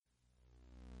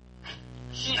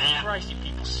Christ, you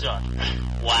people suck.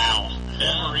 Wow.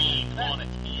 Wolverine on a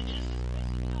tangent.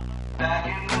 Back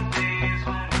in the days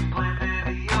when we played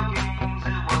video games,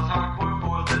 it was hardcore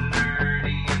for the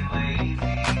nerdy and lazy.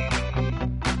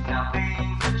 Now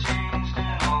things have changed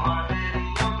and all our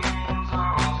video games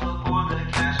are also for the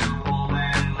casual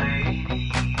and lady.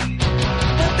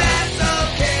 But that's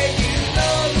okay, you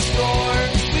know the score.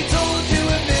 We told you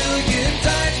a million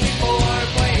times before.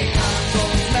 Playing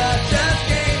consoles, not just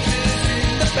games, is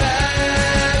in the past.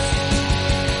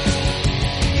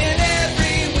 And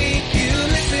every week you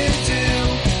listen to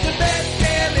the best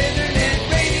damn internet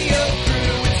radio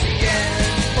crew. It's the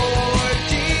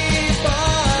N4G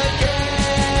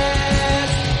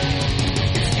podcast.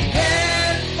 It's the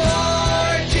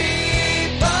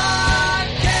N4G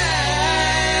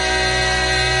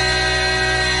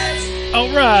podcast.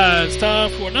 Alright, it's time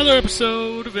for another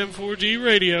episode of N4G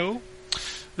Radio.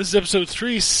 This is episode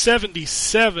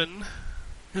 377,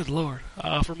 good lord,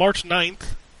 for March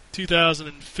 9th,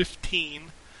 2015,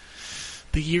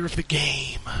 the year of the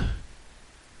game.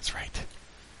 That's right.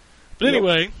 But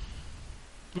anyway,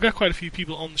 we've got quite a few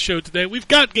people on the show today. We've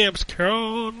got Gamps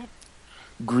Carroll.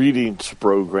 Greetings,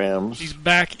 programs. He's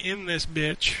back in this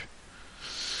bitch.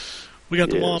 We got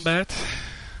the Yes. Wombat.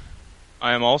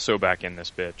 I am also back in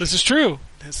this bitch. This is true.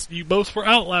 You both were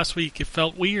out last week. It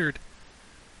felt weird.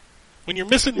 When you're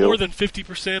missing Yep. more than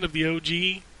 50% of the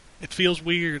OG, it feels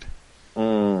weird.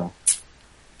 Mm.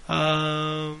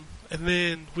 And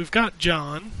then we've got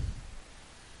John.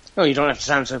 Oh, you don't have to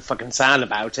sound so fucking sad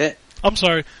about it. I'm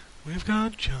sorry. We've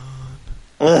got John.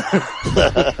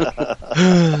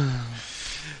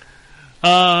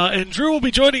 And Drew will be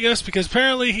joining us because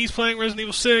apparently he's playing Resident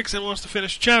Evil 6 and wants to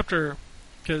finish a chapter.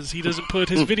 Because he doesn't put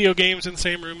his video games in the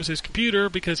same room as his computer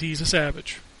because he's a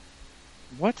savage.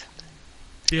 What?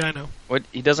 Yeah, I know. What?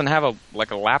 He doesn't have a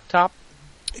laptop?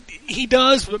 He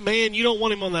does, but man, you don't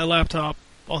want him on that laptop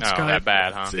on Skype. that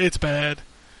bad, huh? It's bad.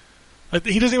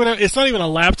 He doesn't even have, it's not even a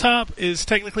laptop, it's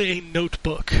technically a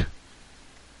notebook.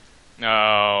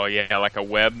 Oh, yeah, like a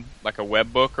web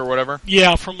book or whatever?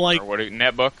 Yeah, from like Or what?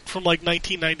 Netbook? from like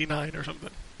 1999 or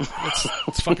something.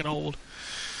 It's fucking old.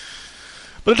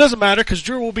 But it doesn't matter, because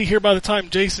Drew will be here by the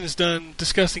time Jason is done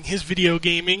discussing his video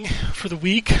gaming for the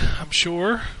week, I'm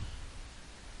sure.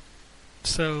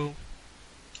 So,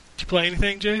 did you play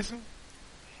anything, Jason?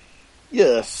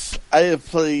 Yes, I have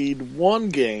played one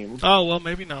game, Oh, well,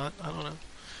 maybe not. I don't know.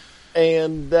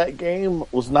 and that game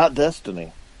was not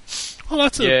Destiny. Well,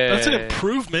 that's an Yay.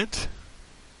 improvement.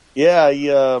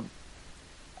 Yeah,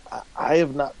 I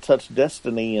have not touched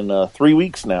Destiny in 3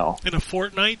 weeks now. In a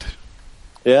fortnight?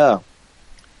 Yeah.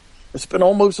 It's been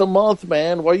almost a month,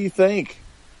 man. What do you think?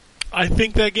 I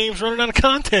think that game's running out of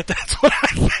content. That's what I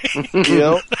think. You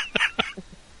know?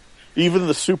 Even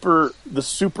the super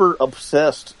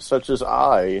obsessed, such as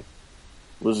I,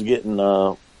 was getting.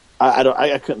 I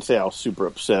couldn't say I was super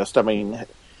obsessed. I mean,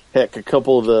 heck, a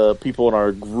couple of the people in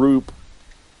our group,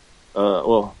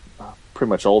 pretty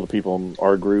much all the people in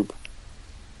our group,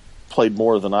 played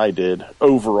more than I did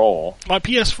overall. My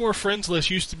PS4 friends list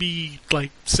used to be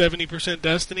like 70%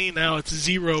 Destiny. Now it's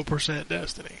 0%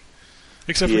 Destiny.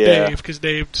 Except for Yeah. Dave, because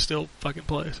Dave still fucking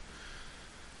plays.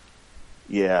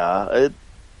 Yeah,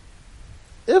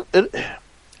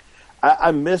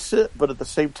 I miss it, but at the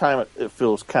same time, it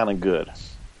feels kind of good.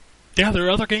 Yeah, there are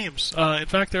other games. In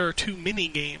fact, there are too many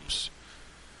games,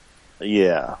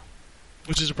 Yeah.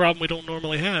 which is a problem we don't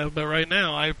normally have. But right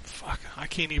now, I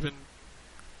can't even.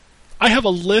 I have a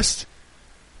list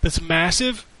that's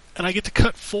massive, and I get to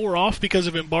cut 4 off because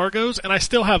of embargoes, and I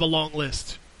still have a long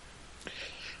list.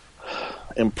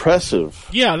 Impressive.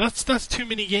 Yeah, that's too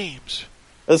many games.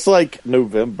 It's like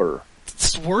November.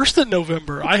 It's worse than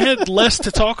November. I had less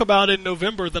to talk about in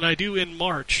November than I do in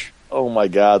March. Oh my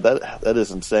god, that is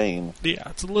insane. Yeah,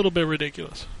 it's a little bit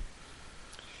ridiculous.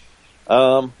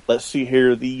 Let's see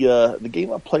here. The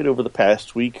game I played over the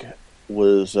past week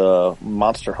was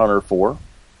Monster Hunter 4.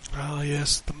 Oh,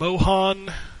 yes, the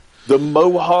Mohan. The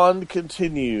Mohan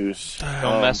continues.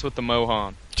 Don't mess with the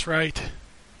Mohan. That's right.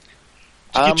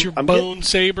 Did you get your bone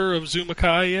saber of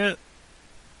Zumakai yet?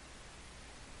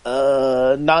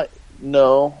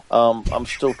 No. I'm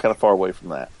still kind of far away from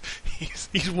that.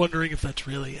 He's wondering if that's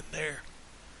really in there.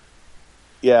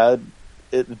 Yeah,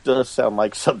 it does sound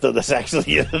like something that's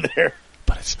actually in there.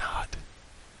 But it's not.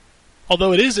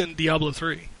 Although it is in Diablo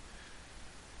 3.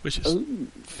 Which is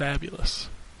fabulous.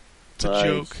 It's a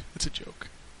joke. It's a joke.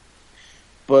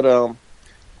 But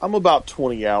I'm about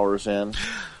 20 hours in.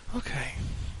 Okay.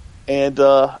 And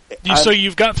so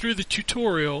you've got through the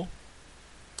tutorial.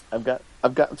 I've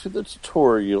gotten through the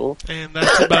tutorial, and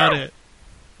that's about it.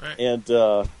 Right. and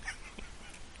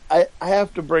I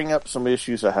have to bring up some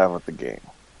issues I have with the game.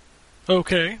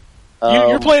 Okay.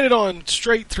 You're playing it on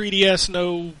straight 3DS,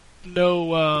 no,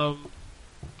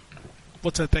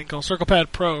 what's that thing called? Circle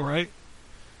Pad Pro, right?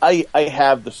 I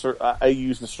have I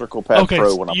use the Circle Pad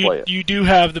Pro when I play it. You do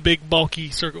have the big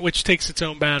bulky circle, which takes its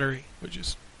own battery, which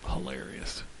is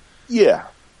hilarious. Yeah.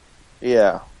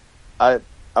 I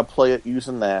play it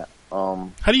using that.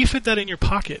 How do you fit that in your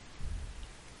pocket?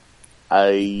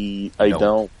 I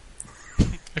don't.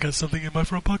 I got something in my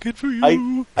front pocket for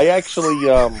you. I actually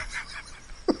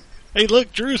Hey,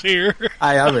 look, Drew's here.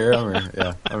 Hi, I'm here.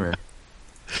 Yeah, I'm here.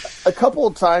 A couple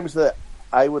of times that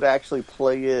I would actually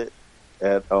play it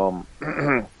at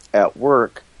at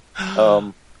work,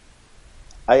 I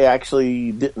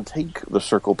actually didn't take the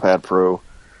Circle Pad Pro,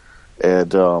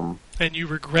 and you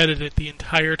regretted it the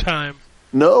entire time.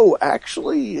 No,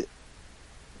 actually,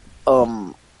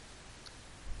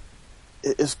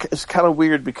 it's kind of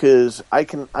weird because I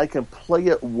can play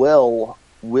it well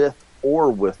with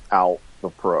or without the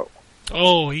Pro.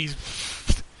 Oh,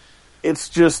 It's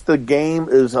just the game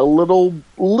is a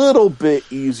little bit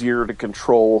easier to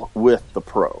control with the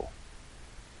Pro.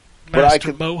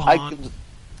 Master But Mohan.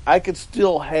 I could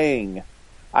still hang.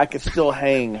 I could still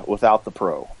hang without the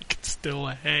Pro. You could still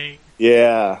hang.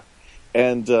 Yeah,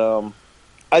 and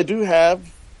I do have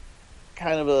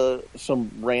kind of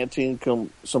some ranting,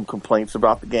 some complaints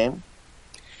about the game,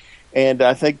 and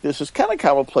I think this is kind of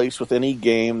commonplace with any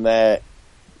game that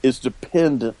is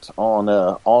dependent on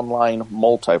online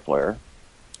multiplayer,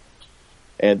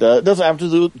 and it doesn't have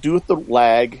to do with the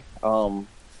lag.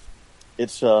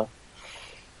 It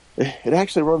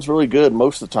actually runs really good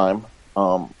most of the time.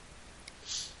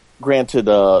 Granted,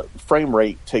 frame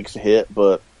rate takes a hit,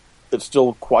 but it's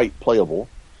still quite playable.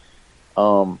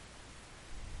 My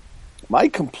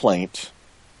complaint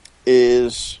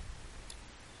is,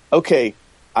 okay,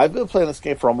 I've been playing this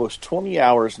game for almost 20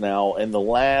 hours now, and the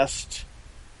last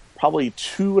probably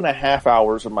 2.5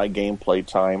 hours of my gameplay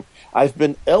time, I've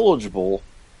been eligible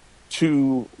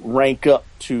to rank up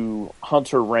to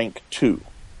Hunter Rank 2.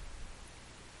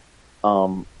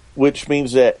 Which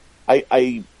means that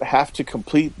I have to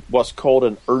complete what's called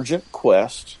an urgent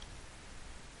quest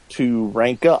to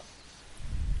rank up.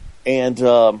 And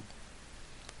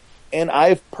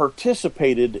I've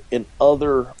participated in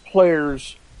other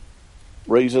players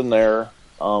raising their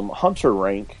Hunter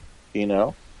rank,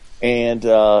 and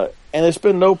it's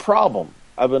been no problem.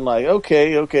 I've been like,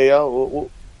 okay,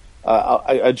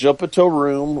 I jump into a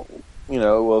room,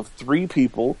 of 3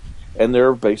 people, and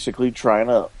they're basically trying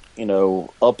to,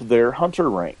 up their Hunter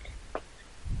rank,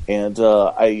 and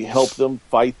I help them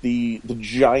fight the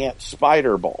giant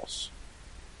spider boss,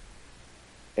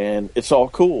 and it's all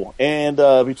cool. And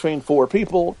between 4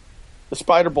 people, the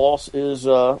spider boss is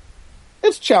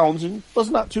it's challenging, but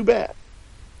it's not too bad.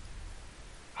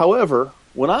 However,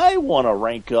 when I want to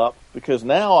rank up, because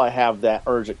now I have that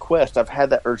urgent quest, I've had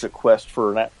that urgent quest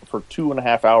for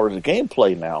 2.5 hours of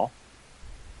gameplay now.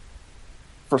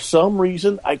 For some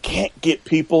reason, I can't get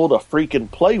people to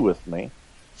freaking play with me,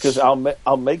 because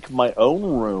I'll make my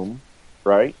own room,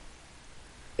 right?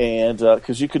 And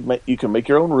because you can make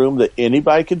your own room that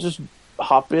anybody can just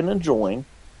hop in and join.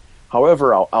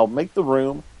 However, I'll make the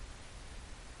room,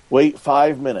 wait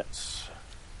 5 minutes.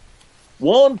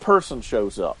 One person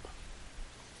shows up.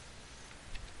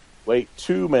 Wait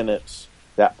 2 minutes,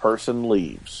 that person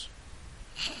leaves.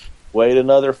 Wait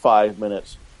another 5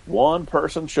 minutes, one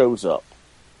person shows up.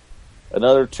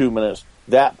 Another 2 minutes,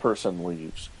 that person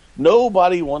leaves.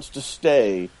 Nobody wants to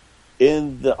stay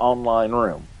in the online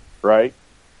room, right?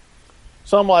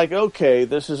 So I'm like, okay,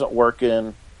 this isn't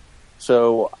working.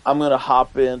 So I'm going to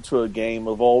hop into a game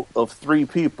of 3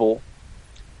 people,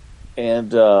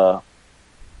 and okay,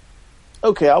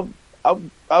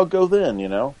 I'll go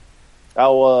then.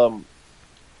 I'll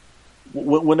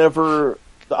whenever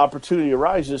the opportunity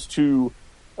arises to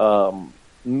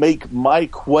make my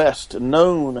quest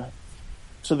known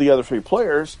to the other 3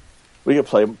 players, we can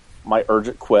play my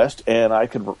urgent quest, and I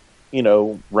can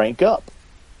rank up.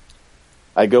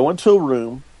 I go into a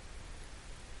room,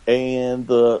 and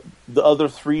the other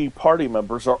 3 party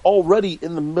members are already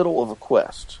in the middle of a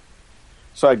quest.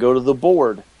 So I go to the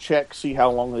board, check, see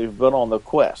how long they've been on the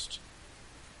quest.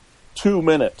 2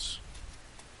 minutes.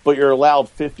 But you're allowed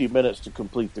 50 minutes to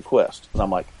complete the quest. And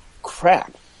I'm like,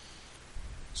 crap.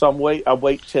 So I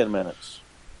wait 10 minutes.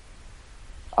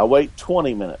 I wait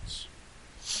 20 minutes.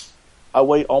 I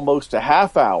wait almost a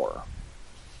half hour.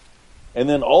 And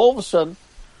then all of a sudden,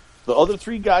 the other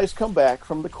 3 guys come back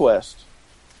from the quest.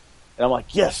 And I'm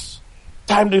like, yes,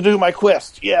 time to do my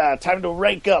quest. Yeah, time to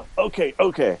rank up. Okay.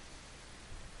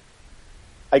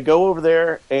 I go over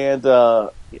there and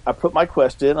I put my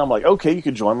quest in. I'm like, okay, you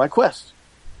can join my quest.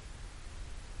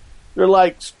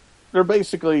 They're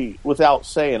basically, without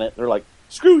saying it, they're like,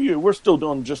 screw you, we're still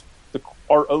doing just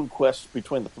our own quests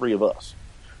between the three of us.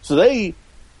 So they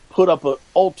put up an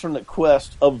alternate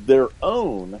quest of their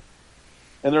own,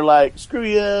 and they're like, screw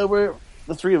you,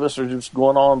 the three of us are just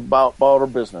going on about our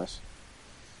business.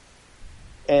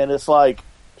 And it's like,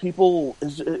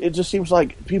 it just seems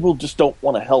like people just don't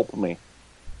want to help me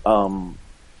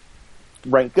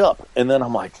rank up. And then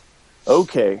I'm like,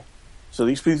 okay, so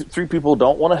these three people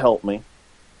don't want to help me.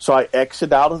 So I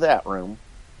exit out of that room,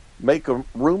 make a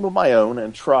room of my own,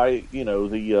 and try,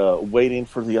 the waiting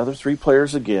for the other three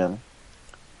players again.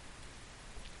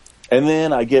 And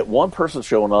then I get one person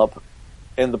showing up,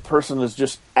 and the person is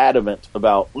just adamant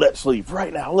about, let's leave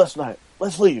right now, let's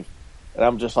leave. And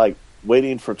I'm just like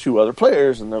waiting for two other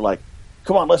players, and they're like,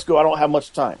 come on, let's go, I don't have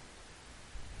much time.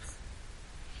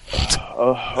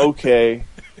 Okay.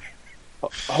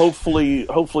 Hopefully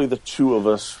the two of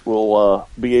us will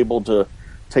be able to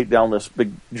take down this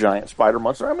big giant spider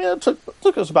monster. I mean, it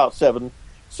took us about 7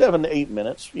 to 8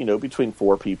 minutes, between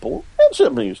four people. It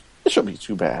shouldn't be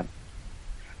too bad.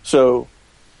 So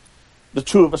the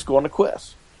two of us go on a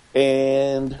quest,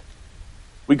 and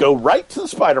we go right to the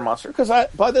spider monster, because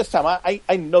by this time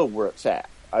I know where it's at.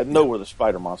 I know where the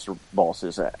spider monster boss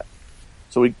is at.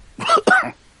 So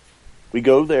we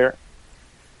go there,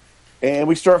 and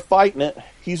we start fighting it.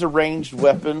 He's a ranged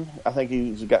weapon. I think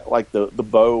he's got like the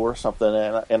bow or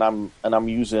something, and I'm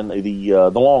using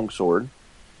the long sword.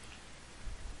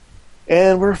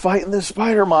 And we're fighting this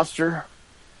spider monster.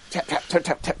 Tap tap tap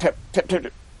tap tap tap tap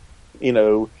tap.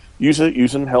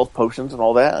 Using health potions and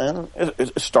all that, and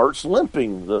it starts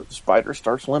limping. The spider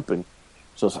starts limping.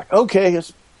 So it's like, okay,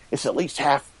 it's at least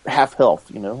half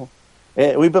health,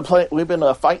 And we've been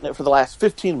fighting it for the last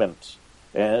 15 minutes,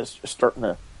 and it's starting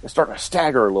to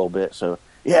stagger a little bit. So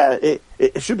yeah,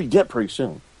 it should be dead pretty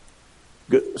soon.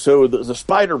 So the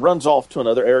spider runs off to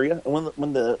another area, and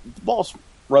when the boss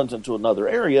runs into another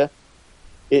area,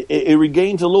 it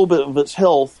regains a little bit of its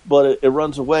health, but it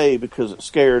runs away because it's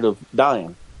scared of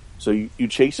dying. So you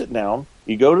chase it down,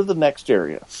 you go to the next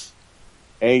area,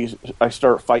 and I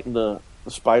start fighting the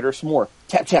spider some more.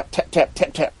 Tap, tap, tap, tap,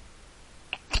 tap, tap.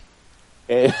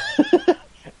 And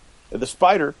the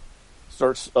spider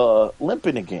starts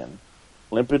limping again.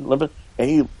 Limping, and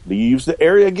he leaves the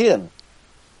area again.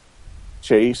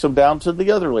 Chase him down to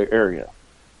the other area.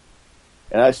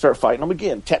 And I start fighting him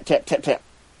again. Tap, tap, tap, tap.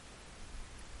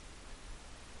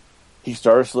 He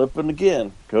starts limping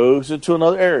again. Goes into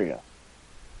another area.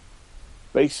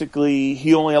 Basically,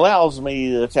 he only allows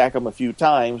me to attack him a few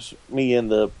times, me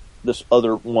and this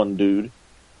other one dude.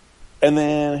 And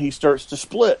then he starts to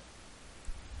split.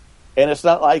 And it's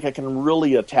not like I can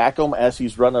really attack him as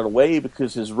he's running away,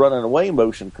 because his running away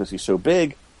motion, because he's so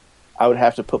big, I would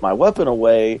have to put my weapon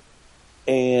away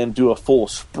and do a full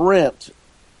sprint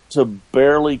to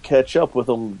barely catch up with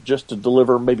him, just to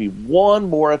deliver maybe one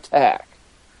more attack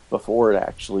before it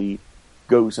actually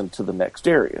goes into the next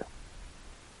area.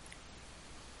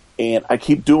 And I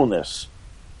keep doing this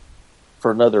for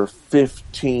another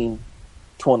 15,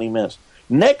 20 minutes.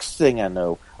 Next thing I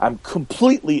know, I'm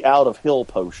completely out of heal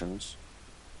potions.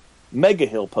 Mega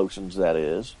heal potions, that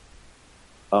is.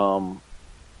 I'm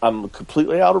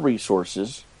completely out of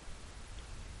resources.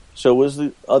 So is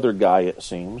the other guy, it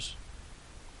seems.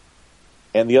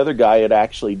 And the other guy had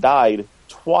actually died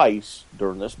twice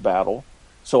during this battle.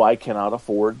 So I cannot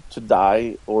afford to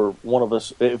die, or one of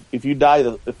us. If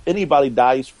anybody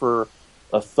dies for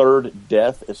a third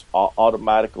death, it's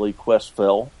automatically quest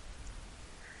fail.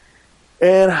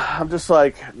 And I'm just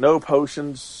like, no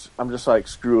potions. I'm just like,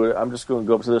 screw it. I'm just going to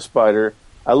go up to this spider.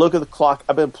 I look at the clock.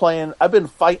 I've been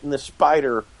fighting this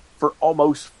spider for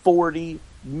almost 40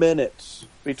 minutes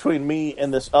between me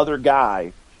and this other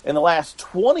guy. In the last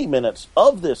 20 minutes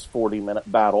of this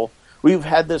 40-minute battle, we've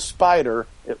had this spider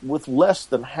with less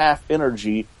than half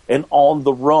energy and on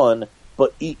the run,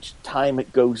 but each time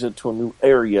it goes into a new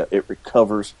area, it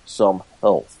recovers some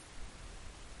health.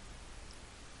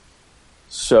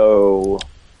 So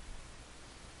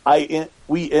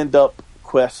we end up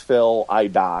quest fail. I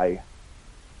die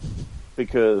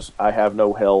because I have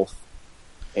no health,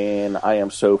 and I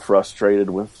am so frustrated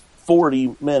with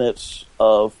 40 minutes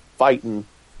of fighting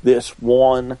this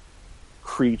one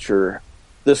creature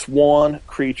that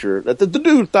the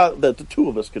dude thought that the two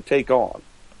of us could take on.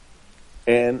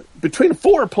 And between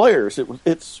 4 players,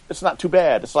 it's not too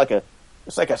bad. It's like a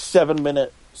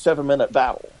 7-minute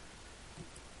battle.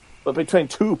 But between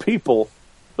 2 people,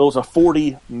 it was a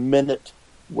 40-minute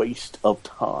waste of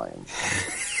time.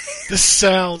 This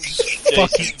sounds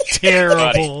fucking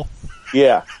terrible.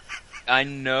 Yeah. I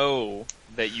know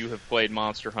that you have played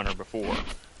Monster Hunter before.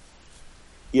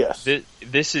 Yes.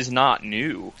 This is not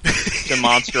new to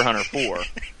Monster Hunter 4.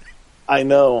 I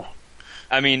know.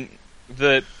 I mean,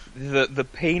 the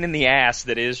pain in the ass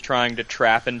that is trying to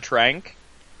trap and trank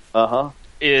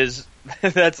is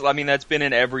that's been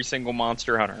in every single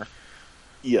Monster Hunter.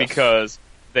 Yes. Because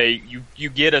you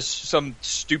get some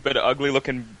stupid ugly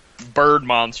looking bird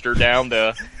monster down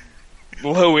to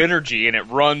low energy and it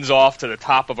runs off to the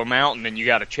top of a mountain and you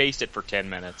got to chase it for 10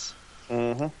 minutes.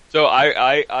 Mm-hmm. So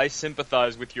I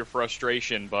sympathize with your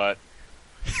frustration, but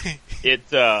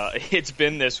it's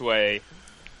been this way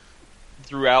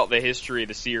throughout the history of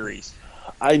the series.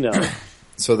 I know.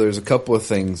 So there's a couple of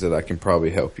things that I can probably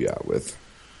help you out with.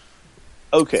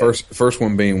 Okay. First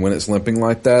one being when it's limping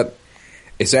like that,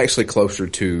 it's actually closer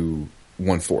to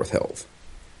 1/4 health.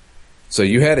 So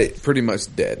you had it pretty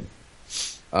much dead.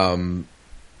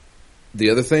 The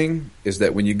other thing is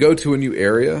that when you go to a new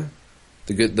area,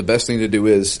 the best thing to do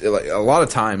is, like, a lot of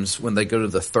times when they go to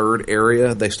the third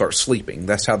area, they start sleeping.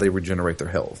 That's how they regenerate their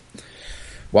health.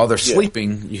 While they're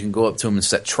sleeping, you can go up to them and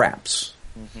set traps.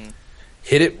 Mm-hmm.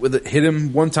 Hit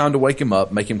him one time to wake him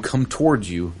up, make him come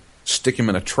towards you, stick him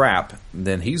in a trap,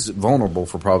 then he's vulnerable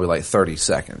for probably like 30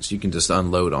 seconds. You can just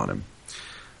unload on him.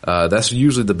 That's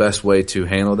usually the best way to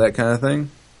handle that kind of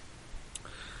thing.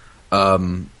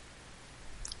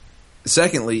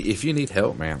 Secondly, if you need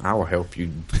help, man, I will help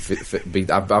you beat.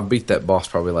 I've beat that boss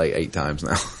probably like 8 times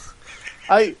now.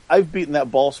 I've beaten that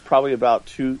boss probably about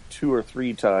two or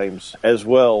 3 times as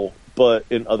well, but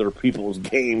in other people's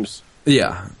games.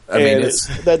 Yeah, I mean,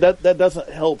 that doesn't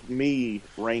help me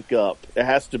rank up. It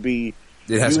has to be.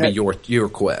 It has to be your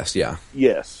quest. Yeah.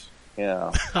 Yes.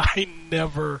 Yeah. I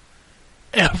never,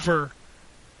 ever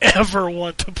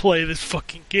want to play this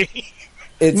fucking game.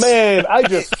 Man, I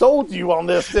just sold you on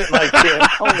this, didn't I, Ken?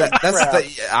 Holy crap.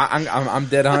 I'm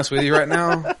dead honest with you right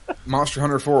now. Monster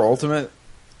Hunter 4 Ultimate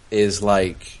is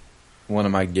like one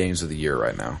of my games of the year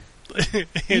right now.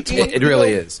 It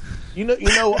really is.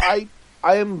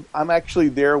 I'm actually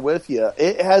there with you.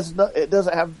 It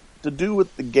doesn't have to do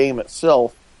with the game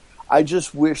itself. I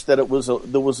just wish that there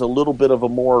was a little bit of a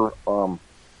more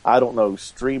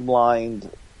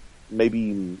streamlined,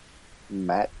 maybe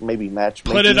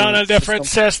matchmaking. Put it on a different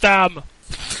system.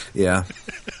 Yeah.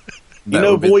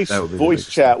 Voice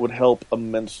chat would help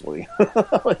immensely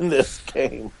in this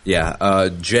game. Yeah.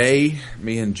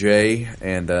 Me and Jay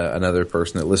and another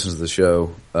person that listens to the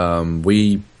show,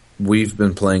 we've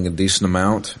been playing a decent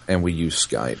amount, and we use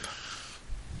Skype.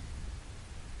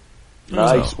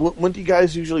 Nice. When do you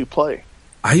guys usually play?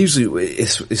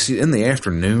 It's in the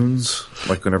afternoons,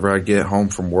 like whenever I get home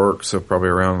from work. So probably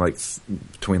around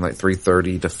between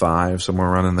 3:30 to 5, somewhere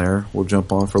around in there. We'll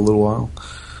jump on for a little while.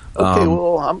 Okay.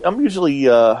 Well, I'm usually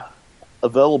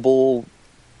available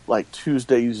like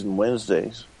Tuesdays and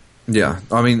Wednesdays. Yeah,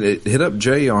 I mean, hit up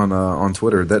Jay on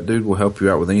Twitter. That dude will help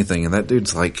you out with anything, and that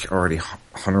dude's like already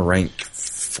hunter rank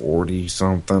 40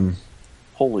 something.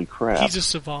 Holy crap! He's a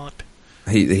savant.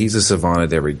 He's a savant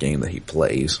at every game that he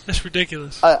plays. That's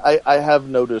ridiculous. I have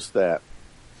noticed that.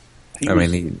 He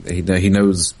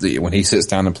knows when he sits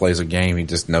down and plays a game, he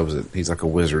just knows it. He's like a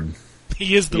wizard.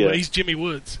 He is he's Jimmy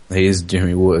Woods. He is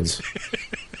Jimmy Woods.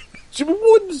 Jimmy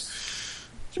Woods.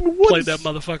 Played that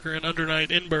motherfucker in Under Night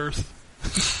in Birth.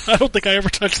 I don't think I ever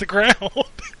touched the ground.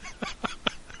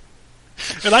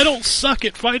 And I don't suck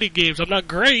at fighting games. I'm not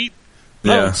great. I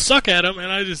don't suck at them,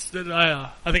 and I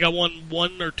think I won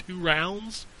 1 or 2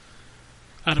 rounds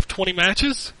out of 20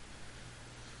 matches.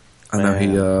 I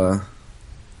know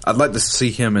I'd like to see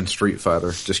him in Street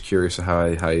Fighter. Just curious how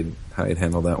he'd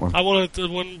handle that one. I want to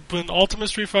when Ultimate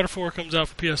Street Fighter 4 comes out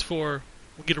for PS4,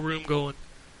 we'll get a room going.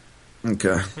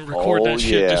 Okay. And record that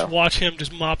shit. Just watch him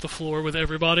just mop the floor with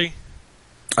everybody.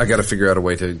 I got to figure out a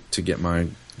way to get my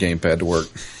gamepad to work.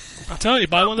 I'll tell you,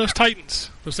 buy one of those Titans.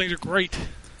 Those things are great.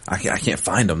 I can't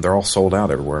find them. They're all sold out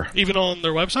everywhere. Even on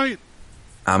their website?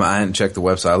 I hadn't checked the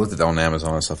website. I looked at it on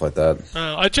Amazon and stuff like that.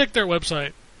 I checked their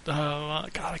website.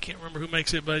 God, I can't remember who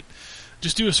makes it, but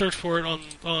just do a search for it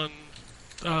on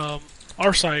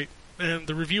our site, and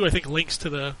the review, I think, links to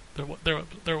their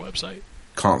website.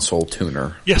 Console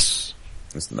Tuner. Yes.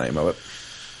 That's the name of it.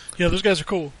 Yeah, those guys are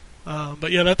cool.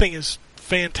 But yeah, that thing is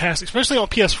fantastic. Especially on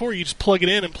PS4, you just plug it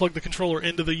in and plug the controller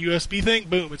into the USB thing.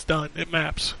 Boom, it's done. It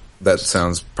maps. That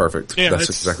sounds perfect. Yeah, that's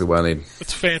exactly what I need.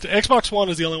 It's fantastic. Xbox One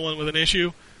is the only one with an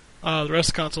issue. The rest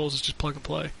of the consoles is just plug and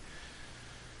play.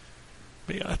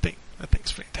 But yeah, I think that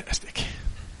thing's fantastic.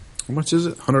 How much is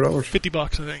it? $100? $50, I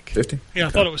think. 50? Yeah, I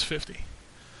thought it was 50.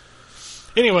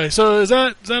 Anyway, so is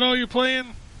that all you're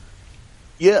playing?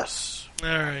 Yes. All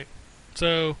right.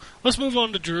 So let's move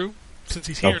on to Drew, since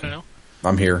he's here now.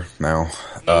 I'm here now.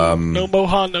 No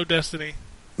Mohan, no Destiny.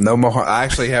 No Mohan. I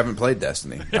actually haven't played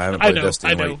Destiny. I haven't played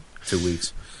Destiny in like 2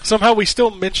 weeks. Somehow we still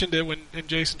mentioned it in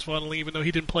Jason's finally, even though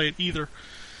he didn't play it either.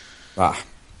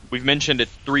 We've mentioned it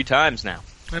 3 times now.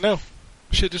 I know.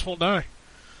 Shit just won't die.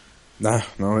 No,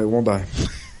 it won't die.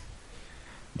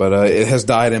 But it has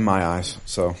died in my eyes.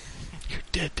 So you're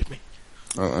dead to me.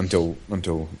 Until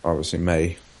obviously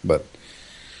May, but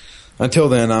until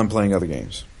then, I'm playing other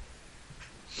games.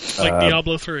 Like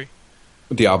Diablo 3.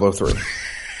 Diablo 3.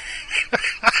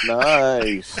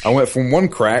 Nice. I went from one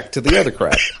crack to the other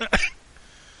crack.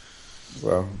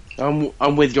 Well,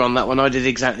 I'm with you on that one. I did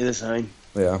exactly the same.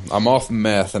 Yeah, I'm off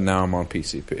meth and now I'm on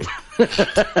PCP.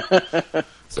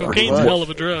 Cocaine's a hell of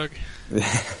a drug.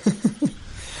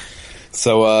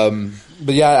 So,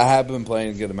 but yeah, I have been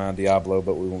playing a good amount of Diablo,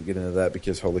 but we won't get into that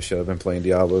because holy shit, I've been playing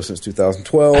Diablo since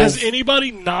 2012. Has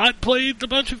anybody not played a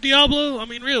bunch of Diablo? I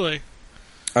mean, really?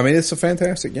 I mean, it's a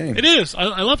fantastic game. It is.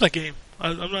 I love that game.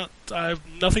 I have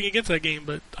nothing against that game,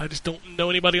 but I just don't know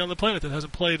anybody on the planet that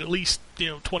hasn't played at least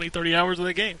 20, 30 hours of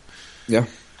that game. Yeah.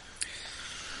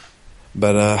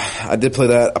 But I did play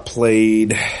that. I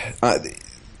played.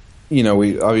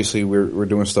 We're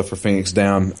doing stuff for Phoenix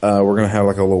Down. We're gonna have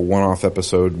like a little one-off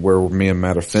episode where me and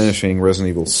Matt are finishing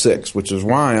Resident Evil 6, which is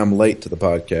why I'm late to the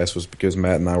podcast. Was because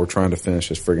Matt and I were trying to finish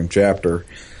this friggin' chapter,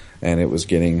 and it was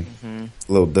getting a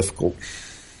little difficult.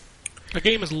 The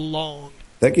game is long.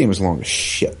 That game is long as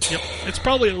shit. Yep. It's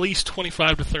probably at least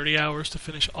 25 to 30 hours to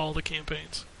finish all the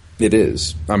campaigns. It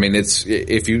is. I mean, it's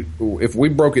if we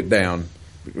broke it down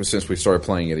since we started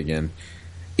playing it again,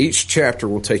 each chapter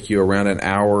will take you around an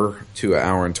hour to an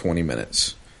hour and 20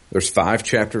 minutes. There's 5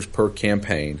 chapters per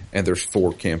campaign, and there's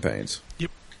 4 campaigns.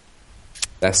 Yep.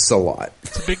 That's a lot.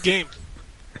 It's a big game.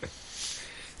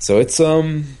 So it's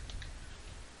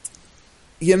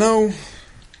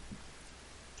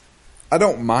I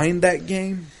don't mind that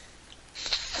game.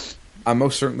 I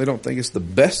most certainly don't think it's the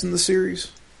best in the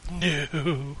series.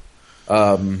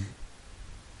 No.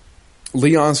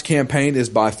 Leon's campaign is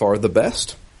by far the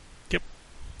best. Yep.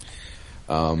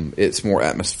 It's more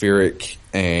atmospheric,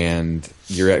 and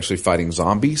you're actually fighting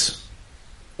zombies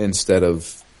instead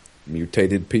of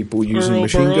mutated people using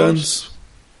machine guns.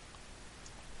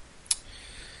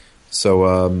 So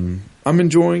I'm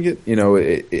enjoying it.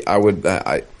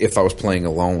 If I was playing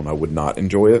alone, I would not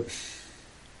enjoy it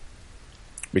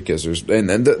because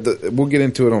we'll get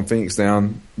into it on Phoenix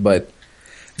Down, but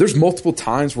there's multiple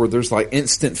times where there's like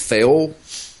instant fail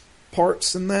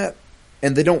parts in that,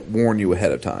 and they don't warn you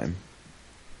ahead of time.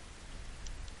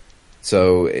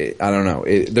 So I don't know.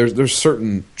 There's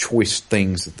certain choice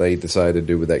things that they decided to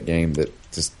do with that game that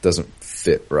just doesn't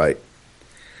fit right.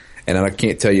 And I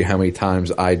can't tell you how many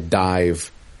times I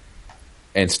dive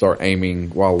and start aiming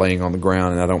while laying on the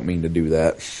ground, and I don't mean to do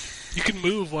that. You can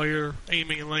move while you're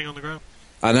aiming and laying on the ground.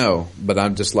 I know, but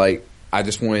I'm just like, I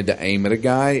just wanted to aim at a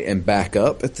guy and back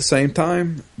up at the same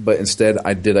time, but instead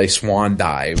I did a swan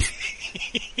dive.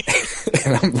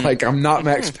 And I'm like, I'm not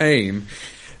Max Payne.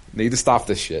 Need to stop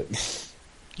this shit.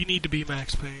 You need to be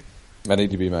Max Payne. I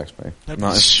need to be Max Payne. That'd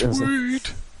be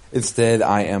sweet. Instead,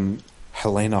 I am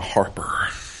Helena Harper.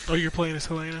 Oh, you're playing as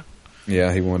Helena?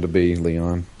 Yeah, he wanted to be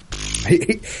Leon.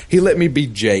 He let me be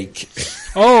Jake.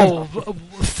 Oh,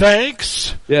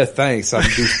 thanks. Yeah, thanks. I'm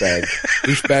douchebag.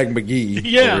 Douchebag McGee.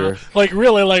 Yeah, like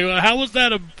really, like how was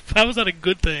that a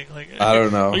good thing? Like I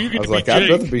don't know. I was like, I'd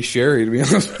rather be Sherry, to be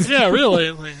honest with you. Yeah,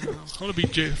 really. Like, I want to be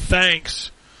Jake.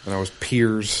 Thanks. And I was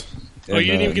Piers. Oh,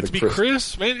 you didn't even get to be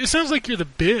Chris? Man, it sounds like you're the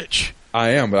bitch.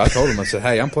 I am, but I told him, I said,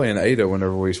 hey, I'm playing Ada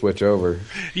whenever we switch over.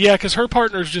 Yeah, because her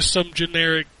partner's just some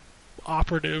generic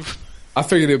operative. I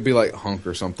figured it would be like Hunk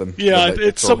or something. Yeah,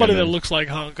 it's somebody that looks like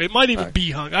Hunk. It might even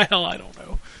be Hunk. I don't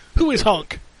know. Who is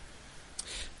Hunk?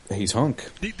 He's Hunk.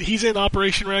 He's in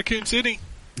Operation Raccoon City.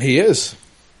 He is.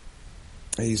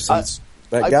 He's that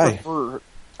guy.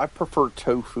 I prefer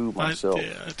Tofu myself.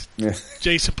 Yeah.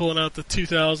 Jason pulling out the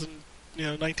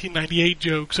 1998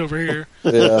 jokes over here.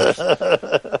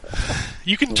 Yeah.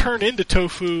 You can turn into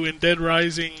Tofu in Dead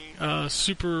Rising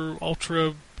Super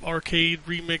Ultra Arcade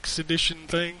Remix Edition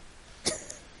thing.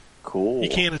 Cool. You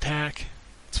can't attack.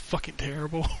 It's fucking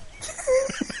terrible.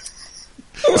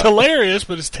 It's hilarious,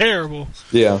 but it's terrible.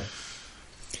 Yeah.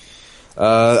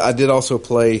 I did also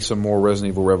play some more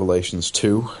Resident Evil Revelations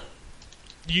 2.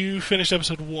 You finished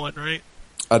episode 1, right?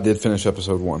 I did finish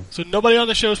episode 1. So nobody on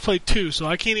the show has played 2, so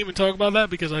I can't even talk about that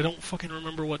because I don't fucking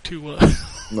remember what 2 was.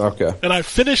 Okay. And I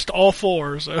finished all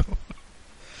 4, so...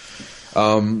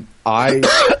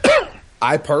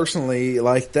 I personally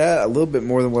like that a little bit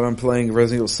more than what I'm playing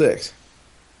Resident Evil 6.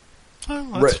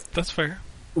 Well, that's fair.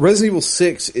 Resident Evil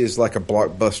 6 is like a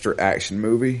blockbuster action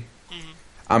movie. Mm-hmm.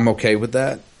 I'm okay with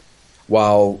that.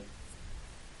 While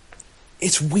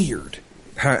it's weird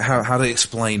how they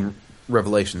explain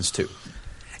Revelations 2.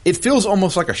 It feels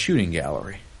almost like a shooting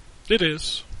gallery. It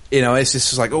is. You know, it's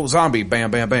just like, oh, zombie,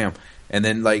 bam, bam, bam. And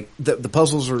then, like, the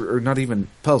puzzles are not even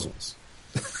puzzles.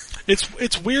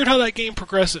 It's weird how that game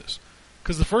progresses.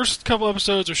 Because the first couple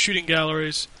episodes are shooting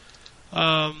galleries.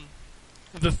 The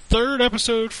third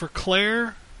episode for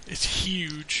Claire is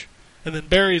huge. And then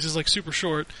Barry's is, like, super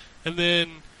short. And then,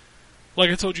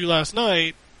 like I told you last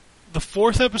night, the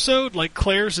fourth episode, like,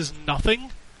 Claire's is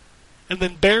nothing. And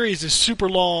then Barry's is super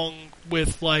long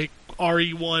with, like,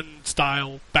 RE1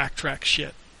 style backtrack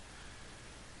shit.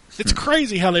 It's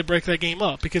crazy how they break that game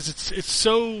up because it's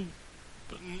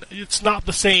not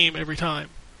the same every time.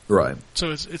 Right.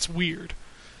 So it's weird.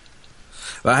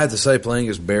 I had to say, playing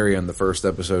as Barry in the first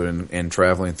episode and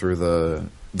traveling through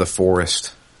the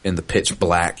forest in the pitch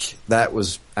black, that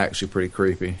was actually pretty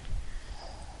creepy.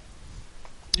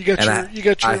 You got your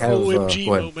OMG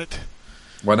moment.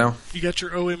 What now? You got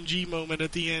your OMG moment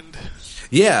at the end.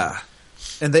 Yeah.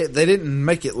 And they didn't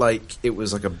make it like it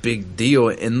was like a big deal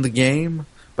in the game,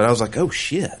 but I was like, oh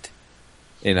shit.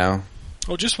 You know?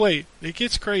 Oh, just wait. It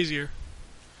gets crazier.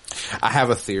 I have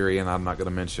a theory, and I'm not going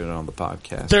to mention it on the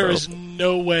podcast. There is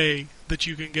no way that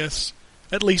you can guess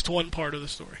at least one part of the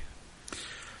story.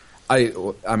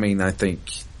 I mean, I think...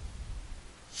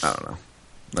 I don't know.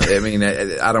 I mean,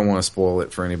 I don't want to spoil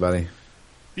it for anybody.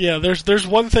 Yeah, there's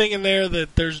one thing in there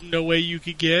that there's no way you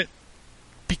could get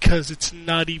because it's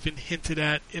not even hinted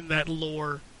at in that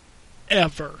lore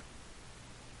ever.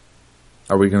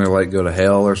 Are we going to like go to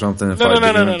hell or something? No.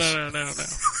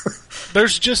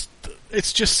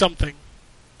 It's just something.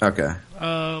 Okay.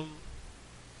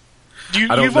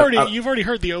 You've already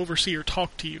heard the overseer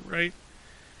talk to you, right?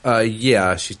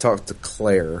 Yeah, she talked to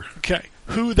Claire. Okay,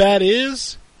 who that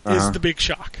is the big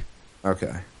shock.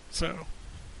 Okay. So,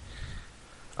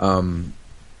 I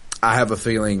have a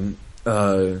feeling.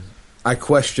 I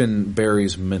question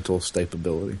Barry's mental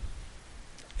stability.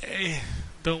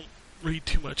 Don't read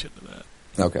too much into that.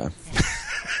 Okay.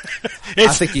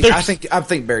 I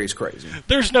think Barry's crazy.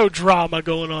 There's no drama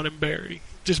going on in Barry.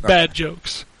 Just bad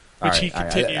jokes, which he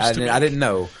continues to make. I didn't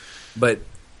know, but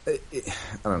I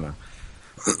don't know.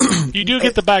 You do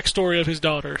get the backstory of his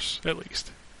daughters, at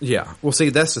least. Yeah. Well, see,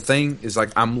 that's the thing, is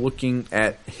like I'm looking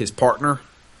at his partner,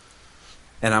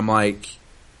 and I'm like,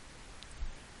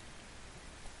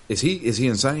 is he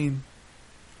insane?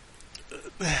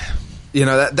 You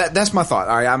know, that's my thought.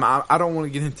 All right, I don't want to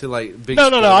get into like big. No.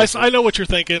 I know what you're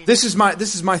thinking. This is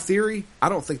my theory. I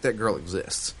don't think that girl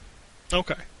exists.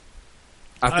 Okay.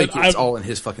 I think it's all in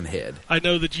his fucking head. I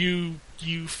know that you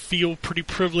feel pretty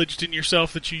privileged in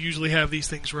yourself that you usually have these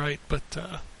things right, but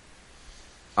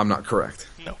I'm not correct.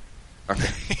 No.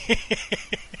 Okay.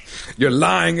 You're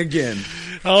lying again.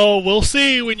 Oh, we'll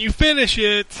see when you finish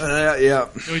it. Yeah.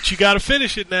 But you got to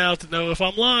finish it now to know if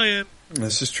I'm lying.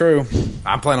 This is true.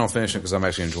 I'm planning on finishing because I'm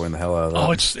actually enjoying the hell out of that.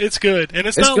 Oh, it's good, and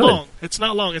it's not good. Long. It's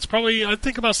not long. It's probably, I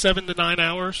think, about 7 to 9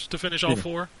 hours to finish all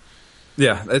 4.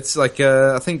 Yeah, it's like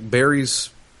I think Barry's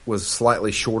was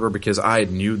slightly shorter because I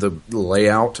knew the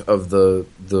layout of the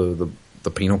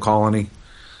penal colony.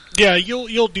 Yeah,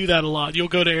 you'll do that a lot. You'll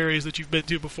go to areas that you've been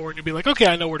to before, and you'll be like, okay,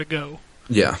 I know where to go.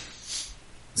 Yeah.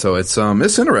 So it's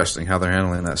interesting how they're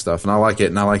handling that stuff, and I like it,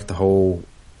 and I like the whole,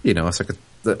 it's like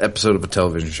the episode of a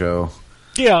television show.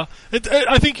 Yeah,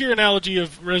 I think your analogy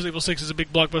of Resident Evil 6 is a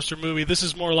big blockbuster movie. This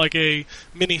is more like a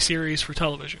mini-series for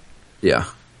television. Yeah.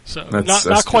 So that's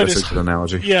not quite as a good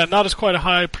analogy. Yeah, not as quite a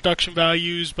high production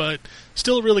values, but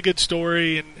still a really good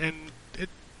story, and it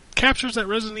captures that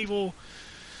Resident Evil,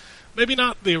 maybe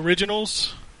not the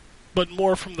originals, but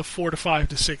more from the 4 to 5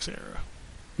 to 6 era.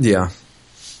 Yeah.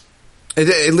 It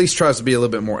at least tries to be a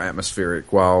little bit more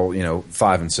atmospheric, while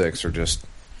 5 and 6 are just,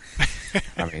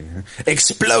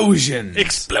 explosions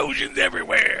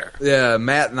everywhere. Yeah,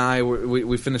 Matt and I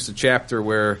we finished a chapter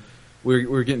where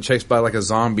we're getting chased by like a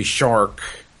zombie shark.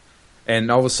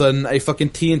 And all of a sudden, a fucking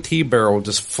TNT barrel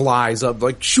just flies up,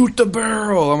 like, shoot the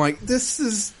barrel! I'm like, this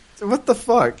is, what the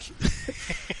fuck?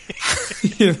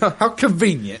 How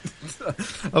convenient.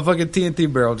 A fucking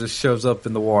TNT barrel just shows up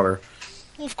in the water.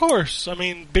 Well, of course.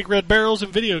 Big red barrels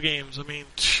in video games.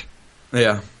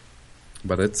 Yeah.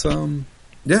 But it's,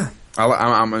 yeah.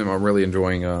 I'm really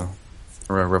enjoying,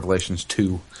 Revelations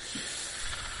 2.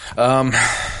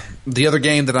 The other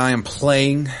game that I am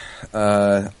playing,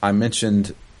 I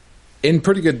mentioned in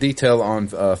pretty good detail on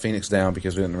Phoenix Down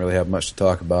because we didn't really have much to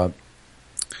talk about.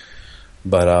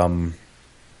 But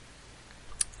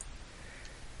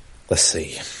let's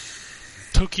see.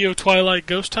 Tokyo Twilight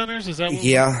Ghost Hunters? Is that what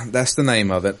Yeah, that's the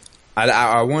name of it.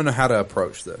 I want to know how to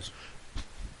approach this.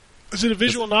 Is it a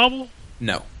visual novel?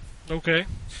 No. Okay.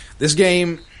 This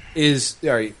game is... All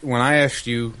right, when I asked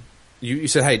you, you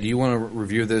said, hey, do you want to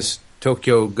review this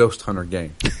Tokyo Ghost Hunter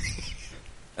game?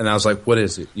 And I was like, what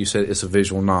is it? You said it's a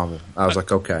visual novel. I was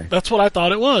like, okay. That's what I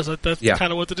thought it was. That's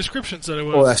kind of what the description said it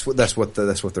was. Well, that's what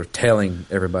they're telling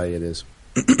everybody it is.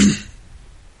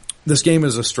 This game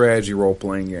is a strategy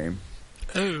role-playing game.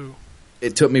 Oh.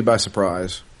 It took me by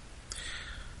surprise.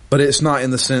 But it's not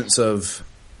in the sense of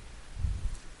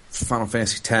Final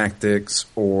Fantasy Tactics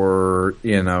or,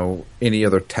 any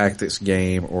other tactics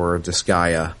game or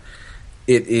Disgaea.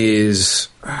 It is...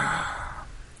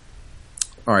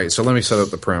 All right, so let me set up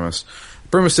the premise. The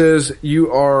premise is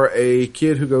you are a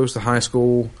kid who goes to high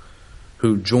school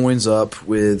who joins up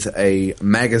with a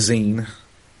magazine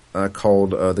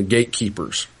called The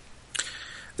Gatekeepers.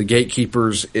 The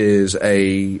Gatekeepers is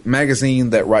a magazine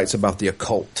that writes about the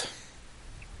occult.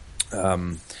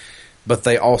 But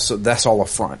that's all a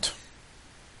front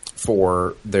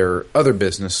for their other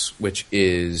business, which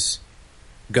is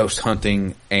ghost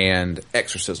hunting and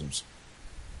exorcisms.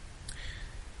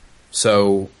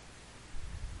 So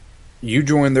you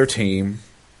join their team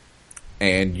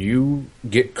and you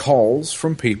get calls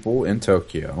from people in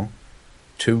Tokyo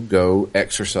to go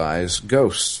exorcise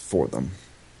ghosts for them.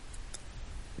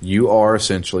 You are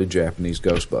essentially Japanese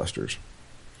Ghostbusters.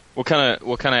 What kind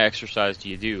of exercise do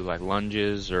you do? Like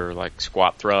lunges or like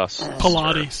squat thrusts?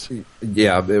 Pilates.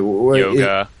 Yeah.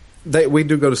 Yoga. We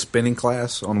do go to spinning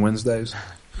class on Wednesdays.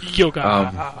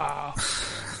 Yoga.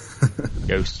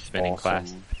 Ghost spinning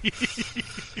class.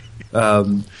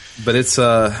 But it's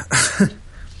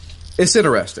it's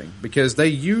interesting because they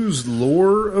use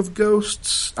lore of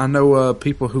ghosts. I know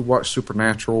people who watch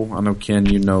Supernatural. I know Ken,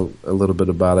 you know a little bit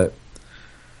about it.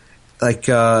 Like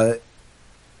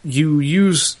you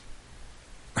use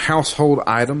household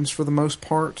items for the most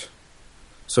part.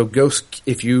 So ghosts,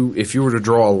 if you were to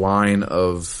draw a line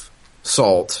of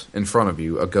salt in front of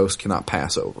you, a ghost cannot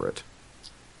pass over it.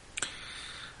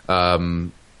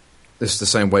 It's the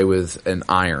same way with an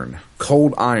iron.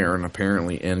 Cold iron,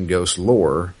 apparently in ghost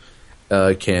lore,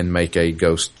 can make a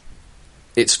ghost...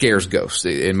 It scares ghosts.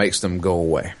 It makes them go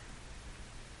away.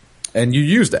 And you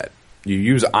use that. You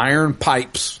use iron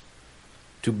pipes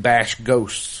to bash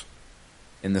ghosts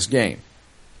in this game.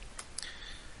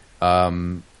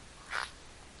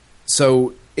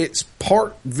 So it's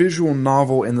part visual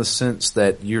novel in the sense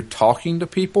that you're talking to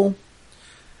people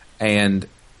and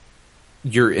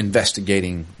you're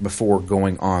investigating before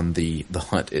going on the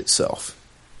hunt itself.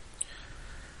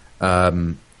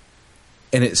 And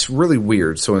it's really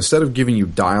weird. So instead of giving you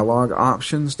dialogue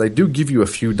options, they do give you a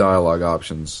few dialogue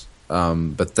options,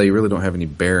 but they really don't have any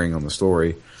bearing on the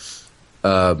story.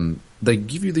 They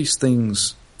give you these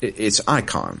things, it's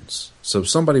icons. So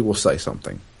somebody will say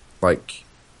something like,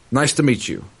 nice to meet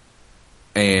you.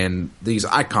 And these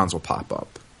icons will pop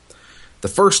up. The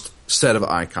first set of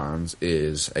icons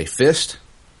is a fist,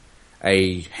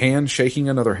 a hand shaking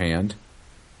another hand,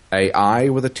 a eye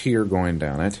with a tear going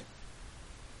down it,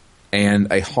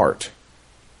 and a heart.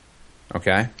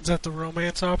 Okay? Is that the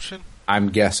romance option? I'm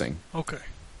guessing. Okay.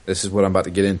 This is what I'm about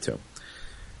to get into.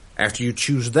 After you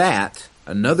choose that,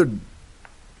 another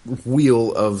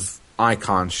wheel of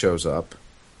icons shows up,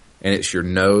 and it's your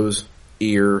nose,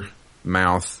 ear,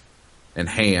 mouth, and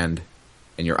hand,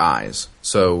 and your eyes.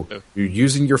 So you're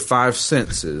using your 5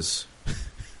 senses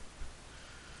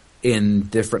in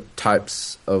different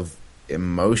types of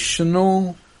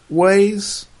emotional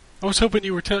ways. I was hoping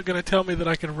you were going to tell me that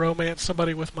I can romance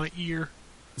somebody with my ear.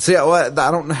 See, I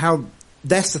don't know how...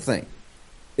 That's the thing,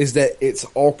 is that it's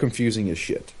all confusing as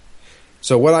shit.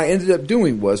 So what I ended up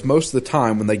doing was, most of the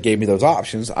time when they gave me those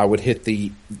options, I would hit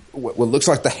what looks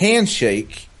like the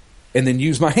handshake and then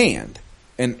use my hand.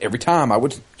 And every time I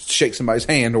would shake somebody's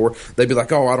hand, or they'd be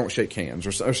like, oh, I don't shake hands,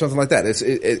 or something like that.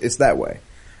 It's that way.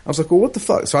 I was like, well, what the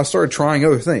fuck? So I started trying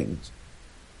other things.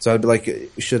 So I'd be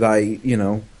like, should I,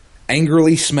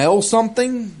 angrily smell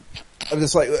something? I'm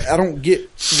just like, I don't get what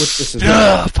this is.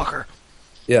 Fucker.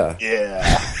 Yeah. Yeah.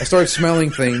 I started smelling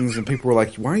things, and people were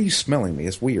like, why are you smelling me?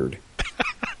 It's weird.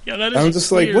 Yeah, that is I'm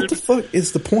just weird. like, what the fuck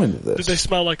is the point of this? Did they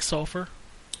smell like sulfur?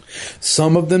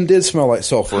 Some of them did smell like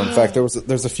sulfur. In fact,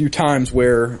 there's a few times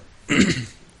where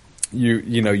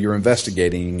you're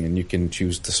investigating and you can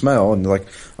choose to smell, and like,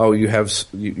 oh,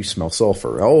 you smell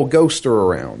sulfur. Oh, ghosts are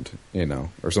around,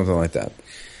 or something like that.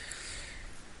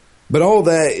 But all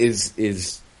that is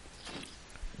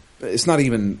it's not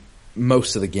even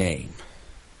most of the game.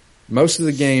 Most of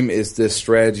the game is this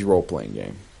strategy role playing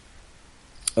game.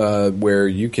 where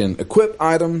you can equip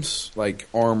items like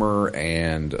armor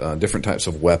and different types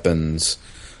of weapons,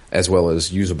 as well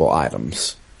as usable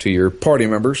items to your party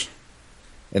members.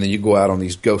 And then you go out on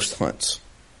these ghost hunts.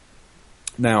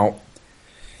 Now,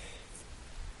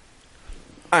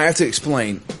 I have to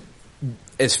explain,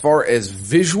 as far as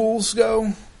visuals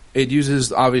go, it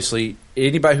uses, obviously,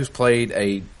 anybody who's played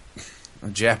a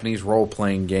Japanese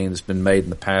role-playing game that's been made in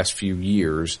the past few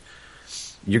years,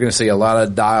 you're going to see a lot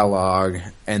of dialogue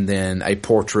and then a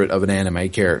portrait of an anime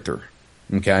character.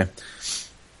 Okay?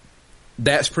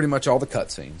 That's pretty much all the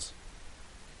cutscenes.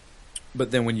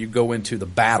 But then when you go into the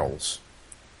battles,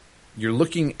 you're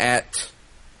looking at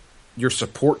your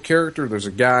support character. There's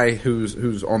a guy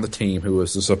who's on the team who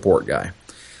is the support guy.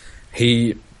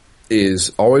 He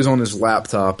is always on his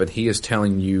laptop, and he is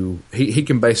telling you he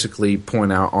can basically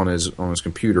point out on his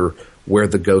computer where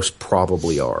the ghosts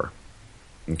probably are.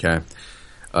 Okay,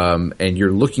 and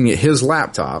you're looking at his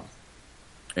laptop,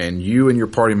 and you and your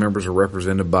party members are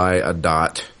represented by a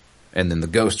dot, and then the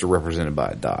ghosts are represented by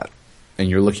a dot, and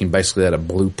you're looking basically at a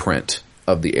blueprint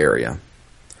of the area.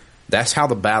 That's how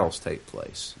the battles take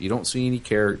place. You don't see any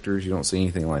characters. You don't see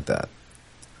anything like that.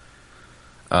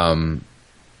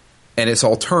 And it's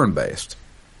all turn-based.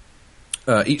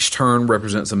 Each turn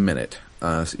represents a minute.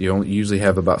 So you usually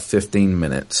have about 15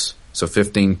 minutes. So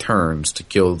 15 turns to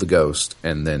kill the ghost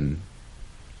and then,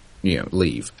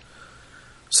 leave.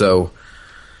 So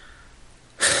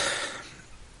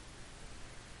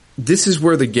this is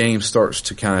where the game starts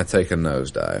to kind of take a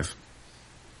nosedive.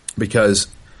 Because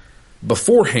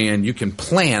beforehand, you can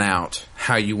plan out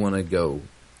how you want to go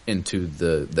into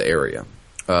the area.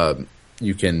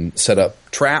 You can set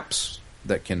up traps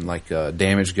that can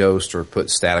damage ghosts or put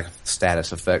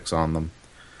status effects on them,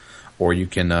 or you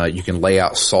can lay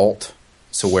out salt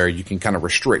so where you can kind of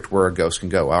restrict where a ghost can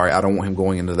go. All right, I don't want him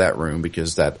going into that room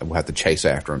because that we'll have to chase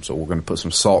after him. So we're going to put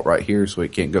some salt right here so he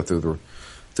can't go through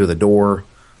the door,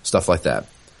 stuff like that.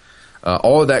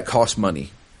 All of that costs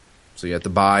money. So you have to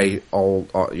buy all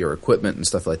your equipment and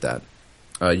stuff like that.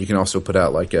 You can also put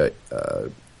out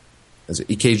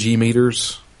EKG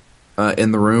meters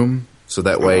in the room, so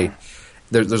that way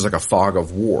there's like a fog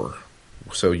of war.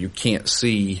 So you can't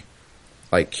see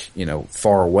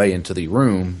far away into the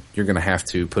room. You're going to have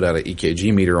to put out an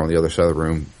EKG meter on the other side of the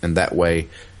room, and that way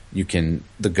you can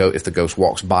if the ghost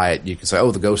walks by it, you can say, "Oh,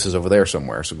 the ghost is over there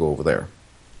somewhere, so go over there."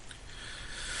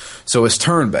 So it's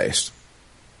turn based,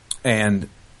 and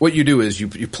what you do is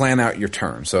you plan out your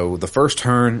turn. So the first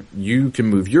turn, you can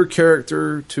move your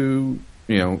character to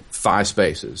 5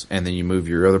 spaces, and then you move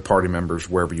your other party members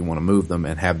wherever you want to move them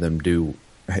and have them do,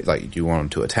 do you want them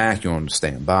to attack, you want them to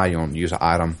stand by, you want them to use an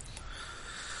item,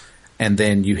 and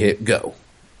then you hit go.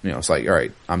 It's like, all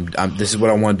right, this is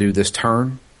what I want to do this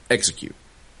turn, execute.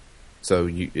 So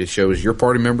it shows your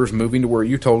party members moving to where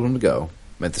you told them to go.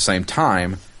 At the same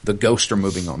time, the ghosts are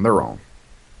moving on their own.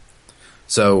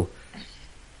 So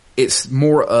it's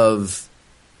more of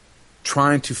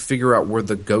trying to figure out where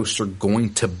the ghosts are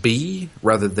going to be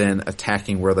rather than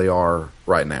attacking where they are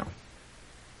right now.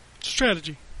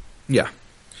 Strategy. Yeah.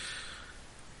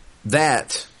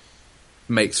 That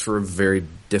makes for a very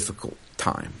difficult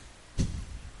time.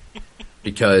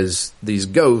 Because these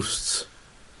ghosts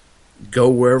go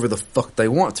wherever the fuck they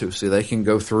want to. See, they can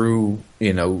go through,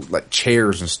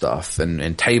 chairs and stuff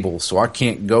and tables. So I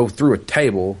can't go through a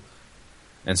table.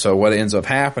 And so what ends up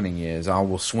happening is I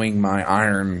will swing my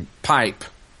iron pipe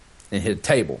and hit a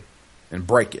table and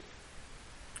break it.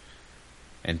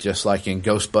 And just like in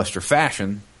Ghostbuster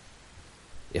fashion,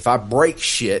 if I break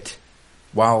shit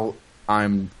while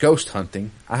I'm ghost hunting,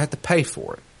 I have to pay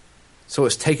for it. So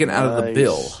it's taken out of the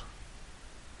bill.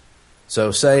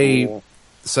 So say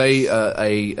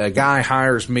a guy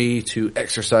hires me to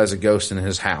exorcise a ghost in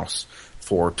his house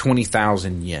for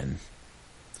 20,000 yen.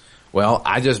 Well,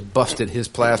 I just busted his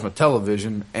plasma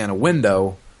television and a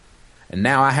window, and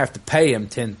now I have to pay him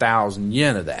 10,000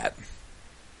 yen of that.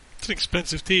 It's an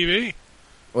expensive TV.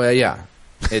 Well, yeah.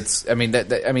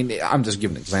 I'm just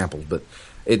giving examples, but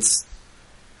it's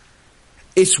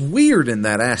weird in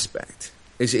that aspect.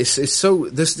 It's so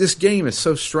this game is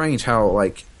so strange how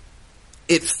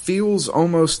it feels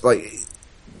almost like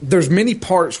there's many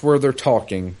parts where they're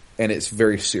talking and it's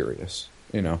very serious.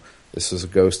 This is a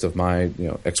ghost of my,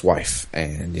 ex-wife,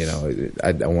 and,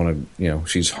 I want to,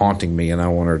 she's haunting me and I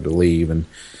want her to leave, and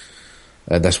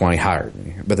that's why he hired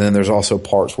me. But then there's also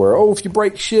parts where, if you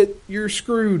break shit, you're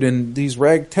screwed, and these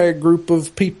ragtag group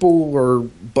of people are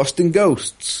busting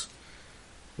ghosts.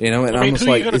 And I'm just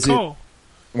like, is it...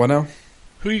 What now?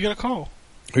 Who are you going to call?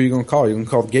 Who are you going to call? You're going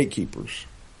to call the gatekeepers.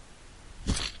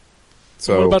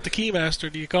 So what about the keymaster?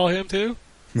 Do you call him too?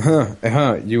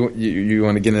 You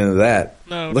want to get into that?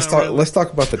 No, let's not talk. really. Let's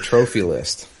talk about the trophy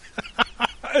list.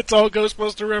 It's all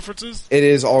Ghostbuster references. It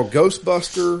is all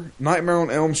Ghostbuster, Nightmare on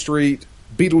Elm Street,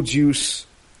 Beetlejuice,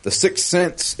 The Sixth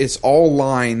Sense. It's all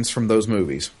lines from those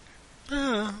movies.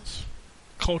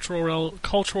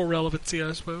 Cultural relevancy,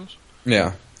 I suppose.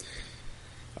 Yeah.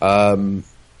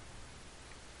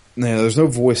 There's no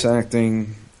voice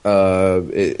acting.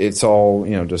 It's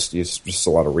all just a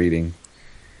lot of reading.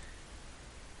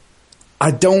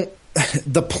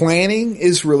 The planning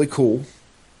is really cool.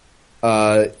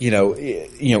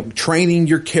 Training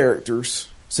your characters.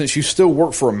 Since you still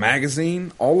work for a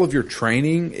magazine, all of your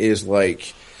training is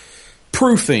like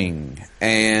proofing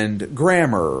and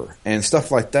grammar and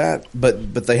stuff like that.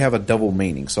 But they have a double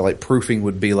meaning. So like proofing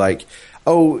would be like,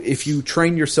 oh, if you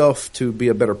train yourself to be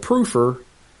a better proofer,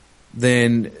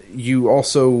 then you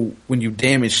also, when you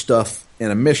damage stuff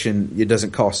in a mission, it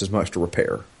doesn't cost as much to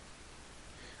repair.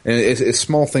 And it's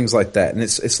small things like that. And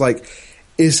it's like,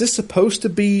 is this supposed to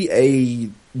be a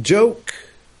joke?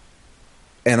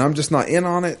 And I'm just not in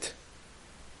on it.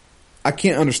 I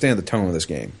can't understand the tone of this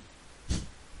game.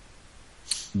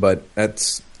 But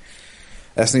that's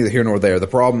neither here nor there. The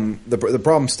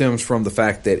problem stems from the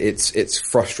fact that it's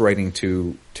frustrating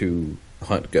to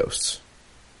hunt ghosts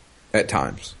at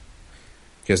times.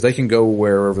 Because they can go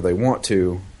wherever they want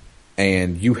to,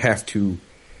 and you have to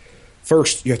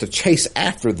chase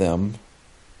after them,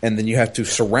 and then you have to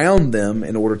surround them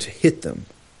in order to hit them,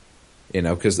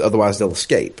 because otherwise they'll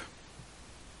escape.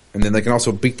 And then they can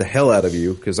also beat the hell out of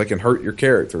you because they can hurt your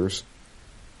characters.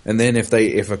 And then if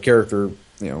a character,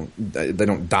 they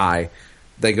don't die,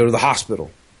 they go to the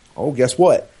hospital. Oh, guess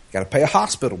what? Got to pay a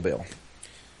hospital bill.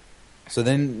 So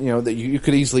then, that you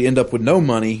could easily end up with no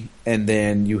money, and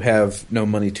then you have no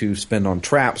money to spend on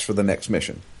traps for the next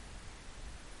mission.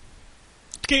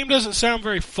 The game doesn't sound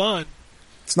very fun.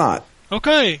 It's not.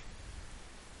 Okay.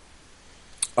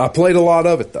 I played a lot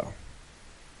of it, though.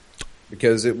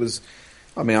 Because it was,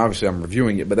 obviously I'm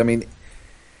reviewing it, but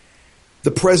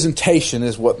the presentation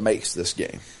is what makes this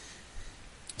game.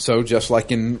 So just like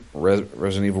in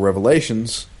Resident Evil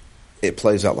Revelations, it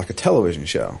plays out like a television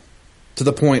show. To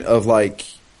the point of like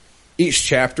each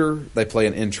chapter they play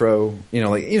an intro.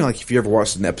 Like if you ever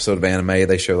watched an episode of anime,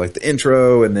 they show like the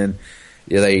intro, and then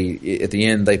they at the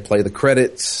end they play the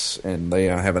credits, and they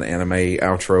have an anime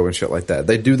outro and shit like that.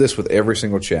 They do this with every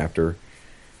single chapter,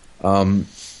 and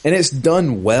it's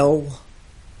done well.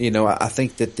 I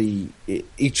think that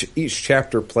each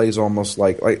chapter plays almost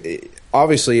like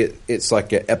obviously it's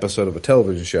like an episode of a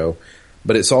television show,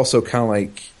 but it's also kind of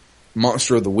like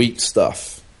Monster of the Week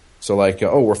stuff. So like,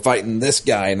 we're fighting this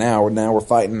guy now we're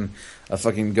fighting a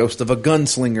fucking ghost of a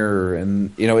gunslinger,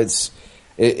 and it's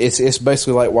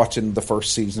basically like watching the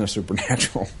first season of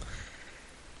Supernatural.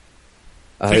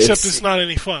 Except it's not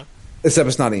any fun. Except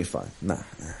it's not any fun. Nah.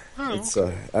 Oh.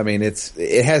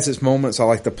 It has its moments. I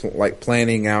like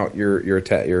planning out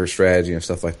your strategy and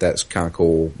stuff like that. It's kind of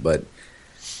cool, but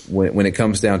when it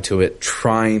comes down to it,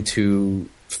 trying to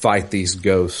fight these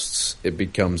ghosts, it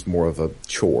becomes more of a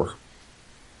chore.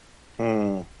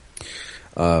 And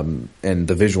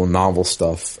the visual novel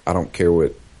stuff, I don't care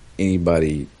what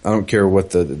the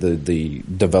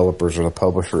developers or the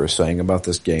publisher is saying about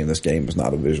this game. This game is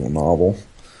not a visual novel.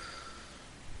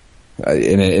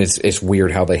 And it's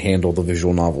weird how they handle the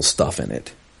visual novel stuff in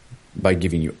it by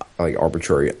giving you like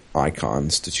arbitrary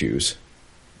icons to choose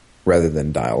rather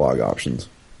than dialogue options.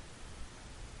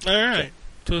 All right.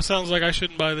 So it sounds like I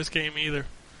shouldn't buy this game either.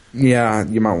 Yeah,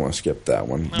 you might want to skip that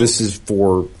one. No. This is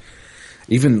for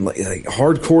even like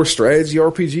hardcore strategy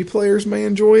RPG players may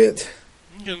enjoy it.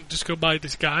 You can just go buy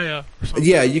Disgaea or something.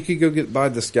 Yeah, you could go buy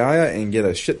Disgaea and get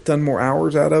a shit ton more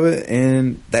hours out of it,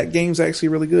 and that game's actually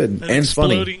really good and funny.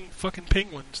 Exploding fucking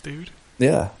penguins, dude.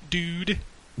 Yeah. Dude.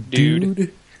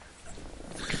 Dude.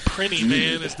 Fucking Prinny,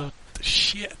 man, is the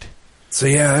shit. So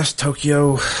yeah, that's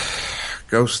Tokyo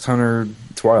Ghost Hunter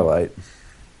Twilight.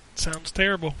 Sounds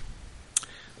terrible.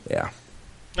 Yeah.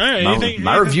 All right,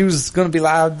 My review is going to be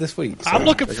live this week. So I'm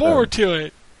looking forward to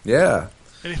it. Yeah.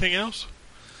 Anything else?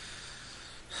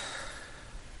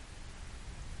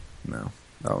 No,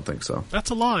 I don't think so. That's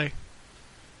a lie.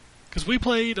 Because we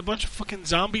played a bunch of fucking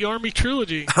Zombie Army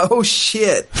Trilogy. Oh,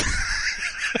 shit.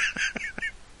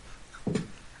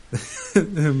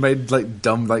 Made like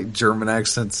dumb like German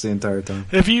accents the entire time.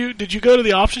 Did you go to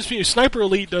the options menu? Sniper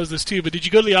Elite does this too, but did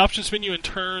you go to the options menu and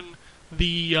turn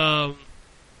the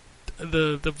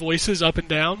voices up and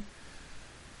down?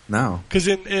 No. Because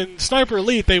in Sniper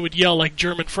Elite they would yell like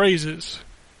German phrases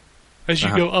as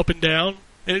you go up and down,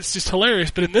 and it's just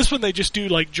hilarious. But in this one they just do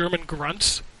like German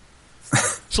grunts.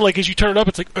 So, like, as you turn it up,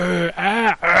 it's like,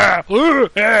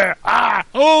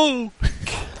 oh!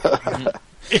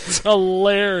 It's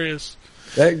hilarious.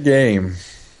 That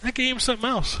game's something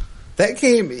else. That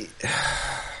game,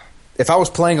 if I was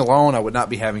playing alone, I would not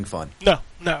be having fun. No,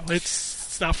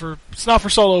 it's not for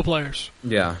solo players.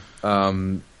 Yeah.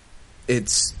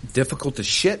 It's difficult to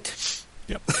shit.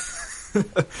 Yep.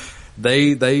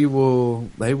 They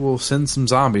will send some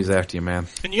zombies after you, man.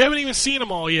 And you haven't even seen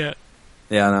them all yet.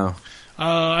 Yeah, I know.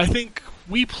 I think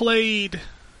we played...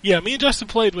 Yeah, me and Justin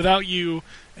played without you,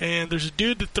 and there's a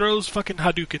dude that throws fucking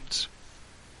Hadoukens.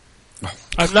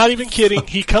 I'm not even kidding.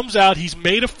 He comes out, he's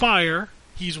made of fire,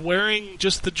 he's wearing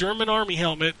just the German army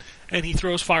helmet, and he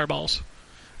throws fireballs.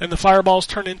 And the fireballs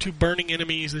turn into burning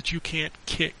enemies that you can't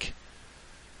kick.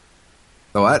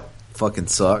 Oh, that fucking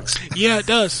sucks. Yeah, it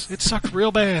does. It sucks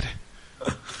real bad.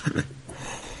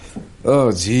 Oh,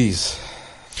 jeez.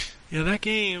 Yeah, that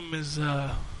game is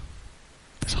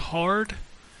hard.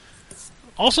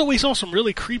 Also, we saw some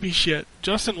really creepy shit.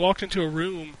 Justin walked into a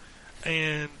room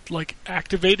and, like,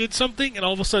 activated something, and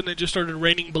all of a sudden it just started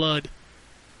raining blood.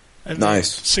 And nice.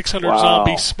 600 Wow.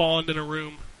 zombies spawned in a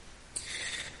room.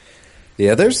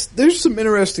 Yeah, there's some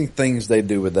interesting things they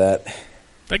do with that.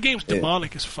 That game's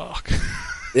demonic as fuck.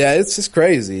 Yeah, it's just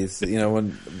crazy. It's, you know,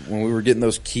 when we were getting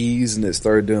those keys and it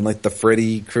started doing like the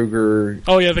Freddy Krueger.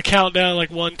 Oh yeah, the countdown,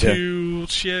 like 1, 2,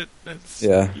 shit.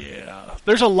 Yeah.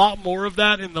 There's a lot more of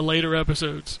that in the later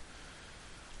episodes.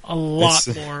 A lot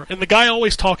more. And the guy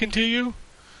always talking to you.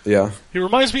 Yeah. He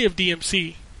reminds me of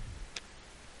DMC.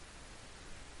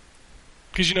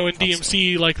 Because, you know, in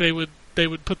DMC, like, they would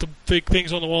put the big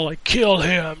things on the wall, like, kill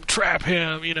him, trap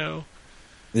him, you know.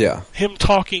 Yeah. Him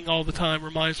talking all the time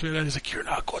reminds me of that. He's like, you're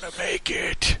not going to make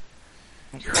it.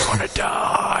 You're going to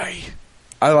die.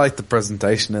 I like the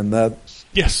presentation in that.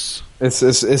 Yes. It's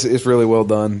really well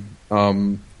done.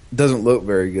 Doesn't look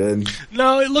very good.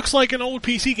 No, it looks like an old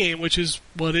PC game, which is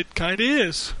what it kind of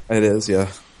is. It is,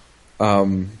 yeah. I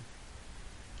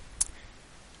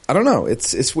don't know.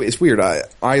 It's weird.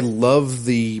 I love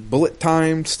the bullet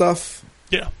time stuff.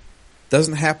 Yeah.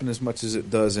 Doesn't happen as much as it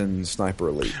does in Sniper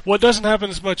Elite. Well, it doesn't happen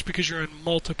as much because you're in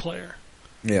multiplayer.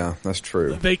 Yeah, that's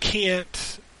true. They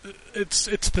can't... It's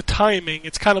the timing.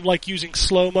 It's kind of like using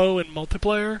slow-mo in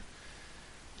multiplayer.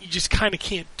 You just kind of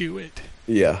can't do it.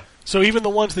 Yeah. So even the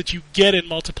ones that you get in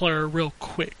multiplayer are real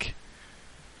quick.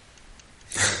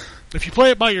 If you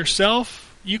play it by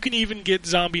yourself, you can even get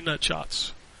zombie nut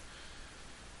shots.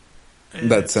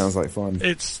 And that sounds like fun.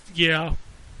 Yeah.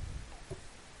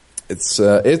 It's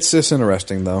just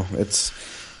interesting though.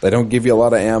 They don't give you a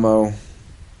lot of ammo.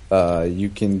 You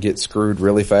can get screwed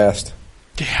really fast.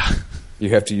 Yeah. You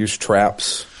have to use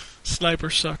traps.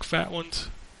 Snipers suck, fat ones.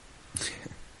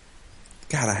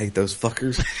 God, I hate those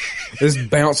fuckers. They just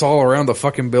bounce all around the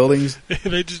fucking buildings.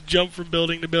 They just jump from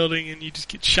building to building and you just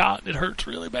get shot and it hurts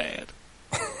really bad.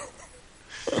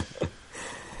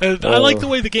 I like the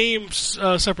way the game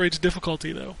separates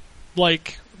difficulty, though.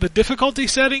 Like, the difficulty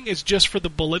setting is just for the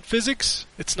bullet physics.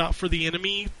 It's not for the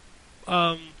enemy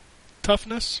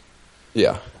toughness.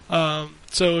 Yeah.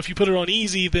 So if you put it on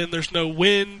easy, then there's no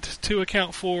wind to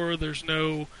account for. There's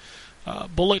no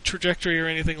bullet trajectory or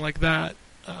anything like that.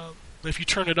 If you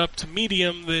turn it up to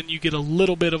medium, then you get a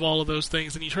little bit of all of those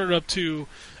things. And you turn it up to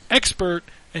expert,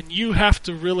 and you have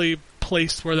to really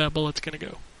place where that bullet's going to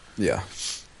go. Yeah.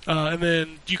 And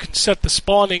then you can set the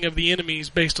spawning of the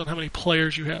enemies based on how many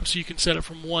players you have. So you can set it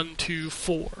from 1 to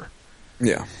 4.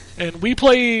 Yeah. And we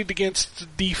played against the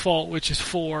default, which is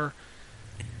 4.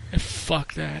 And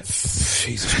fuck that.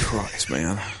 Jesus Christ,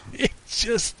 man. It's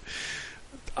just...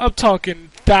 I'm talking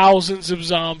thousands of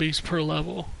zombies per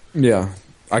level. Yeah.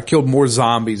 I killed more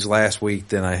zombies last week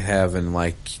than I have in,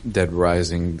 like, Dead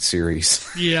Rising series.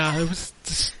 Yeah, it was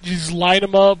just, you just line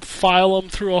them up, file them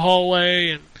through a hallway,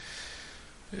 and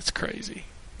it's crazy.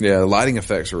 Yeah, the lighting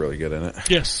effects are really good in it.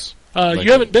 Yes. You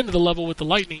haven't been to the level with the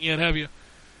lightning yet, have you?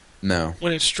 No.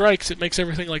 When it strikes, it makes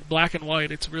everything like black and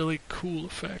white. It's a really cool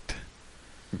effect.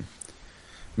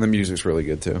 The music's really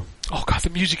good, too. Oh, God, the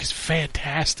music is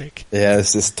fantastic. Yeah,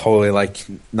 it's just totally like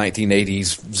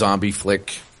 1980s zombie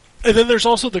flick. And then there's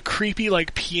also the creepy,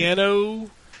 like, piano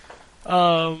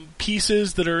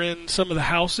pieces that are in some of the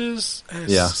houses. And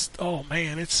it's just, oh,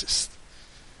 man, it's just...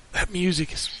 That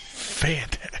music is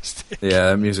fantastic.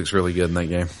 Yeah, that music's really good in that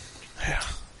game. Yeah.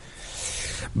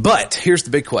 But, here's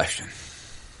the big question.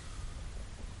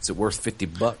 Is it worth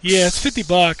 $50? Yeah, it's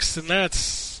 $50, and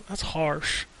that's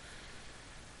harsh.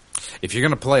 If you're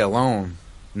going to play alone,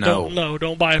 no.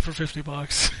 Don't buy it for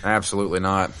 $50. Absolutely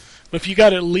not. But if you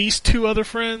got at least 2 other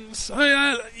friends,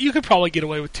 you could probably get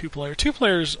away with 2 players. 2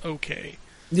 players, okay.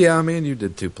 Yeah, I mean, you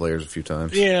did 2 players a few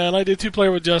times. Yeah, and I did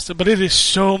 2-player with Justin, but it is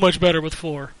so much better with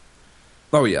 4.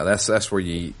 Oh yeah, that's where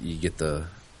you get the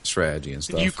strategy and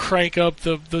stuff. You crank up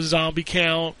the zombie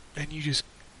count, and you just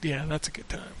that's a good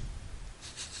time.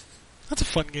 That's a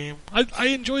fun game. I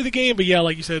enjoy the game, but yeah,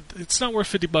 like you said, it's not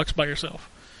worth $50 by yourself.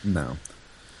 No.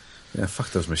 Yeah,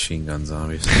 fuck those machine gun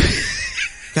zombies.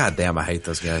 God damn, I hate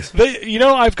those guys.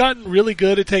 I've gotten really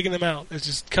good at taking them out. It's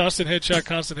just constant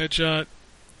headshot.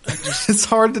 It's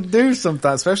hard to do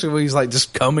sometimes, especially when he's like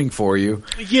just coming for you.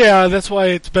 Yeah, that's why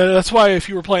it's better. That's why if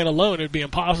you were playing alone, it'd be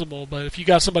impossible. But if you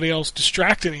got somebody else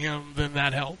distracting him, then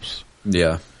that helps.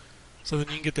 Yeah. So then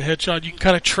you can get the headshot. You can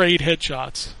kind of trade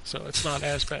headshots, so it's not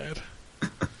as bad.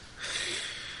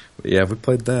 Yeah, we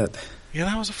played that. Yeah,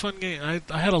 that was a fun game. I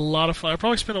had a lot of fun. I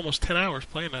probably spent almost 10 hours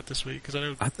playing that this week because I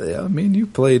know. I mean, you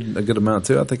played a good amount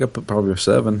too. I think I put probably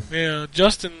 7. Yeah,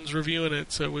 Justin's reviewing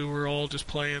it, so we were all just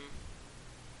playing,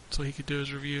 so he could do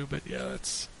his review. But yeah,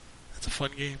 that's a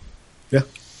fun game. Yeah.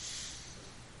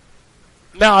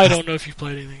 Now I don't know if you've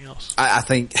played anything else. I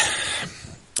think,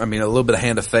 a little bit of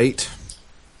Hand of Fate.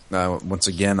 Once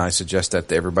again, I suggest that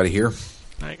to everybody here.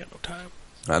 I ain't got no time.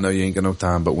 I know you ain't got no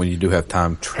time, but when you do have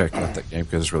time, check out that game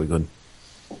because it's really good.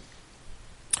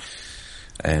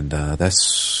 And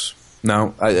that's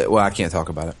I can't talk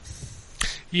about it.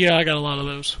 Yeah, I got a lot of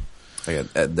those. I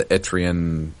got the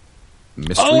Etrian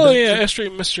Mystery. Oh yeah,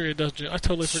 Etrian Mystery Dungeon. I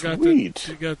totally forgot that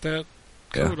you got that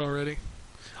code already.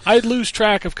 I'd lose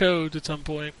track of codes at some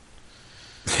point.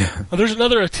 Yeah. Well, there's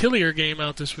another Atelier game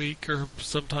out this week or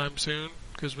sometime soon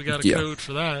because we got a code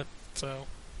for that. So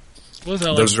what is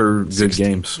that? Those are good 16?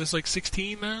 games. It's like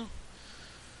 16 now.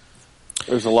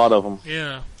 There's a lot of them.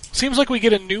 Yeah. Seems like we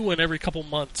get a new one every couple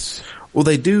months. Well,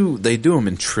 they do them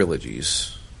in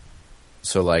trilogies.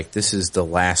 So, like, this is the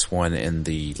last one in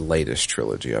the latest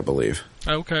trilogy, I believe.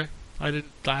 Okay, I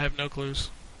have no clues.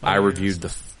 I reviewed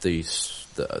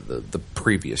the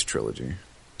previous trilogy.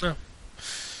 Oh.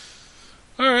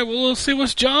 All right. Well, we'll see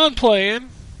what's John playing.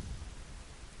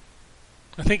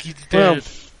 I think he's dead.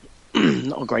 Well,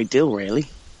 not a great deal, really.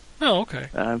 Oh, okay.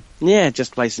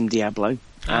 Just play some Diablo.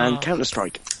 And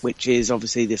Counter-Strike, which is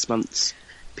obviously this month's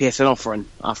PSN offering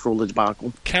after all the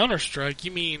debacle. Counter-Strike?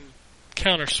 You mean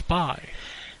Counter-Spy?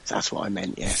 That's what I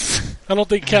meant, yes. I don't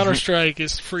think Counter-Strike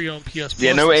is free on PS Plus.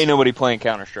 Yeah, ain't nobody playing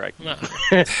Counter-Strike. No.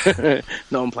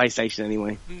 Not on PlayStation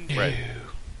anyway. No. Right.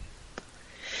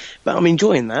 But I'm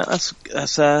enjoying that.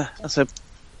 That's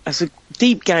a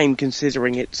deep game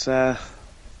considering it's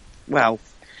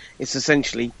it's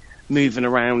essentially moving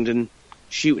around and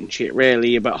shooting shit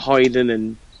really about hiding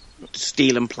and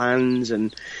stealing plans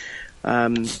and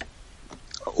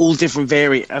all different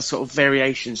sort of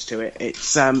variations to it.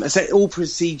 It's all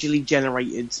procedurally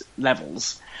generated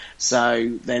levels,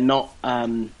 so they're not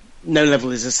no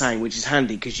level is the same, which is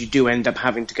handy because you do end up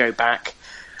having to go back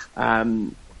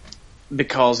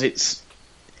because it's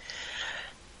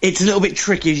a little bit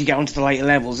tricky as you get onto the later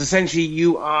levels. Essentially,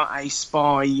 you are a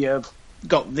spy. You've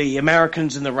got the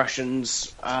Americans and the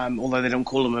Russians, although they don't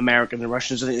call them Americans and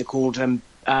Russians. I think they're called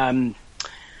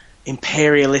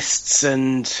imperialists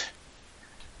and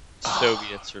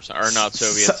Soviets or not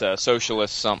Soviets,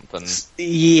 socialist something.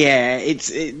 Yeah,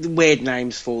 it's weird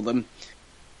names for them.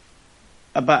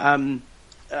 But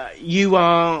you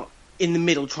are in the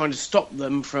middle trying to stop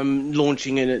them from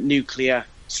launching a nuclear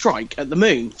strike at the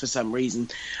moon for some reason.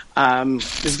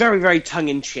 It's very, very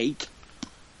tongue-in-cheek.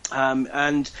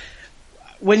 And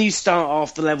when you start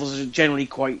off, the levels are generally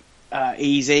quite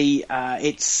easy.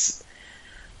 It's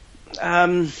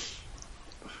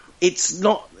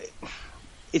not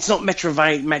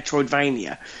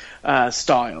Metroidvania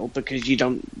style because you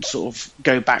don't sort of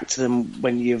go back to them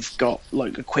when you've got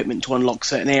like equipment to unlock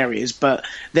certain areas, but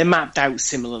they're mapped out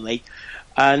similarly.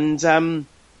 And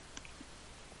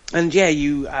yeah,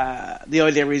 the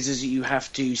idea is you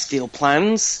have to steal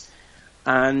plans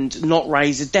and not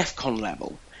raise a DEFCON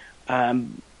level.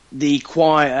 The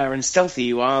quieter and stealthier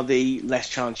you are, the less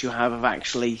chance you have of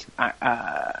actually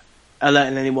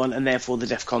alerting anyone, and therefore the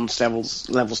DEFCON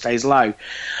level stays low.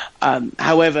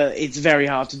 However, it's very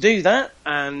hard to do that,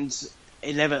 and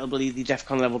inevitably the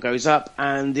DEFCON level goes up,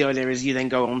 and the idea is you then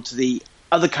go on to the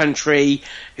other country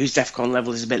whose DEFCON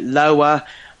level is a bit lower,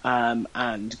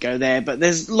 and go there. But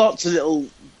there's lots of little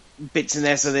bits in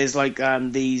there, so there's like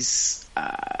these...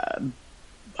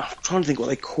 I'm trying to think what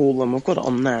they call them. I've got it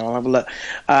on now. I'll have a look.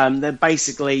 They're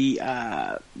basically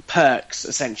perks,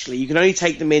 essentially. You can only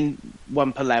take them in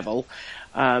one per level,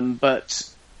 but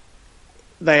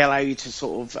they allow you to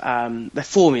sort of... they're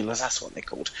formulas, that's what they're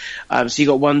called. So you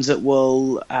got ones that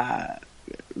will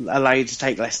allow you to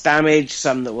take less damage,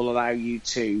 some that will allow you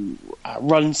to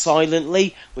run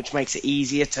silently, which makes it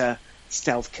easier to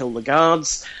stealth kill the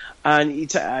guards. And you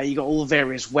got all the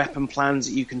various weapon plans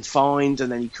that you can find,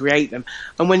 and then you create them.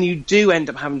 And when you do end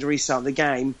up having to restart the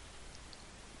game,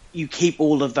 you keep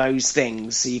all of those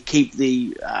things. So you keep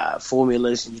the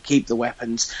formulas and you keep the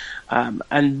weapons,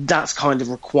 and that's kind of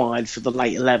required for the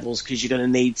later levels because you're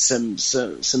going to need some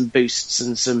boosts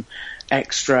and some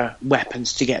extra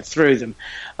weapons to get through them.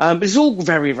 But it's all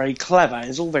very, very clever.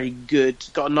 It's all very good. It's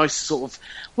got a nice sort of,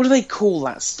 what do they call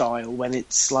that style when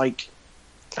it's like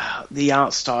the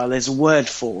art style? There's a word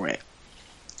for it.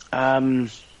 I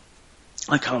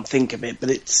can't think of it, but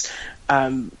it's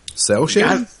cell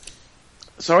shading.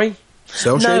 Sorry?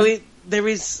 Cell shading? No,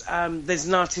 there's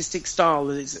an artistic style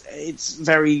that it's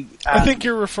very... I think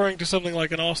you're referring to something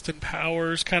like an Austin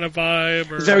Powers kind of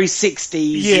vibe. Or... Very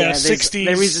 60s. Yeah, 60s.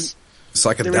 There is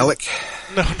psychedelic?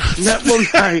 No.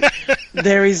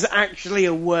 There is actually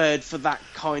a word for that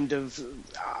kind of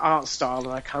art style,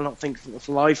 and I cannot think of it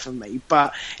for the life of me,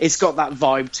 but it's got that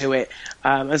vibe to it.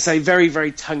 And so very,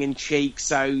 very tongue-in-cheek,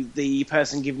 so the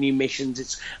person giving you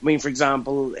missions, for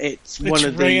example, it's one of the...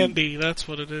 It's Randy, that's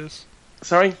what it is.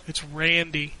 Sorry? It's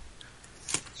Randy.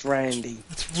 It's Randy.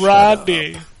 It's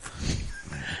Rodney.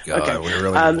 God, okay. we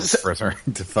really referring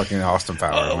to fucking Austin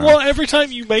Powers. Well, every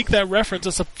time you make that reference,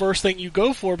 that's the first thing you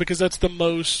go for because that's the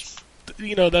most,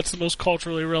 that's the most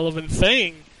culturally relevant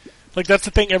thing. Like, that's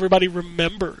the thing everybody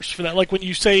remembers for that. Like, when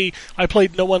you say, I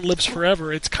played No One Lives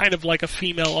Forever, it's kind of like a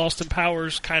female Austin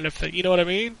Powers kind of thing. You know what I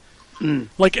mean? Mm.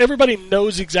 Like, everybody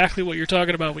knows exactly what you're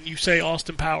talking about when you say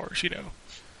Austin Powers,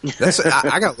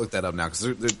 I got to look that up now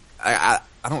because I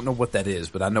don't know what that is,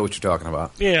 but I know what you're talking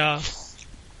about. Yeah.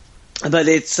 But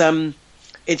it's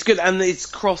good, and it's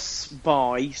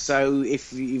cross-buy, so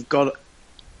if you've got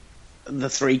the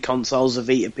three consoles, the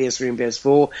Vita, PS3 and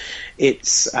PS4,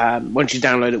 it's once you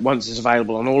download it once, it's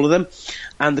available on all of them.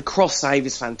 And the cross-save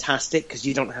is fantastic, because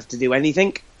you don't have to do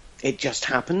anything. It just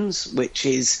happens, which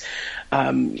is,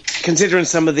 considering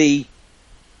some of the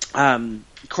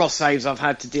cross-saves I've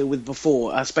had to deal with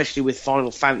before, especially with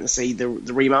Final Fantasy, the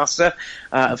remaster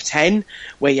of 10,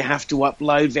 where you have to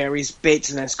upload various bits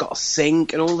and then it's got a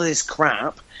sync and all of this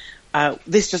crap.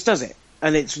 This just does it,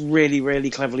 and it's really, really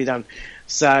cleverly done.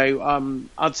 So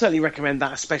I'd certainly recommend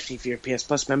that, especially if you're a PS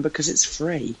Plus member, because it's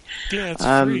free. Yeah, it's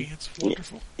free. It's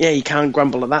wonderful. Yeah, you can't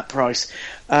grumble at that price.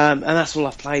 And that's all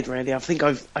I've played, really. I think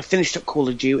I finished up Call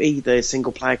of Duty, the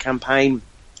single-player campaign.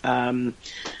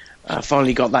 I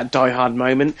finally got that Die Hard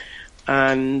moment,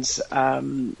 and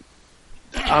I'm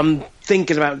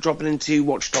thinking about dropping into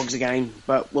Watch Dogs again,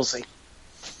 but we'll see.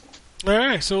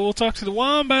 Alright, so we'll talk to the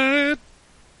Wombat.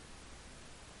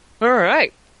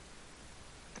 Alright.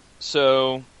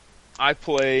 So, I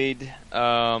played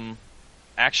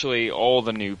actually all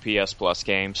the new PS Plus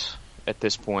games at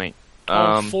this point.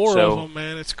 Four of them,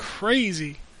 man. It's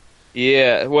crazy.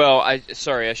 Yeah, well, I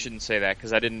shouldn't say that,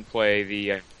 because I didn't play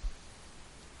the...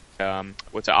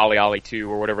 what's it, Ollie Ollie 2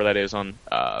 or whatever that is on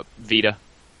Vita.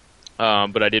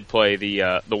 But I did play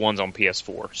the ones on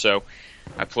PS4. So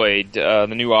I played the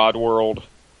new Oddworld,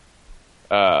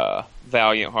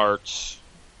 Valiant Hearts,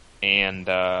 and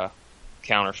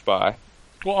Counter Spy.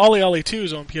 Well, Ollie Ollie 2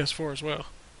 is on PS4 as well.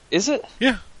 Is it?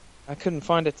 Yeah. I couldn't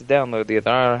find it to download the other.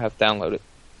 I don't have to download it.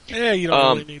 Yeah, you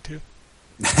don't really need to.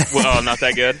 Well, not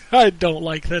that good. I don't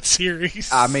like that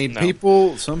series. I mean,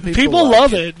 No. some people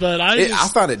love like it, but I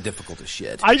find it difficult as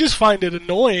shit. I just find it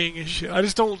annoying as shit. I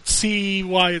just don't see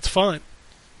why it's fun.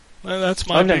 That's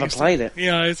my. I've never played it.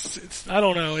 Yeah, it's. I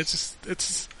don't know. It's.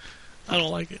 I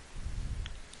don't like it.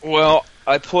 Well,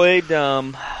 I played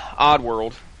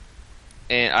Oddworld,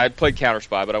 and I played Counter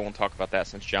Spy, but I won't talk about that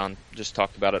since John just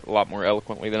talked about it a lot more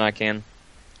eloquently than I can.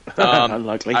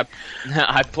 Unlikely.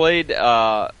 I played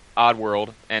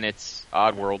Oddworld, and it's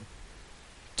Oddworld.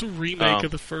 It's a remake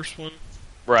of the first one.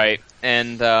 Right,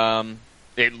 and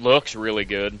it looks really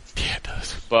good. Yeah, it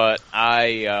does. But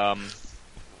I've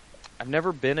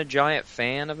never been a giant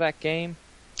fan of that game.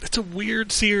 It's a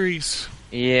weird series.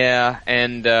 Yeah,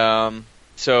 and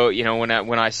so when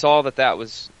I saw that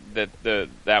was going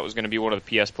to be one of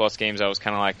the PS Plus games, I was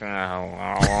kind of like,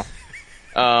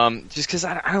 just because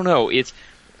I don't know.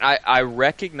 I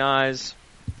recognize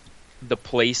the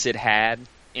place it had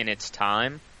in its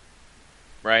time,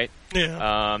 right?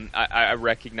 Yeah. I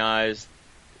recognize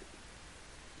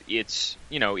it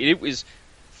was,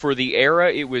 for the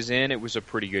era it was in, it was a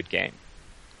pretty good game.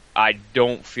 I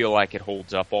don't feel like it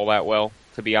holds up all that well,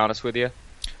 to be honest with you.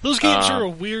 Those games are a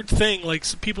weird thing. Like,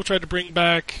 some people tried to bring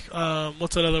back,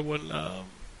 what's that other one?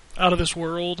 Out of This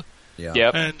World. Yeah.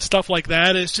 Yep. And stuff like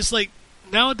that. It's just like,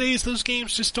 nowadays those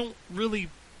games just don't really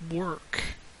work.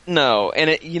 No, and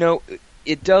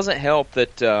it doesn't help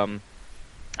that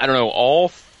I don't know all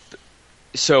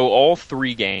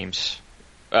three games,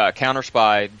 Counter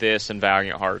Spy, this, and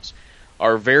Valiant Hearts,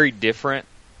 are very different,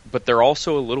 but they're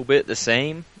also a little bit the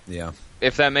same. Yeah,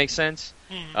 if that makes sense.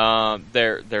 Mm.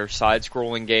 They're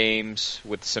side-scrolling games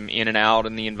with some in and out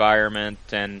in the environment,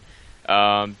 and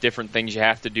different things you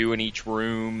have to do in each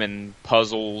room, and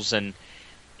puzzles. And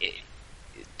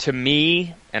to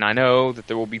me, and I know that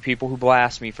there will be people who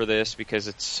blast me for this because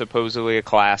it's supposedly a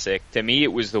classic, to me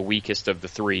it was the weakest of the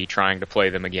three, trying to play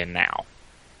them again now.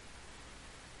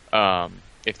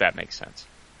 If that makes sense.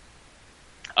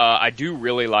 I do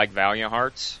really like Valiant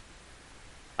Hearts.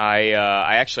 I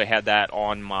actually had that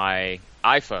on my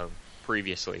iPhone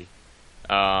previously,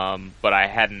 but I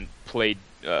hadn't played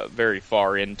very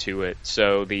far into it,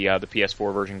 so the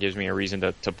PS4 version gives me a reason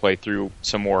to play through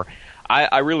some more.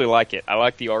 I really like it. I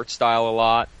like the art style a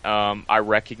lot. I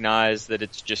recognize that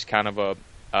it's just kind of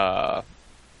a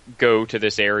go to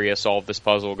this area, solve this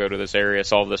puzzle, go to this area,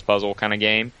 solve this puzzle kind of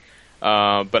game.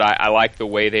 But I like the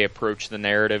way they approach the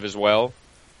narrative as well.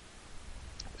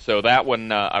 So that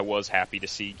one I was happy to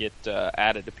see get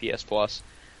added to PS Plus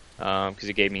because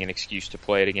it gave me an excuse to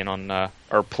play it again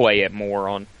or play it more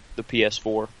on the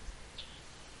PS4.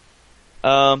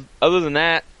 Other than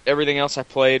that, everything else I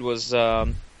played was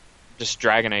just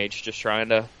Dragon Age, just trying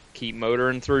to keep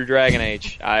motoring through Dragon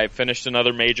Age. I finished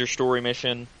another major story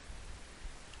mission.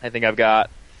 I think I've got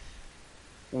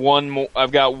one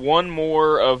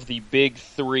more of the big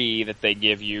 3 that they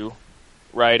give you.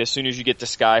 Right, as soon as you get to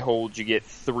Skyhold, you get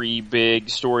 3 big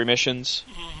story missions,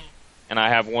 and I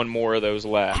have one more of those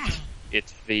left.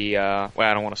 It's the I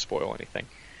don't want to spoil anything,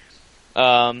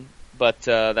 but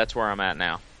that's where I'm at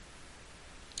now.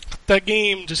 That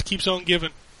game just keeps on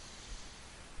giving.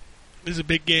 It's a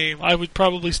big game. I would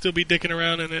probably still be dicking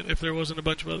around in it if there wasn't a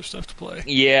bunch of other stuff to play.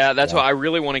 Yeah, that's why I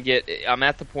really want to get. I'm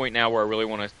at the point now where I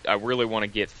really want to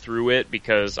get through it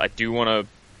because I do want to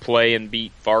play and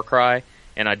beat Far Cry.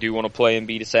 And I do want to play and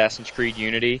beat Assassin's Creed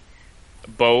Unity,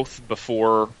 both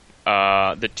before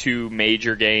the 2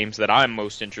 major games that I'm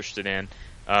most interested in,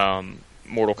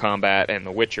 Mortal Kombat and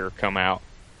The Witcher, come out.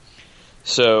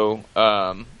 So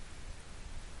I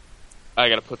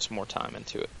got to put some more time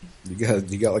into it.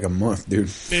 You got like a month,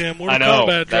 dude. Yeah, Mortal I know.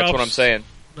 Kombat That's what I'm saying.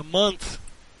 In a month.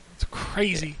 It's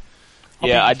crazy.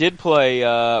 I did play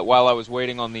while I was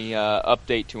waiting on the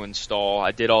update to install.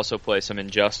 I did also play some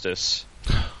Injustice.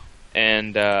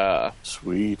 And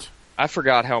sweet. I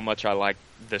forgot how much I like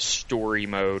the story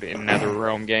mode in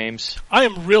NetherRealm games. I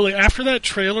am really, after that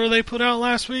trailer they put out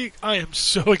last week, I am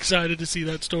so excited to see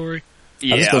that story.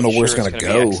 Yeah, I just don't know where it's going to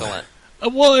go.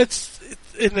 Well,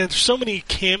 and there's so many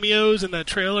cameos in that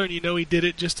trailer, and you know he did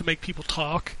it just to make people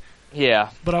talk.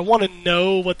 Yeah. But I want to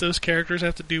know what those characters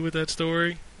have to do with that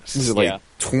story. Is it like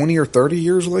 20 or 30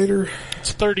 years later?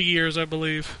 It's 30 years, I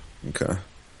believe. Okay.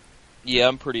 Yeah,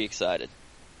 I'm pretty excited.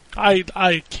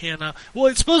 I cannot. Well,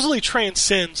 it supposedly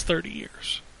transcends 30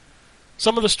 years.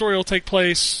 Some of the story will take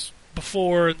place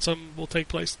before, and some will take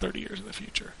place 30 years in the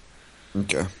future.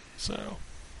 Okay. So,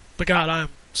 but God, I'm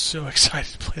so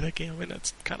excited to play that game. I mean,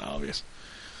 that's kind of obvious.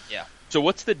 Yeah. So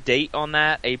what's the date on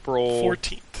that? April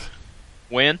 14th.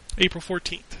 When? April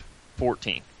 14th.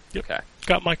 14th. Yep. Okay.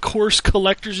 Got my course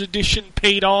collector's edition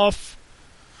paid off.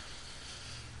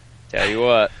 Tell you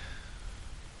what.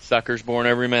 Suckers born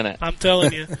every minute. I'm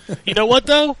telling you. You know what,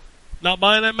 though? Not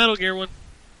buying that Metal Gear one.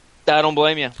 I don't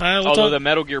blame you. Although the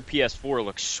Metal Gear PS4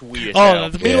 looks sweet as hell.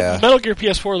 The Metal Gear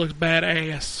PS4 looks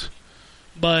badass.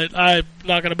 But I'm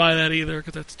not going to buy that either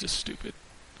because that's just stupid.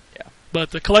 Yeah.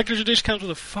 But the collector's edition comes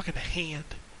with a fucking hand.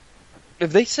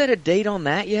 Have they set a date on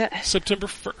that yet? September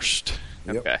 1st.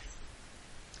 Yep. Okay.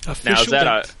 Official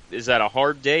now, date. is that a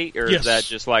hard date, or Yes. is that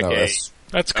just like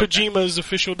That's Kojima's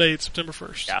official date, September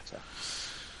 1st. Gotcha.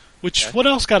 Which, what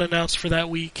else got announced for that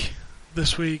week,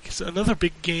 this week? It's another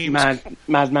big game.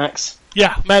 Mad Max.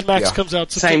 Yeah, Mad Max comes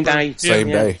out Same September. day. Same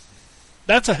day.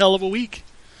 That's a hell of a week.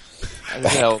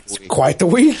 That's quite the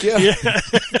week, yeah.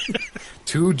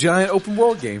 2 giant open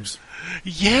world games.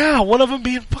 Yeah, one of them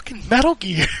being fucking Metal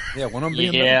Gear. Yeah, one of them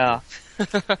being Yeah.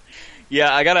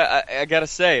 Yeah, I gotta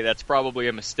say, that's probably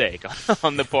a mistake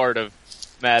on the part of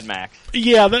Mad Max.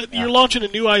 Yeah, you're launching a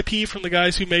new IP from the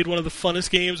guys who made one of the funnest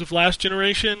games of last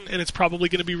generation, and it's probably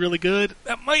going to be really good.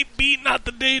 That might be not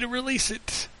the day to release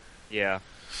it. Yeah.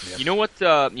 Yep. You know what?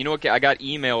 I got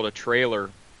emailed a trailer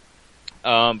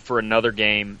for another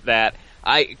game that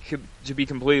to be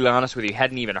completely honest with you,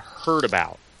 hadn't even heard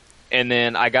about. And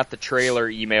then I got the trailer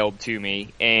emailed to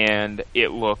me, and it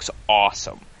looks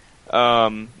awesome.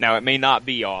 Now, it may not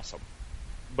be awesome,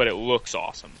 but it looks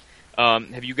awesome.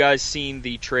 Have you guys seen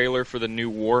the trailer for the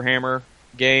new Warhammer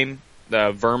game,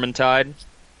 the Vermintide?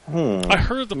 I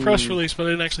heard the press release, but I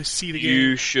didn't actually see the game.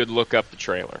 You should look up the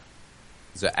trailer.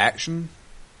 Is it action?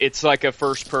 It's like a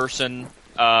first-person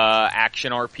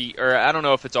action RPG, or I don't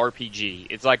know if it's RPG.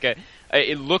 It's like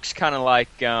it looks kind of like,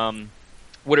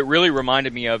 what it really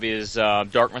reminded me of is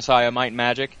Dark Messiah Might and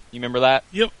Magic. You remember that?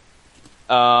 Yep.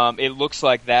 It looks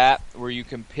like that, where you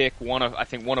can pick one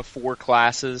of 4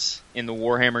 classes in the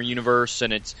Warhammer universe,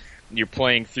 and you're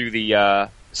playing through the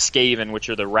Skaven, which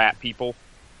are the rat people.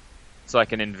 It's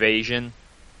like an invasion,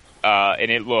 and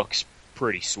it looks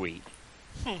pretty sweet.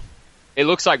 It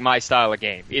looks like my style of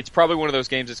game. It's probably one of those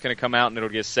games that's going to come out and it'll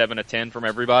get 7 to 10 from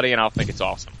everybody, and I'll think it's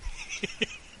awesome.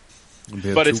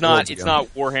 But it's not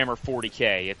Warhammer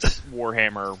 40K. It's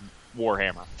Warhammer,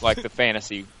 like the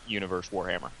fantasy universe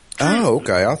Warhammer. Oh,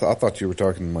 okay. I thought you were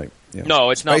talking like no,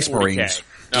 it's Space not 40K. Marines.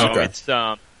 No, Okay. it's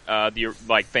the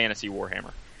like fantasy Warhammer.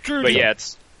 True. But yeah,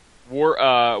 it's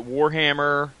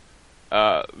Warhammer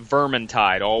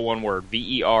Vermintide, all one word.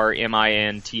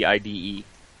 Vermintide.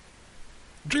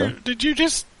 Drew, Okay. did you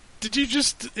just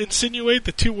insinuate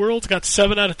the Two Worlds got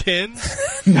 7 out of 10?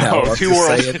 No, I'm Two just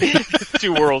Worlds. saying.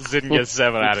 Two Worlds didn't get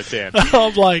 7 out of 10.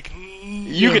 I'm like,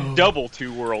 You could double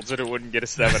Two Worlds and it wouldn't get a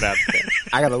 7 out of 10.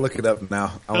 I gotta look it up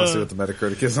now. I want to see what the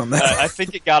Metacritic is on that. I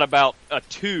think it got about a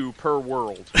 2 per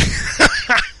world.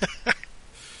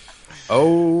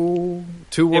 Oh,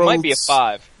 Two Worlds. It might be a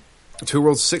 5. Two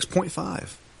Worlds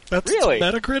 6.5. That's Really?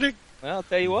 Metacritic. Well, I'll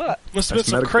tell you what. Must have been That's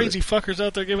some Metacritic. crazy fuckers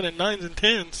out there giving it 9s and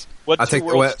 10s. What I Two think-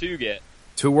 Worlds well, 2 get?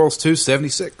 Two Worlds 2,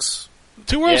 76.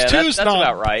 Two Worlds Yeah, 2 is that's not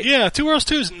about right. Yeah, Two Worlds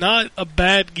 2 is not a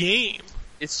bad game.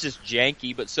 It's just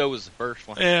janky, but so was the first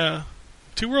one. Yeah.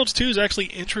 Two Worlds 2 is actually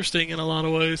interesting in a lot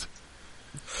of ways.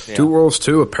 Yeah. Two Worlds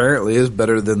 2 apparently is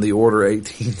better than the Order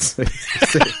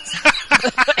 1866.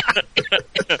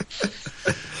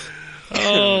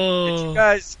 Oh.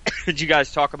 Did you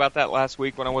guys talk about that last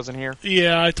week when I wasn't here?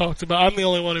 Yeah, I'm the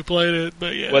only one who played it,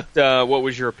 but yeah. What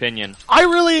was your opinion? I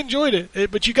really enjoyed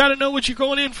it, but you got to know what you're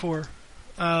going in for.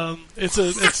 It's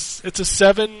a 6 to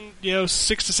 7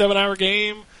 hour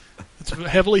game. It's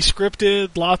heavily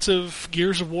scripted, lots of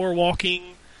Gears of War walking.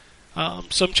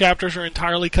 Some chapters are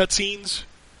entirely cutscenes.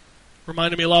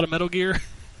 Reminded me a lot of Metal Gear.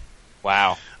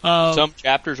 Wow. Some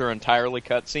chapters are entirely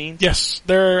cutscenes? Yes,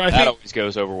 That always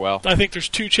goes over well. I think there's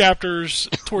 2 chapters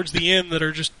towards the end that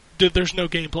are just there's no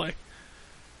gameplay.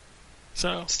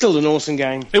 So Still an awesome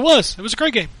game. it was a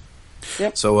great game.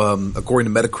 So,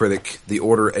 according to Metacritic, the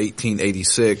Order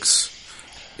 1886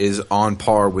 is on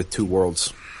par with Two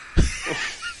Worlds.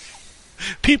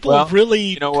 People really,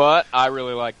 You know what? I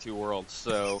really like Two Worlds,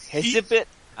 so zip it.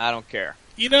 I don't care.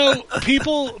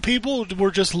 people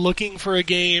were just looking for a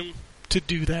game to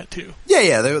do that to.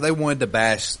 Yeah, they wanted to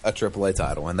bash a AAA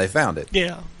title, and they found it.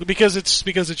 Yeah, because it's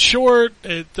short.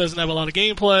 It doesn't have a lot of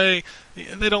gameplay.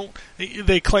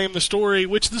 They claim the story,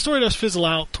 which the story does fizzle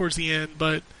out towards the end.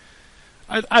 But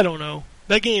I don't know.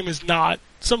 That game is not.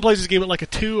 Some places gave it like a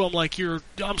 2. I'm like,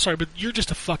 I'm sorry, but you're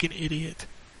just a fucking idiot.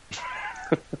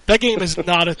 That game is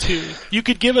not a 2. You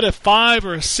could give it a 5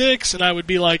 or a 6, and I would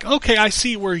be like, okay, I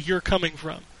see where you're coming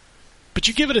from. But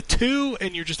you give it a 2,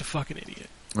 and you're just a fucking idiot.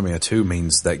 I mean, a 2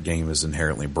 means that game is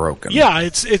inherently broken. Yeah,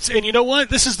 it's and you know what?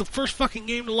 This is the first fucking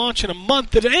game to launch in a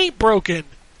month that it ain't broken.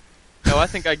 No, I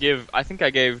think I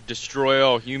gave Destroy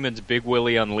All Humans Big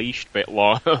Willie Unleashed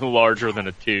larger than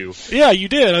a 2. Yeah, you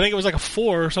did. I think it was like a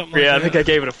 4 or something like Yeah, that. I think I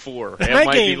gave it a 4. That That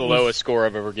might be game the was- lowest score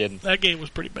I've ever given. That game was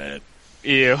pretty bad.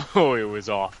 Yeah, it was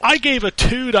awful. I gave a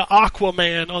 2 to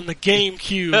Aquaman on the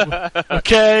GameCube.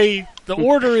 Okay? The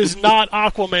order is not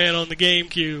Aquaman on the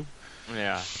GameCube.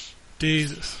 Yeah.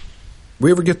 Jesus.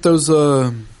 We ever get those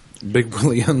Big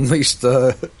Willie Unleashed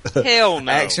Hell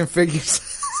no. action figures?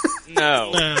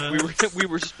 No. No. We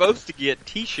were supposed to get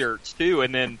T-shirts too,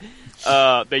 and then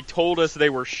they told us they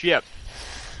were shipped.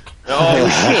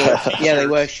 Oh, shit. Yeah, they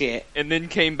were shit. And then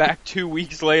came back 2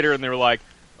 weeks later, and they were like,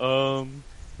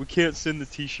 we can't send the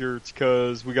T-shirts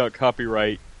because we got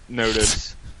copyright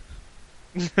notice.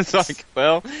 It's like,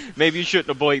 well, maybe you shouldn't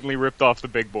have blatantly ripped off the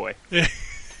big boy.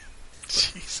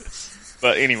 Jesus.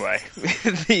 But anyway,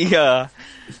 so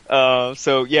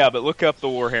yeah, but look up the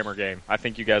Warhammer game. I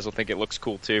think you guys will think it looks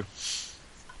cool too.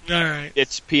 Alright.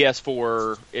 It's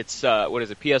PS4. It's what is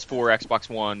it? PS4, Xbox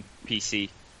One, PC.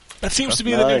 That seems to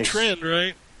be the new Nice. trend,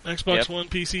 right? Xbox Yep. One,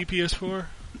 PC, PS4.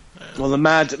 Well, the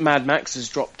Mad Max has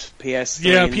dropped PS3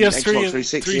 Yeah, and PS3 Xbox and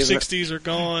 360, isn't it? 360s are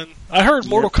gone. I heard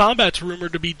Mortal Kombat's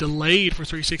rumored to be delayed for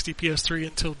 360 PS3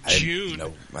 until June.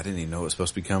 I didn't even know it was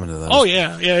supposed to be coming to those. Oh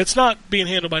yeah, it's not being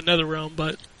handled by NetherRealm,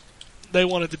 but they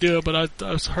wanted to do it, but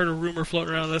I heard a rumor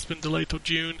floating around that's been delayed till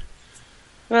June.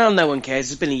 Well, no one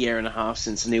cares. It's been a year and a half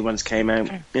since the new ones came out,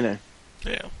 you know.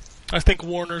 Yeah. I think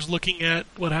Warner's looking at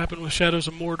what happened with Shadows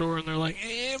of Mordor, and they're like,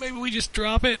 maybe we just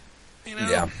drop it, you know?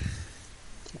 Yeah.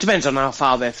 Depends on how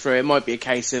far they're through. It might be a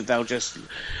case of they'll just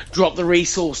drop the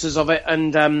resources of it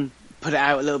and put it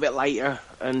out a little bit later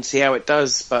and see how it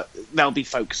does, but they'll be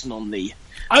focusing on the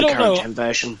current gen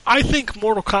version. I think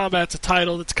Mortal Kombat's a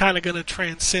title that's kind of going to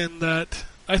transcend that.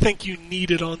 I think you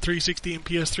need it on 360 and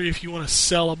PS3 if you want to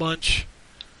sell a bunch.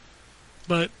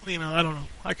 But, you know, I don't know.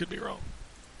 I could be wrong.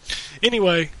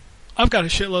 Anyway, I've got a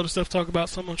shitload of stuff to talk about,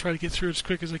 so I'm going to try to get through it as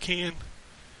quick as I can.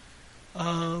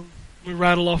 Let me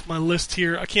rattle off my list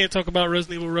here. I can't talk about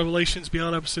Resident Evil Revelations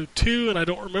beyond Episode 2, and I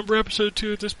don't remember Episode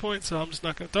 2 at this point, so I'm just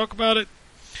not going to talk about it.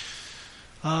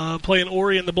 Playing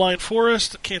Ori and the Blind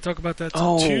Forest. I can't talk about that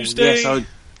till Tuesday. Yes, I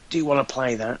do want to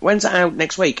play that. When's it out?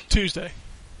 Next week? Tuesday.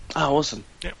 Oh, awesome.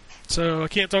 Yeah. So I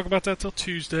can't talk about that till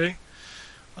Tuesday.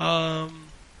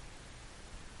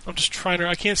 I'm just trying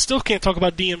to... still can't talk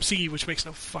about DMC, which makes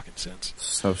no fucking sense.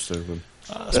 So stupid.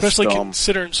 Especially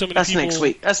considering so many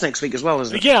people... That's next week as well,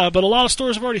 isn't it? Yeah, but a lot of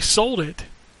stores have already sold it.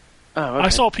 Oh, okay. I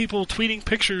saw people tweeting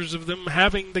pictures of them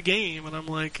having the game, and I'm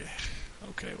like,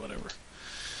 okay, whatever.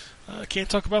 Can't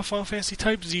talk about Final Fantasy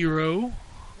Type 0.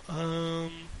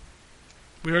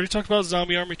 We already talked about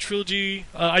Zombie Army Trilogy.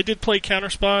 I did play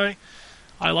Counter-Spy.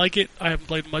 I like it. I haven't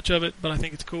played much of it, but I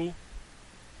think it's cool.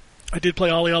 I did play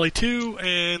Ollie Ollie 2,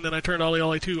 and then I turned Ollie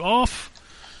Ollie 2 off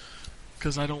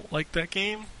because I don't like that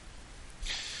game.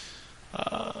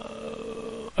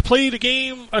 I played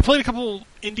a couple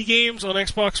indie games on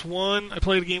Xbox One. I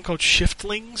played a game called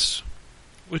Shiftlings,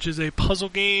 which is a puzzle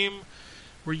game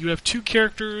where you have two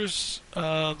characters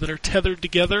that are tethered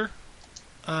together,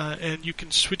 and you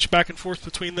can switch back and forth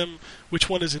between them, which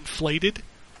one is inflated.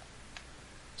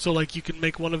 So, like, you can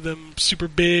make one of them super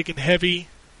big and heavy.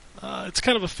 It's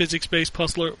kind of a physics-based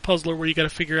puzzler where you got to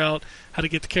figure out how to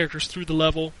get the characters through the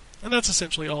level, and that's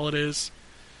essentially all it is.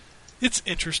 It's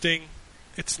interesting.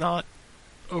 It's not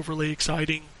overly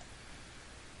exciting.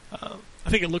 I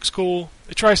think it looks cool.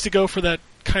 It tries to go for that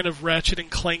kind of Ratchet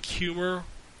and Clank humor,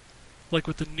 like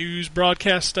with the news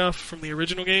broadcast stuff from the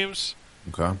original games.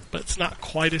 Okay. But it's not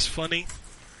quite as funny.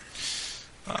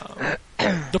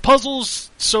 The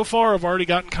puzzles so far have already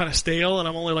gotten kind of stale, and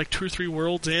I'm only like 2 or 3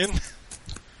 worlds in.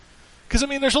 Because, I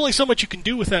mean, there's only so much you can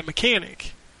do with that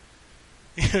mechanic.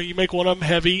 You know, you make one of them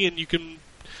heavy, and you can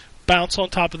bounce on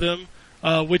top of them,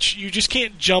 which you just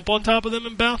can't jump on top of them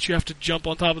and bounce. You have to jump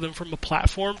on top of them from a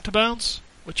platform to bounce,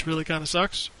 which really kind of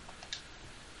sucks.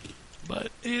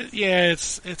 But,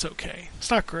 it's okay.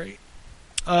 It's not great.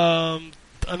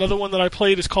 Another one that I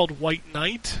played is called White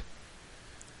Knight.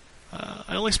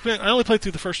 I only played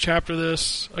through the first chapter of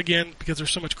this, again, because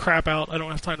there's so much crap out, I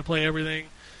don't have time to play everything.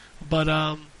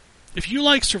 But, if you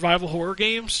like survival horror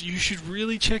games, you should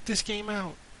really check this game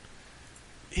out.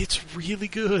 It's really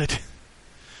good.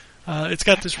 It's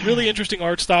got this really interesting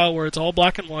art style where it's all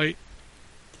black and white,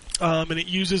 and it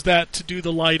uses that to do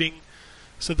the lighting,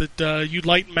 so that you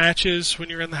light matches when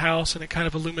you're in the house, and it kind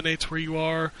of illuminates where you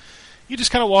are. You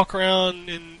just kind of walk around,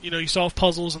 and you solve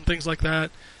puzzles and things like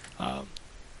that.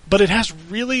 But it has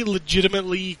really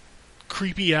legitimately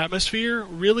creepy atmosphere,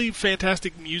 really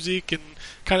fantastic music, and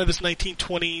kind of this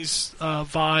 1920s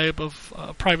vibe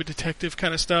of private detective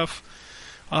kind of stuff,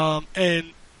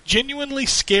 and genuinely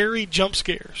scary jump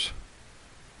scares,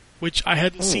 which I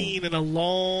hadn't seen in a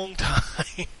long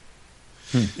time.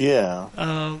 Yeah.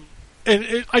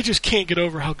 And I just can't get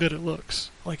over how good it looks.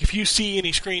 Like, if you see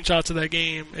any screenshots of that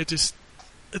game, it's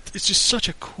just such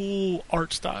a cool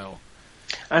art style.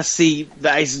 I see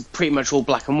that is pretty much all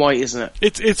black and white, isn't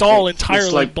it? It's all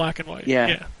entirely black and white.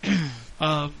 Yeah.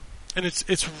 And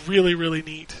it's really, really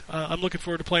neat. I'm looking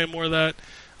forward to playing more of that.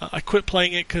 I quit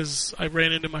playing it because I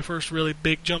ran into my first really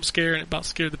big jump scare, and it about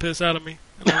scared the piss out of me.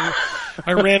 And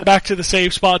I ran back to the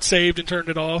save spot, saved, and turned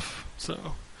it off.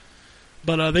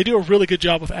 But they do a really good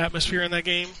job with atmosphere in that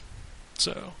game.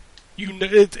 So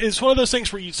it's one of those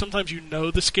things where sometimes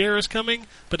the scare is coming,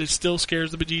 but it still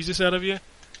scares the bejesus out of you.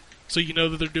 So you know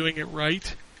that they're doing it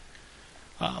right.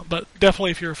 But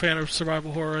definitely, if you're a fan of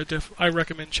survival horror, I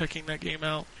recommend checking that game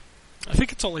out. I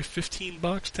think it's only $15, $10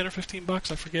 or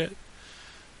 $15, I forget.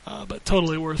 But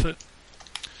totally worth it.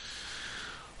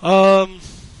 I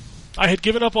had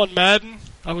given up on Madden.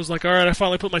 I was like, alright, I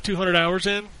finally put my 200 hours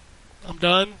in. I'm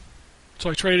done. So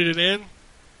I traded it in.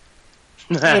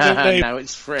 Now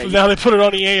it's free. Now they put it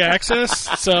on EA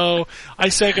Access. So I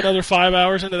sank another 5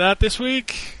 hours into that this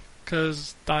week,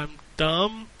 because I'm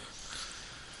dumb.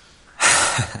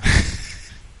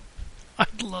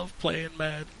 just love playing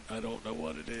Madden. I don't know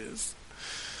what it is.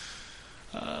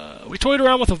 We toyed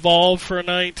around with Evolve for a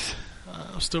night.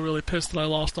 I'm still really pissed that I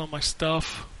lost all my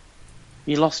stuff.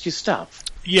 You lost your stuff?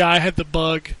 Yeah, I had the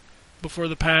bug before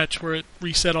the patch where it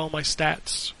reset all my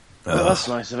stats. Oh, that's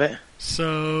nice of it.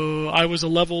 So I was a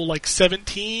level like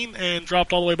 17 and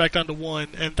dropped all the way back down to 1.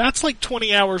 And that's like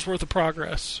 20 hours worth of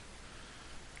progress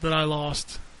that I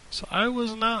lost. So I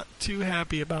was not too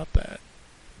happy about that.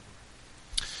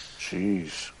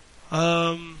 Jeez.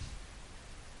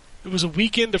 It was a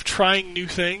weekend of trying new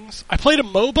things. I played a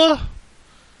MOBA.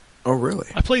 Oh, really?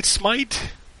 I played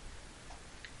Smite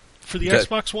for the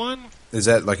Xbox One. Is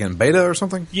that like in beta or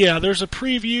something? Yeah, there's a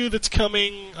preview that's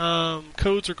coming.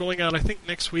 Codes are going out, I think,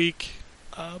 next week.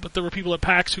 But there were people at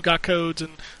PAX who got codes,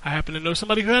 and I happen to know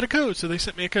somebody who had a code, so they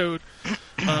sent me a code.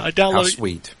 I downloaded. How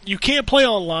sweet. You can't play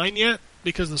online yet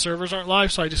because the servers aren't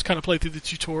live, so I just kind of played through the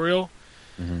tutorial.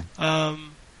 Mm-hmm.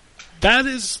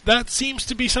 That seems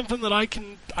to be something that I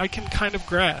can kind of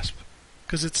grasp,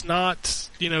 because it's not,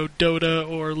 Dota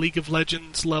or League of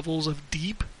Legends levels of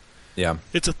deep. Yeah.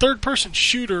 It's a third-person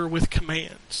shooter with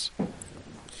commands,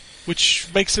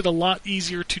 which makes it a lot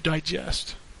easier to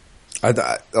digest.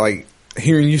 I like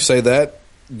hearing you say that.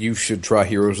 You should try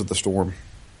Heroes of the Storm,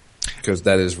 because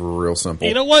that is real simple.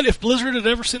 You know what? If Blizzard had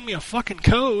ever sent me a fucking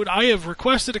code, I have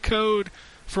requested a code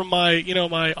from my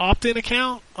my opt-in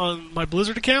account on my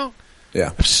Blizzard account.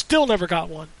 Yeah. I've still never got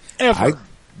one. Ever. I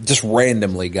just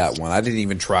randomly got one. I didn't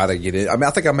even try to get it. I mean, I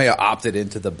think I may have opted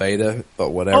into the beta, but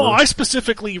whatever. Oh, I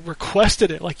specifically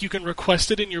requested it. Like, you can request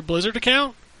it in your Blizzard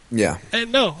account. Yeah. And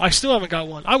no, I still haven't got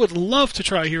one. I would love to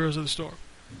try Heroes of the Storm.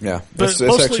 Yeah, But it's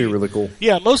actually really cool.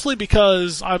 Yeah, mostly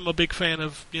because I'm a big fan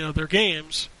of, their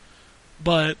games.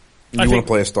 But You want to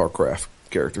play as StarCraft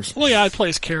characters. Well, yeah, I'd play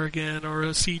as Kerrigan or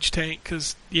a siege tank,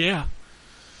 because, yeah.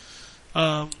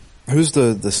 Who's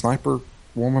the sniper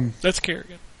woman? That's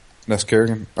Kerrigan. That's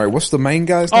Kerrigan. All right, what's the main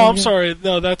guy's name? Oh, I'm sorry.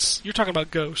 No, you're talking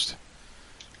about Ghost.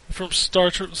 From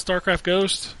StarCraft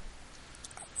Ghost.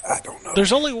 I don't know.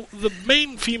 There's only the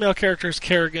main female character is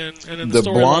Kerrigan, and in the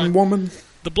storyline, blonde woman.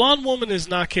 The blonde woman is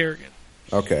not Kerrigan.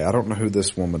 Okay, I don't know who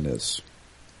this woman is.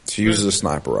 She uses a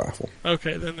sniper rifle.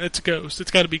 Okay, then it's Ghost.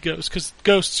 It's got to be Ghost, because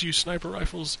Ghosts use sniper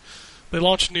rifles. They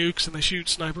launch nukes and they shoot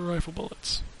sniper rifle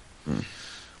bullets.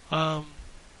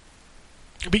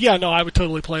 But yeah, no, I would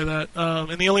totally play that.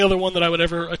 And the only other one that I would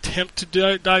ever attempt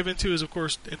to dive into is, of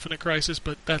course, Infinite Crisis,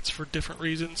 but that's for different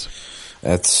reasons.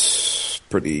 That's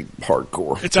pretty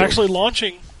hardcore. It's actually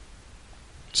launching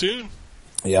soon.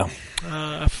 Yeah.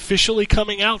 Officially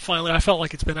coming out finally. I felt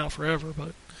like it's been out forever,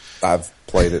 but I've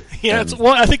played it. yeah,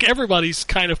 I think everybody's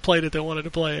kind of played it that wanted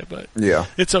to play it, but yeah,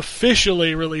 it's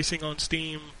officially releasing on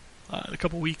Steam in a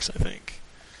couple weeks, I think.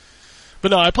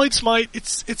 But no, I played Smite.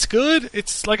 It's good.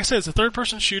 It's, like I said, it's a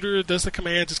third-person shooter. It does the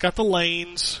commands. It's got the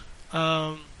lanes,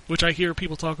 which I hear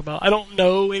people talk about. I don't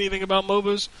know anything about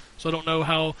MOBAs, so I don't know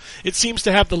how... It seems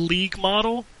to have the League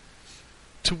model,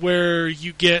 to where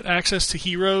you get access to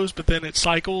heroes, but then it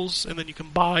cycles, and then you can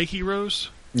buy heroes.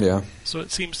 Yeah. So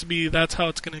it seems to be that's how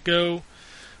it's going to go.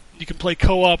 You can play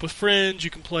co-op with friends.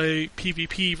 You can play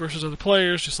PvP versus other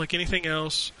players, just like anything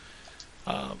else.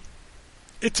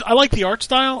 I like the art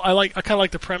style. I kind of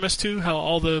like the premise too. How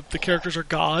all the characters are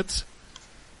gods.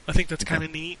 I think that's kind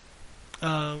of neat.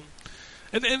 And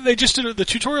they just the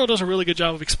tutorial does a really good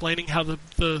job of explaining how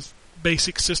the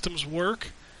basic systems work.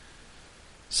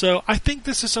 So I think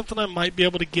this is something I might be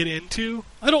able to get into.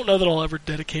 I don't know that I'll ever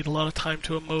dedicate a lot of time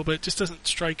to a MOBA. It just doesn't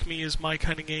strike me as my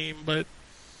kind of game. But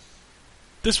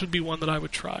this would be one that I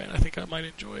would try, and I think I might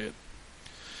enjoy it.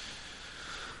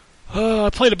 I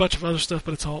played a bunch of other stuff,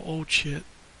 but it's all old shit.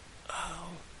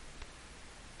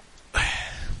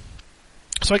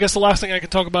 So I guess the last thing I can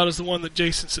talk about is the one that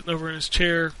Jason's sitting over in his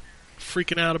chair,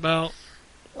 freaking out about.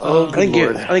 I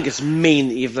think it's mean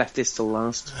that you've left this till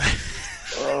last.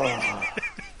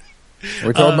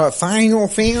 We're talking about Final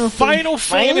Fantasy. Final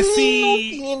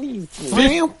Fantasy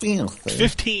 15.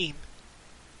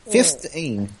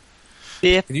 15.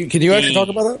 Can you actually talk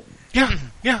about that?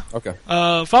 Yeah. Okay.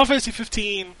 Final Fantasy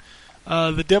 15,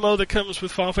 the demo that comes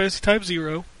with Final Fantasy Type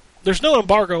 0. There's no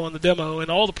embargo on the demo,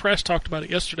 and all the press talked about it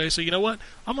yesterday, so you know what?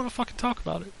 I'm going to fucking talk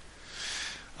about it.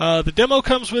 The demo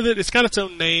comes with it. It's got its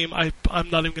own name. I'm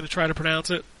not even going to try to pronounce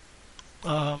it.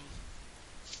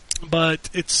 But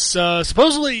it's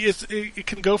supposedly it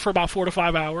can go for about 4 to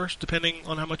 5 hours, depending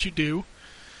on how much you do.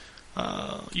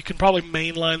 You can probably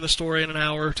mainline the story in an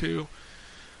hour or two.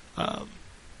 But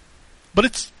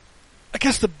it's, I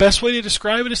guess the best way to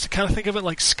describe it is to kind of think of it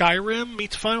like Skyrim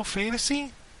meets Final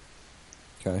Fantasy.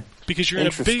 Okay. Because you're in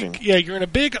a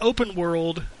big open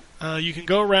world. You can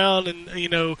go around and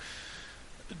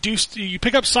you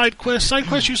pick up side quests. Side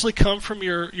quests usually come from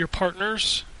your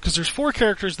partners, because there's 4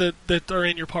 characters that are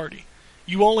in your party.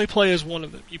 You only play as one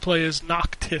of them. You play as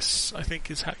Noctis, I think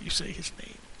is how you say his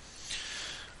name.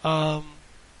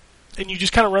 And you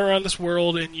just kind of run around this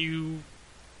world and you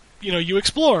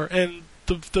explore. And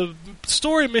the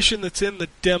story mission that's in the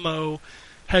demo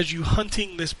has you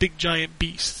hunting this big giant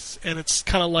beast, and it's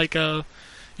kind of like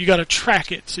you got to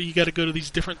track it. So you got to go to these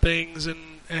different things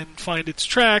and find its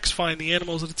tracks, find the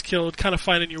animals that it's killed, kind of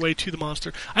finding your way to the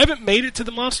monster. I haven't made it to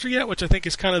the monster yet, which I think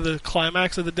is kind of the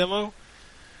climax of the demo.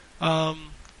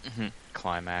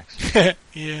 Climax.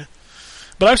 Yeah.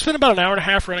 But I've spent about an hour and a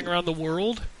half running around the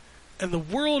world, and the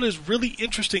world is really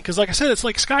interesting because, like I said, it's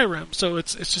like Skyrim. So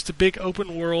it's just a big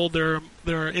open world. There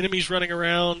are enemies running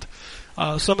around.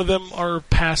 Some of them are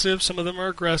passive, some of them are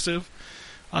aggressive.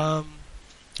 And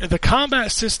the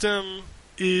combat system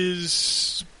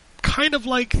is kind of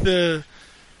like the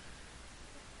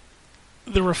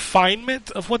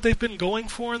refinement of what they've been going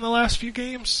for in the last few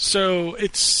games. So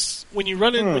it's when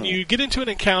you get into an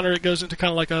encounter, it goes into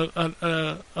kind of like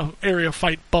a area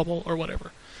fight bubble or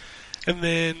whatever, and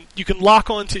then you can lock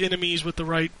onto enemies with the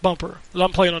right bumper.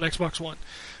 I'm playing on Xbox One.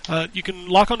 You can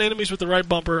lock on enemies with the right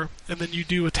bumper, and then you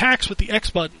do attacks with the X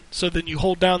button. So then you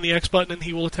hold down the X button, and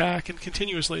he will attack and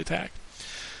continuously attack.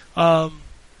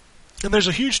 And there's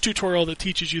a huge tutorial that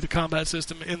teaches you the combat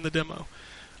system in the demo.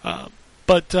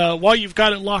 But while you've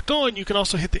got it locked on, you can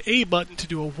also hit the A button to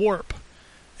do a warp.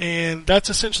 And that's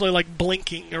essentially like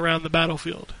blinking around the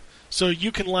battlefield. So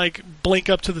you can like blink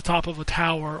up to the top of a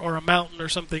tower or a mountain or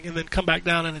something and then come back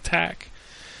down and attack.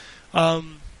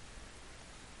 And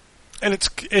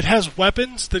it has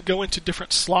weapons that go into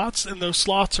different slots, and those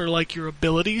slots are like your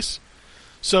abilities.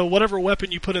 So whatever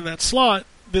weapon you put in that slot,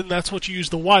 then that's what you use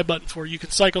the Y button for. You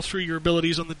can cycle through your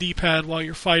abilities on the D-pad while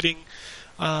you're fighting,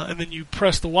 and then you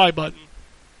press the Y button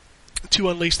to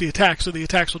unleash the attack. So the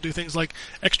attacks will do things like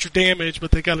extra damage,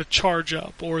 but they got to charge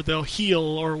up, or they'll heal,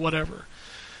 or whatever.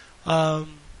 And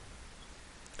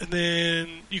then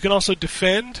you can also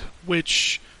defend,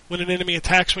 which when an enemy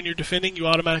attacks when you're defending, you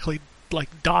automatically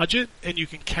like dodge it, and you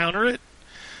can counter it,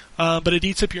 but it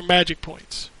eats up your magic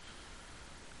points.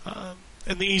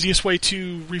 And the easiest way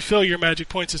to refill your magic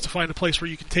points is to find a place where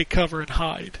you can take cover and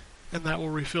hide, and that will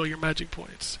refill your magic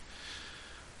points.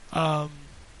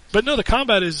 But no, the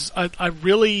combat is... I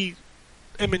really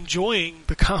am enjoying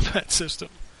the combat system.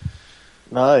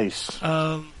 Nice.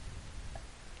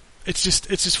 It's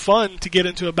just fun to get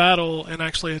into a battle and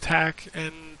actually attack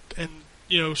and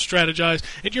strategize.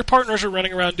 And your partners are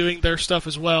running around doing their stuff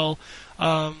as well.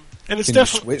 And it's Can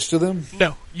definitely... you switch to them?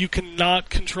 No, you cannot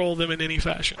control them in any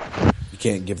fashion. You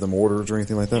can't give them orders or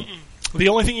anything like that? Mm-mm. The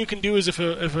only thing you can do is if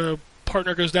a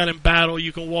partner goes down in battle,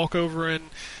 you can walk over, and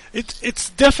it's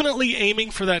definitely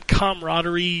aiming for that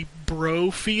camaraderie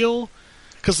bro feel.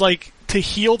 Because, like, to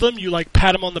heal them, you, like,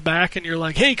 pat them on the back, and you're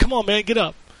like, hey, come on, man, get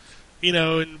up.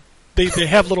 And they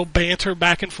have little banter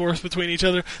back and forth between each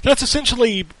other. That's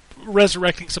essentially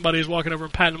resurrecting somebody who's walking over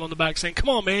and patting them on the back saying, come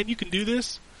on, man, you can do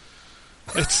this.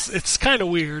 It's kind of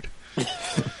weird.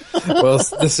 Well,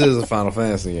 this is a Final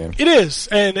Fantasy game. It is,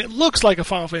 and it looks like a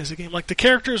Final Fantasy game. Like, the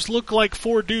characters look like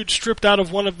 4 dudes stripped out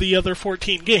of one of the other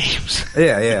 14 games.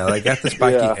 Yeah, they got the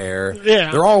spiky hair.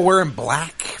 Yeah. They're all wearing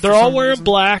black. They're all wearing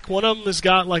black. One of them has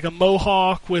got, like, a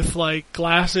mohawk with, like,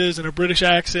 glasses and a British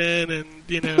accent, and,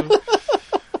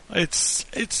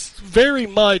 it's very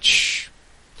much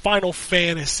Final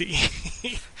Fantasy.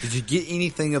 Did you get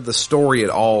anything of the story at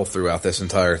all throughout this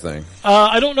entire thing?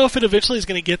 I don't know if it eventually is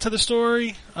going to get to the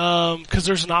story, because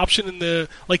there's an option in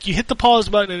you hit the pause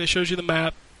button and it shows you the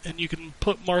map, and you can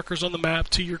put markers on the map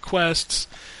to your quests.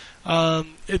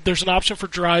 There's an option for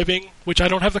driving, which I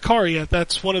don't have the car yet.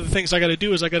 That's one of the things I got to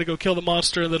do is I got to go kill the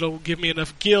monster that'll give me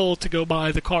enough gil to go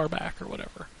buy the car back or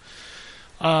whatever.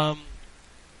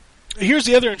 Here's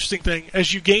the other interesting thing.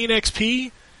 As you gain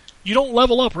XP, you don't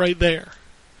level up right there.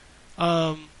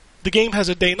 The game has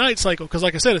a day-night cycle, because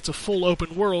like I said, it's a full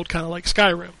open world, kind of like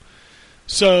Skyrim.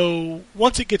 So,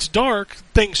 once it gets dark,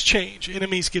 things change.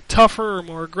 Enemies get tougher or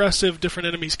more aggressive, different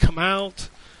enemies come out.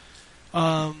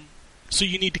 So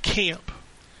you need to camp.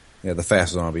 Yeah, the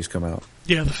fast zombies come out.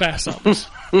 Yeah, the fast zombies.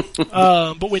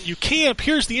 But when you camp,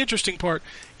 here's the interesting part.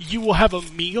 You will have a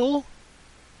meal,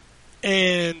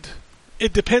 and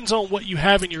it depends on what you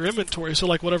have in your inventory. So,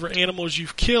 like, whatever animals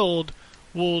you've killed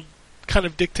will kind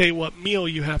of dictate what meal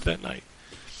you have that night.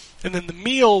 And then the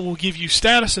meal will give you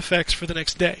status effects for the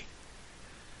next day.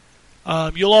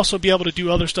 You'll also be able to do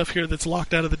other stuff here that's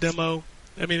locked out of the demo.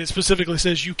 I mean, it specifically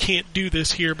says you can't do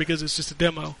this here because it's just a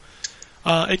demo.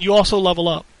 And you also level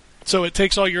up. So it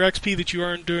takes all your XP that you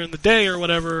earned during the day or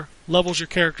whatever, levels your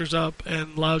characters up,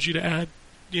 and allows you to add,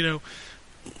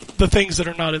 the things that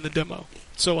are not in the demo.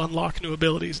 So unlock new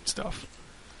abilities and stuff.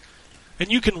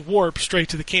 And you can warp straight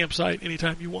to the campsite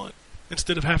anytime you want,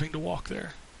 instead of having to walk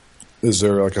there. Is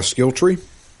there like a skill tree?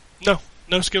 No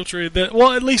skill tree.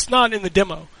 Well, at least not in the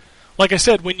demo. Like I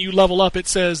said, when you level up, it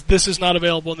says, this is not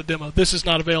available in the demo, this is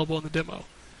not available in the demo.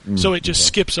 So it just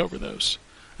skips over those.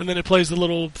 And then it plays the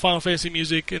little Final Fantasy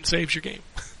music and saves your game.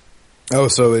 Oh,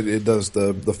 so it does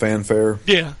the fanfare?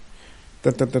 Yeah.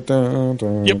 Yep,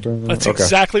 that's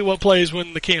exactly what plays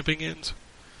when the camping ends.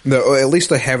 No, at least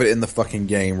they have it in the fucking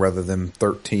game rather than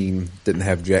 13 didn't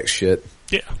have jack shit.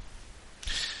 Yeah.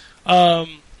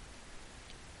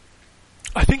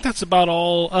 I think that's about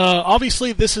all.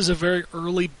 Obviously, this is a very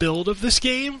early build of this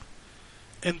game,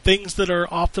 and things that are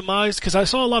optimized, because I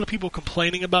saw a lot of people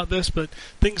complaining about this, but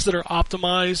things that are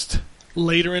optimized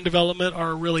later in development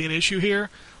are really an issue here.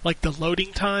 Like, the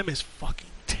loading time is fucking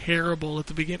terrible at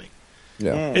the beginning.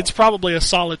 Yeah. It's probably a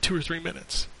solid 2 or 3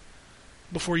 minutes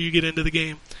before you get into the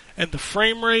game. And the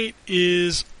frame rate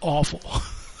is awful.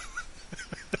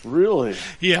 Really?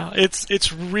 Yeah,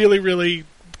 it's really, really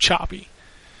choppy.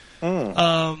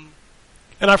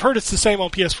 And I've heard it's the same on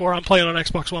PS4. I'm playing on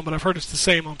Xbox One, but I've heard it's the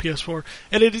same on PS4.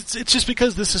 And it's just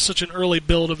because this is such an early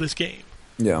build of this game.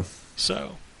 Yeah.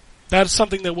 So that's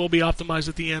something that will be optimized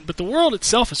at the end. But the world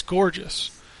itself is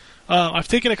gorgeous. I've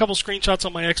taken a couple screenshots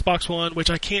on my Xbox One, which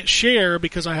I can't share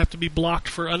because I have to be blocked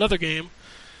for another game.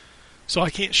 So I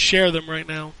can't share them right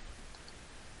now.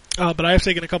 But I have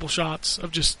taken a couple shots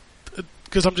of just...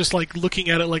 because I'm just like looking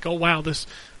at it like, oh wow, this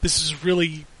is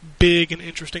really big and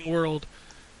interesting world.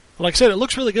 Like I said, it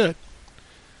looks really good.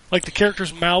 Like the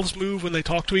characters' mouths move when they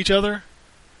talk to each other.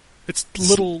 It's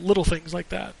little things like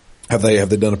that. Have they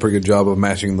done a pretty good job of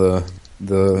matching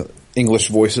the English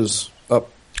voices up?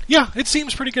 Yeah, it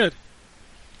seems pretty good.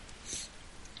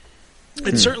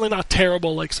 It's certainly not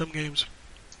terrible like some games.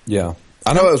 Yeah.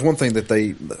 I know that was one thing that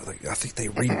I think they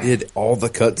redid all the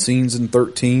cutscenes in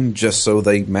 13 just so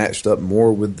they matched up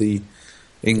more with the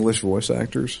English voice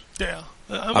actors. Yeah.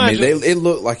 I mean, it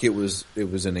looked like it was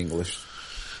in English.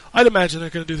 I'd imagine they're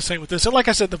going to do the same with this. And like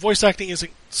I said, the voice acting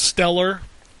isn't stellar.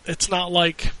 It's not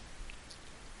like,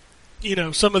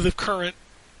 some of the current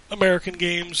American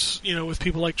games, with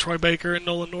people like Troy Baker and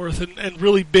Nolan North and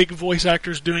really big voice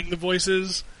actors doing the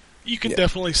voices. You can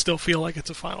definitely still feel like it's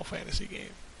a Final Fantasy game.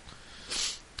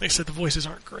 They said the voices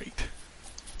aren't great.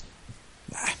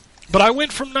 But I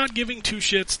went from not giving two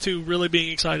shits to really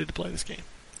being excited to play this game.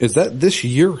 Is that this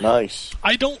year? Nice.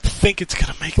 I don't think it's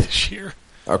going to make this year.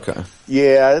 Okay.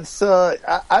 Yeah, it's.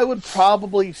 I would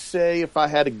probably say, if I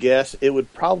had to guess, it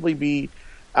would probably be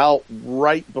out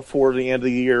right before the end of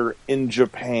the year in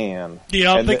Japan.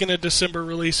 Yeah, I'm thinking a December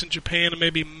release in Japan and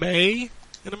maybe May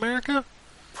in America?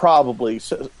 Probably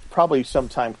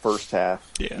sometime first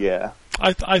half. Yeah.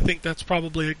 I think that's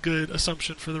probably a good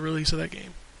assumption for the release of that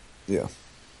game. Yeah.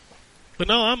 But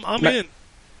no, I'm in.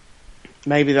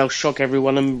 Maybe they'll shock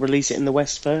everyone and release it in the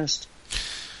West first.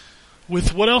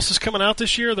 With what else is coming out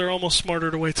this year, they're almost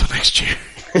smarter to wait till next year.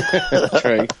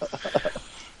 True.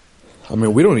 I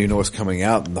mean, we don't even know what's coming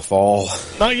out in the fall.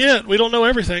 Not yet. We don't know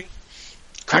everything.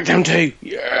 Crackdown 2.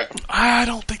 Yeah. I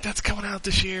don't think that's coming out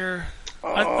this year.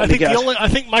 I think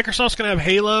Microsoft's going to have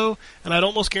Halo, and I'd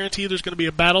almost guarantee there's going to be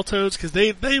a Battletoads because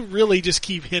they really just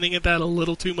keep hinting at that a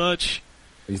little too much.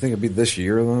 You think it'd be this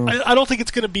year though? I don't think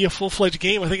it's going to be a full-fledged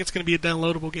game. I think it's going to be a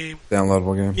downloadable game.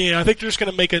 Downloadable game. Yeah, I think they're just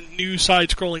going to make a new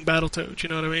side-scrolling Battletoads. You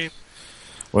know what I mean?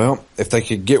 Well, if they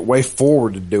could get Way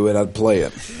Forward to do it, I'd play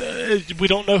it. We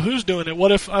don't know who's doing it.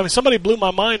 What if? I mean, somebody blew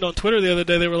my mind on Twitter the other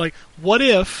day. They were like, "What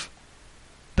if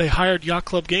they hired Yacht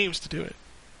Club Games to do it?"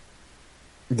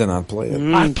 Then I'd play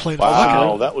it. I'd play the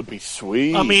Wow, that would be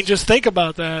sweet. I mean, just think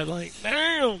about that. Like,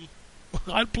 damn,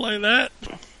 I'd play that.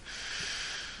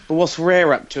 But what's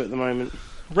Rare up to at the moment?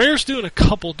 Rare's doing a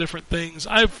couple different things.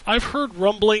 I've heard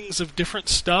rumblings of different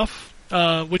stuff,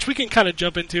 which we can kind of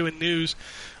jump into in news.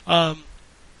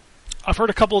 I've heard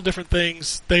a couple of different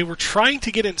things. They were trying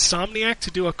to get Insomniac to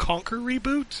do a Conquer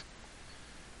reboot,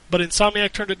 but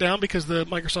Insomniac turned it down because the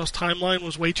Microsoft's timeline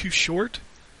was way too short.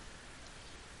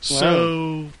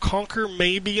 So Conquer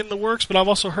may be in the works, but I've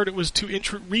also heard it was to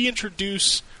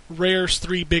reintroduce Rare's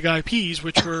 3 big IPs,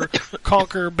 which were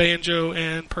Conquer, Banjo,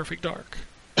 and Perfect Dark.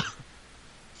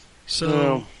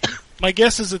 So my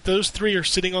guess is that those 3 are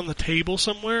sitting on the table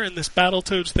somewhere, and this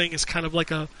Battletoads thing is kind of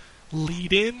like a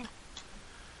lead-in.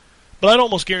 But I'd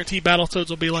almost guarantee Battletoads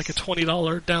will be like a $20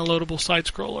 downloadable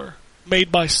side-scroller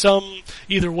made by some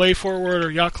either Way Forward or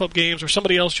Yacht Club Games or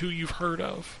somebody else who you've heard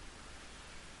of.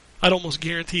 I'd almost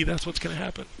guarantee that's what's going to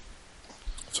happen.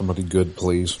 Somebody good,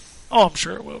 please. Oh, I'm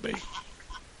sure it will be.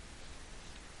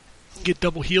 Get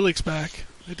double Helix back.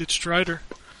 They did Strider.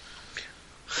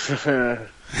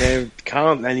 They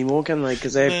can't anymore, can they?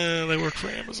 Because they're They work for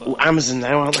Amazon. Amazon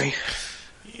now, aren't they?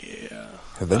 Yeah.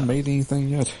 Have they made anything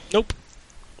yet? Nope.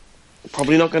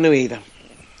 Probably not going to either.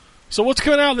 So what's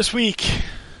coming out this week?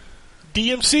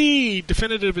 DMC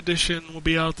Definitive Edition will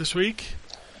be out this week.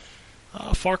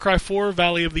 Far Cry 4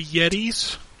 Valley of the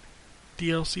Yetis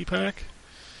DLC pack.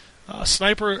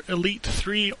 Sniper Elite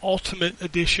 3 Ultimate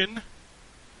Edition.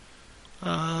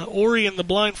 Ori and the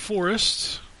Blind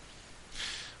Forest.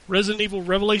 Resident Evil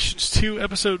Revelations 2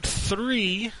 Episode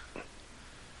 3.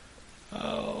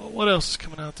 What else is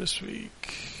coming out this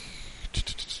week?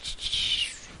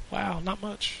 Wow, not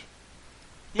much.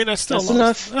 I mean, that's still That's a lot.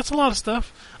 enough. That's a lot of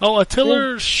stuff. Oh,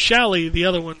 Attila Shalley, the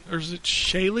other one. Or is it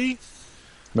Shaley?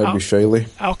 Maybe Shaley.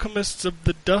 Alchemists of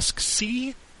the Dusk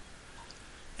Sea.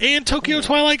 And Tokyo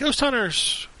Twilight Ghost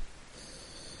Hunters.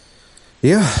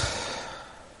 Yeah.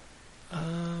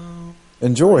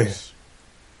 Enjoy.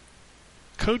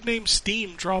 Codename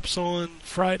Steam drops on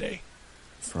Friday.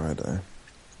 Friday.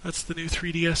 That's the new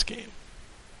 3DS game.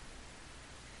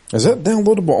 Is that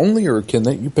downloadable only, or can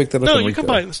you pick that up? No, in you can retail?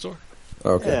 buy it in the store.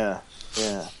 Okay. Yeah.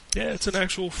 Yeah, it's an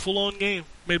actual full-on game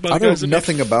made by the I know guys that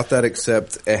nothing made... about that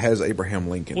except it has Abraham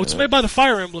Lincoln. Well, it's in made it. by the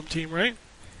Fire Emblem team, right?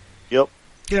 Yep.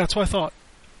 Yeah, that's what I thought.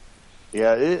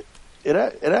 Yeah. It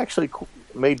actually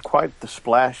made quite the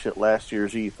splash at last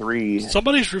year's E3.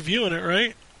 Somebody's reviewing it,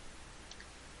 right?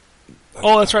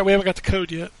 Oh, that's right. We haven't got the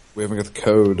code yet. We haven't got the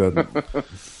code.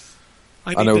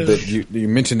 I know that you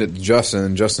mentioned it to Justin,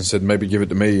 and Justin said maybe give it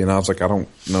to me, and I was like, I don't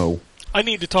know. I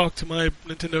need to talk to my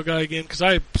Nintendo guy again, because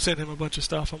I sent him a bunch of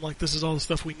stuff. I'm like, this is all the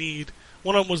stuff we need.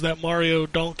 One of them was that Mario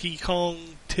Donkey Kong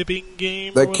tipping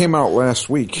game. That came out last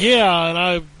week. Yeah, and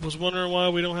I was wondering why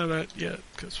we don't have that yet,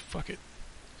 because fuck it.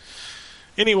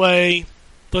 Anyway,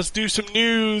 let's do some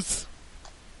news.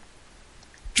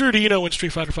 Drew, do you know when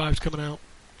Street Fighter V is coming out?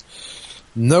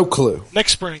 No clue.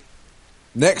 Next spring.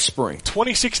 Next spring.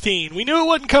 2016. We knew it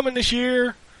wasn't coming this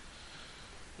year.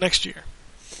 Next year.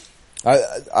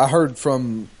 I heard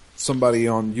from somebody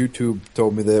on YouTube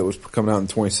told me that it was coming out in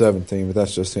 2017, but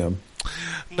that's just him.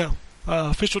 No.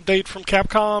 Official date from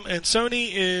Capcom and Sony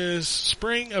is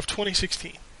spring of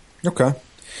 2016. Okay.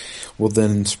 Well, then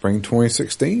in spring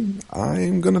 2016,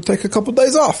 I'm going to take a couple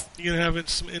days off. You're going to have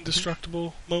some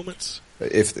indestructible moments?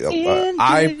 If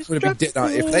I would have been dead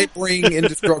on, if they bring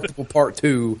Indestructible Part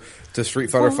 2 to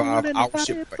Street Fighter 5, I'll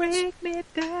ship it.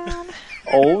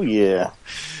 Oh yeah.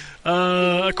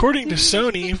 According to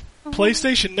Sony,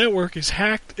 PlayStation Network is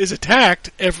attacked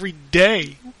every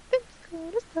day.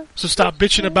 So stop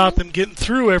bitching about them getting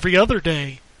through every other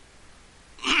day.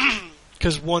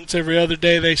 Because once every other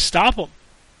day they stop them.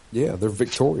 Yeah, they're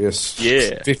victorious.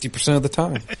 Yeah. 50% of the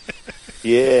time.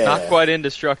 Yeah. Not quite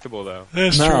indestructible, though.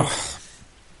 That's No.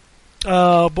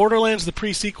 true. Borderlands, the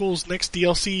pre-sequel's next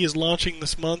DLC is launching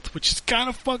this month, which is kind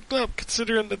of fucked up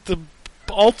considering that the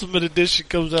Ultimate Edition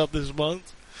comes out this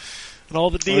month. And all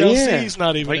the DLC's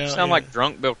not even Well, you out sound yet. like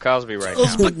drunk Bill Cosby right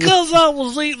It's now. because I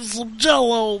was eating some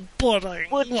Jell-O pudding.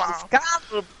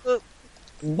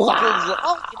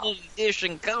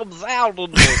 Edition comes out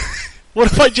of the... What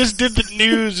if I just did the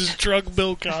news as drunk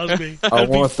Bill Cosby? I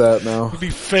want that now. That'd be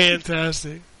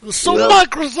fantastic. So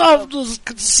Microsoft is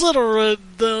considering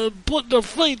putting a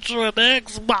feature in the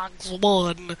Xbox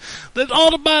One that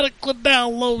automatically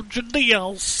downloads your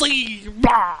DLC.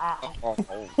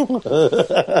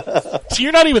 So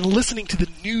you're not even listening to the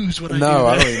news when I do that. No,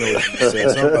 I don't even know what you said.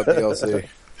 Something about DLC.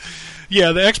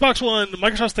 Yeah, the Xbox One,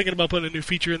 Microsoft's thinking about putting a new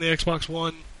feature in the Xbox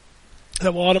One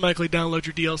that will automatically download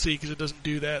your DLC because it doesn't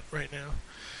do that right now.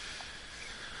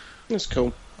 That's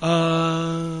cool.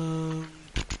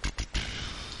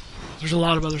 There's a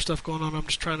lot of other stuff going on. I'm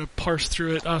just trying to parse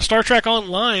through it. Star Trek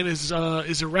Online is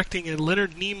erecting a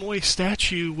Leonard Nimoy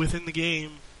statue within the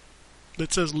game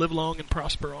that says "Live long and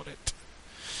prosper" on it.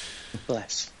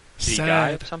 Bless. Did he Sad. die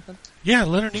of something? Yeah,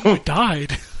 Leonard Nimoy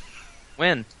died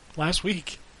When? last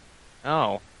week.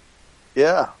 Oh.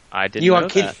 Yeah. I didn't You know are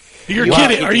kidding. that. You're You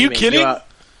kidding? Are you me. kidding?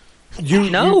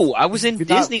 No, I was in you're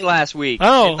not- Disney last week.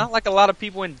 Oh. It's not like a lot of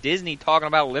people in Disney talking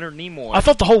about Leonard Nimoy. I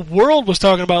thought the whole world was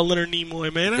talking about Leonard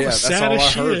Nimoy, man. That Yeah, was that's sad all as I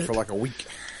shit. heard for like a week.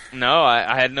 No,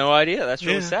 I had no idea. That's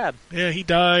really Yeah. sad. Yeah, he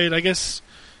died. I guess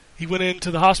he went into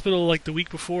the hospital like the week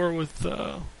before with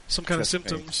some kind of Chest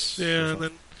symptoms. pains or Yeah, and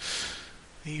something.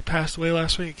 then he passed away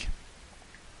last week.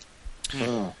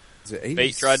 Oh. Is it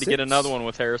Fate tried to get 86? another one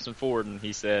with Harrison Ford, and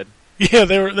he said, Yeah,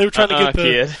 they were trying to get the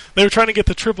kid. they were trying to get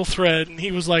the triple threat, and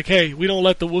he was like, "Hey, we don't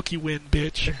let the Wookiee win,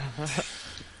 bitch."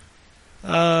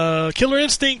 Killer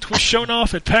Instinct was shown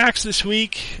off at PAX this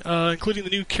week, including the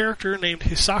new character named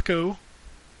Hisako.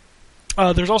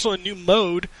 There's also a new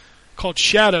mode called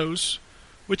Shadows,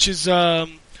 which is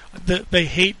they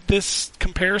hate this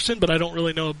comparison, but I don't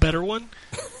really know a better one.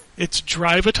 It's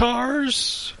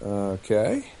Drivatars.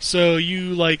 Okay. So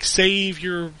you like save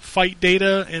your fight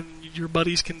data, and your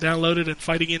buddies can download it and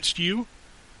fight against you.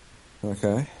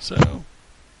 Okay. So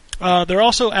they're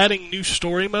also adding new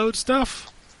story mode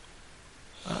stuff,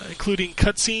 including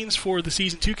cutscenes for the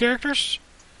Season 2 characters,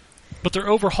 but they're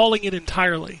overhauling it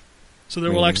entirely. So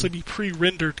there will actually be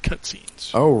pre-rendered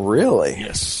cutscenes. Oh, really?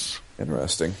 Yes.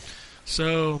 Interesting.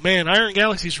 So, man, Iron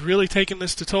Galaxy's really taking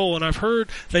this to toll, and I've heard,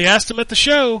 they asked them at the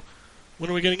show, when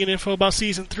are we going to get info about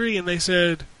Season 3, and they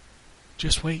said,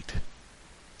 just wait.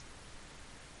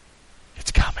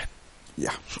 It's coming.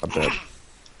 Yeah, I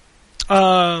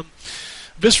bet.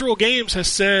 Visceral Games has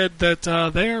said that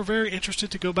they are very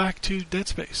interested to go back to Dead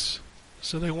Space.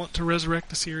 So they want to resurrect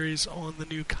the series on the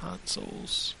new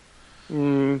consoles.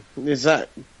 Is that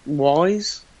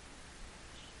wise?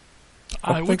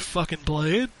 I would fucking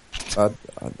play it. I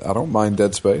don't mind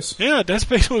Dead Space. Yeah, Dead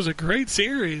Space was a great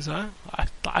series.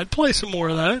 I'd play some more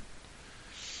of that.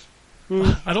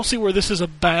 I don't see where this is a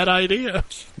bad idea.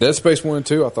 Dead Space 1 and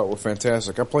 2 I thought were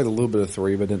fantastic. I played a little bit of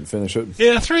 3, but didn't finish it.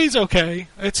 Yeah, 3's okay.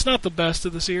 It's not the best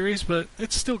of the series, but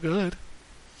it's still good.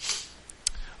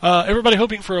 Everybody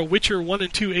hoping for a Witcher 1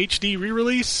 and 2 HD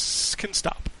re-release can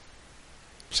stop.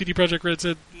 CD Projekt Red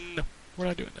said, no, we're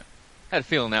not doing that. I had a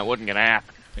feeling that wasn't going to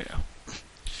happen. Yeah.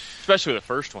 Especially the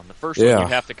first one. The first one, you'd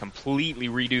have to completely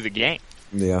redo the game.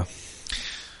 Yeah.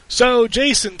 So,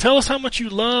 Jason, tell us how much you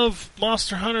love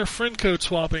Monster Hunter friend code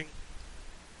swapping.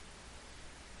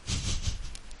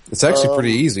 It's actually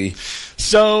pretty easy.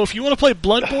 So, if you want to play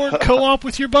Bloodborne co-op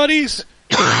with your buddies,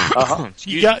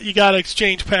 you got to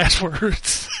exchange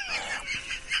passwords.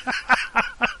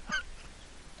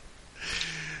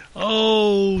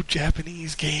 Oh,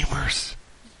 Japanese gamers,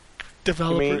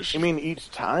 developers. You mean each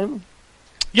time?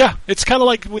 Yeah, it's kind of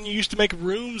like when you used to make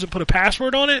rooms and put a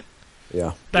password on it.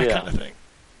 Yeah. That kind of thing.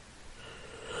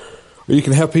 Or you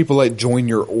can have people like join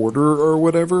your order or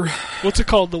whatever. What's it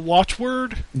called? The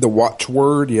watchword? The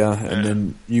watchword, yeah. And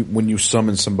then when you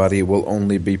summon somebody, it will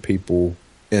only be people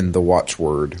in the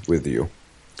watchword with you.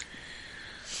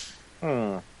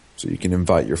 So you can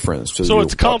invite your friends to the So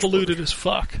it's convoluted as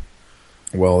fuck.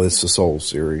 Well, it's the Soul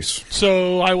series.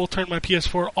 So I will turn my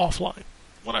PS4 offline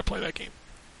when I play that game.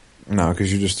 No,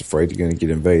 because you're just afraid you're going to get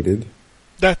invaded.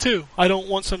 That too. I don't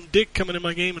want some dick coming in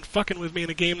my game and fucking with me in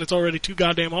a game that's already too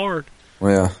goddamn hard.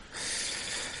 Well, yeah.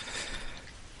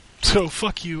 So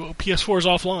fuck you. PS4's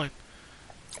offline.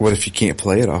 What if you can't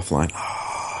play it offline?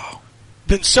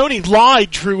 Then Sony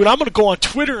lied, Drew, and I'm going to go on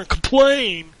Twitter and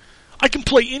complain. I can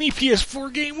play any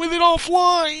PS4 game with it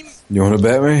offline. You want to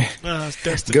bet me? It's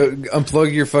Destiny. Go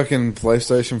unplug your fucking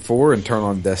PlayStation 4 and turn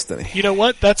on Destiny. You know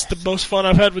what? That's the most fun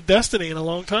I've had with Destiny in a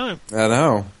long time. I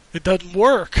know. It doesn't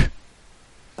work.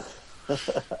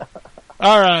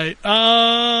 All right.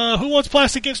 Who wants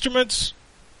plastic instruments?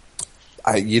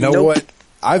 You know what?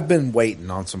 I've been waiting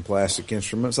on some plastic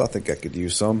instruments. I think I could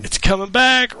use some. It's coming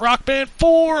back. Rock Band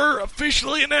 4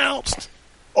 officially announced.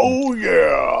 Oh,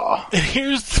 yeah. And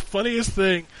here's the funniest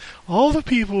thing. All the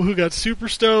people who got super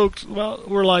stoked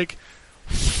were like,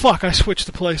 fuck, I switched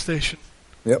to PlayStation.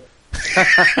 Yep.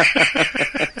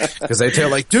 Because they tell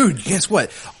like, dude, guess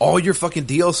what? All your fucking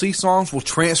DLC songs will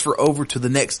transfer over to the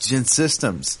next gen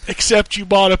systems. Except you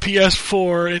bought a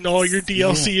PS4 and all your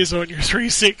DLC is on your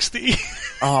 360.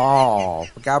 Oh,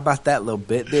 forgot about that little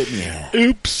bit, didn't you?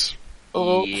 Oops.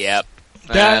 Oh. Yep.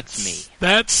 That's me.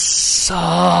 That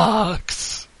sucks.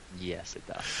 Yes, it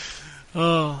does.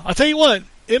 I'll tell you what,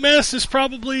 MS is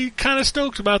probably kind of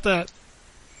stoked about that.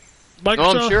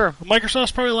 I'm sure.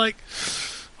 Microsoft's probably like,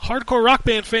 hardcore Rock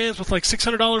Band fans with like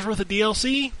 $600 worth of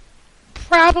DLC,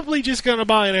 probably just going to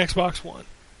buy an Xbox One.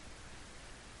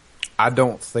 I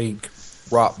don't think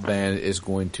Rock Band is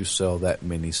going to sell that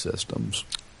many systems.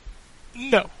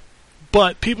 No.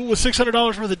 But people with $600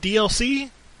 worth of DLC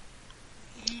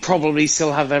probably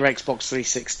still have their Xbox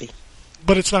 360.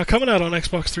 But it's not coming out on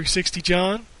Xbox 360,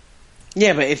 John.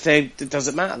 Yeah, but it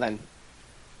doesn't matter then.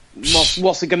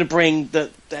 What's it going to bring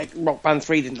that Rock Band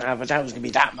 3 didn't have? I doubt it was going to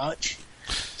be that much.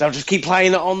 They'll just keep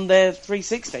playing it on their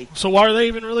 360. So why are they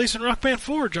even releasing Rock Band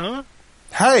 4, John?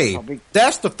 Hey,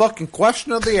 that's the fucking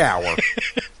question of the hour.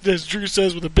 As Drew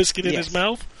says with a biscuit in his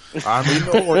mouth. I mean,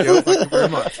 no Oreo, thank you very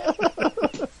much.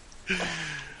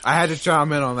 I had to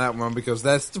chime in on that one because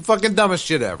that's the fucking dumbest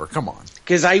shit ever. Come on.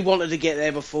 Because they wanted to get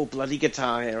there before bloody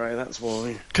Guitar Hero, that's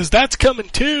why. Because that's coming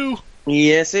too.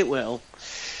 Yes, it will.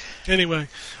 Anyway,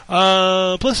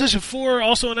 PlayStation 4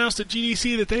 also announced at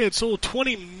GDC that they had sold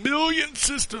 20 million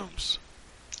systems.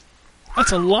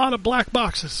 That's a lot of black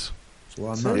boxes. It's a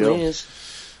lot of Certainly money. is.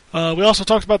 We also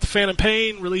talked about the Phantom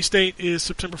Pain. Release date is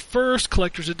September 1st.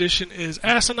 Collector's edition is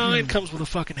asinine. Comes with a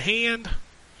fucking hand.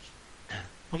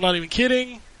 I'm not even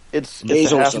kidding. It's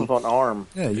It's a half awesome. of an arm.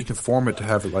 Yeah, you can form it to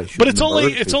have it like. But shooting it's the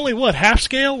bird. only what, half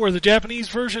scale, where the Japanese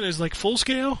version is like full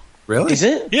scale? Really? Is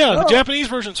it? Yeah, the Oh. Japanese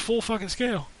version's full fucking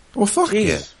scale. Well, fuck Jeez.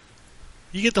 it.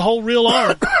 You get the whole real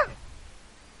arm.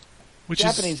 Which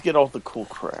Japanese is get all the cool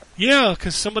crap. yeah,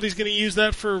 because somebody's going to use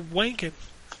that for wanking.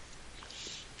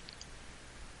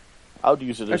 I would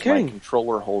use it as Okay. my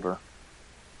controller holder.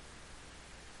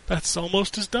 That's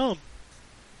almost as dumb.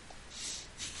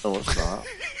 No, it's not.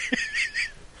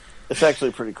 It's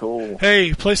actually pretty cool.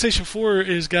 Hey, PlayStation 4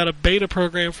 has got a beta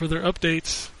program for their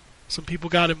updates. Some people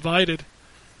got invited.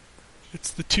 It's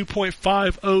the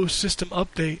 2.50 system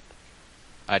update.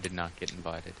 I did not get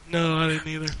invited. No, I didn't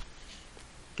either.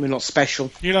 We're not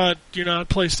special. You're not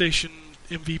PlayStation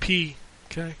MVP,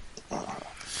 okay?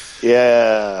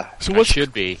 Yeah. So I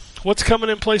should be. what's coming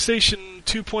in PlayStation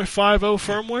 2.50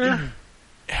 firmware?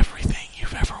 Everything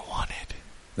you've ever wanted.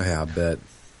 Yeah, I bet.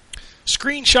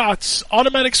 Screenshots,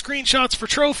 automatic screenshots for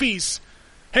trophies.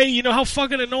 Hey, you know how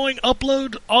fucking annoying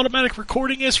upload automatic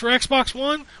recording is for Xbox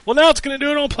One? Well, now it's going to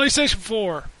do it on PlayStation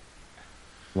 4.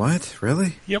 What?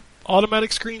 Really? Yep,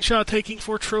 automatic screenshot taking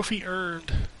for trophy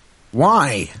earned.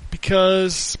 Why?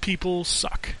 Because people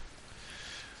suck.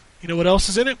 You know what else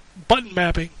is in it? Button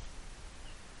mapping.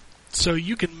 So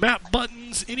you can map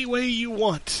buttons any way you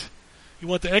want. You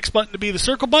want the X button to be the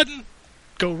circle button?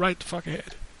 Go right the fuck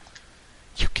ahead.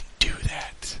 You can do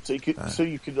that. So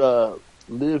you could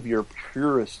live your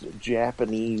purest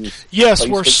Japanese. Yes,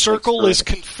 where PlayStation circle is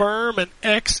experience. confirm and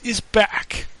X is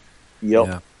back. Yep.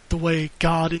 Yeah. The way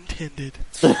God intended.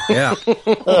 Yeah.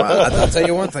 Well, I'll tell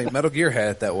you one thing. Metal Gear had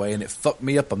it that way, and it fucked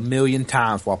me up a million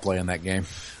times while playing that game.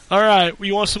 All right,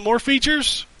 you want some more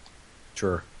features?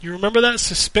 Sure. You remember that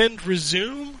suspend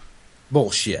resume?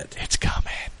 Bullshit. It's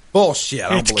coming. Bullshit. I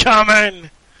don't It's believe coming.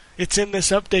 It's in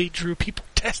this update, Drew. People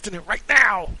testing it right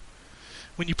now.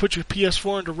 When you put your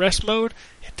PS4 into rest mode,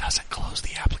 it doesn't close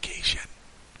the application.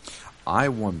 I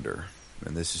wonder,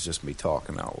 and this is just me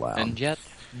talking out loud. And yet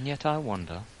I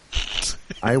wonder.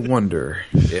 I wonder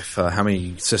if how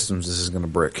many systems this is going to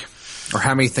brick, or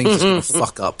how many things it's going to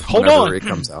fuck up Hold whenever on. it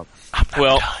comes out. I'm not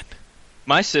Well- done.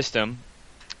 My system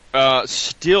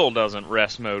still doesn't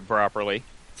rest mode properly.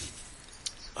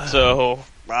 So,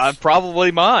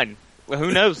 probably mine. Well,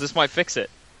 who knows? This might fix it.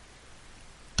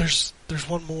 There's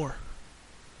one more.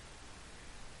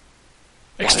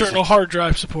 External hard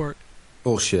drive support.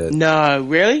 Bullshit. No,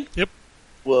 really?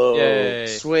 Whoa. Yay.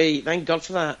 Sweet. Thank God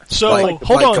for that. So, Like-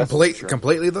 hold like on.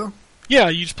 completely though. Yeah,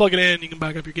 you just plug it in, you can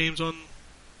back up your games on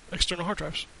external hard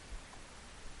drives.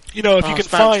 You know, if you Oh, can it's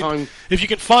about find time. if you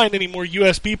can find any more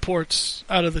USB ports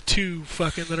out of the two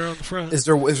fucking that are on the front. Is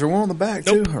there one on the back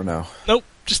Nope. too, or no? Nope,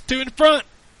 just two in the front.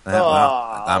 Well,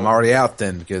 I'm already out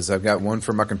then because I've got one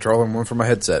for my controller and one for my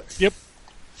headset. Yep.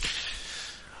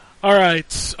 All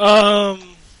right.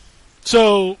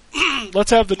 So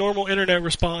let's have the normal internet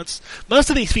response. Most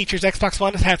of these features Xbox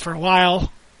One has had for a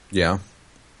while. Yeah.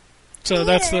 So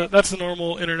that's the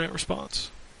normal internet response.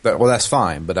 Well, that's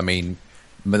fine, but I mean,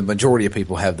 the majority of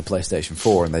people have the PlayStation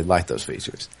 4 and they like those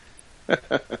features.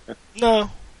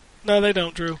 No, they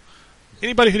don't, Drew.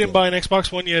 Anybody who didn't buy an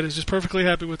Xbox One yet is just perfectly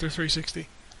happy with their 360.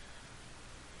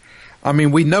 I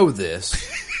mean, we know this,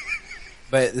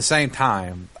 but at the same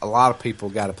time, a lot of people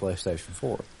got a PlayStation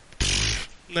 4.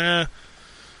 Nah,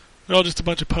 they're all just a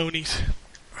bunch of ponies.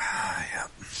 Yeah.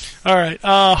 All right,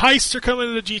 heists are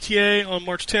coming to GTA on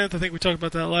March 10th. I think we talked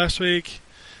about that last week.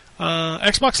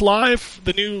 Xbox Live,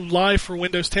 the new Live for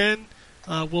Windows 10,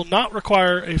 will not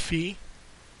require a fee.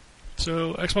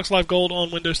 So Xbox Live Gold on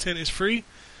Windows 10 is free.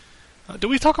 Did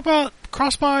we talk about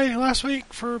cross-buy last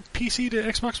week for PC to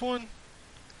Xbox One?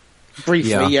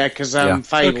 Briefly, Yeah. yeah, because Yeah.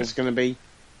 Fable's going to be...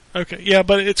 Okay, yeah,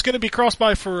 but it's going to be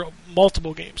cross-buy for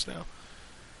multiple games now.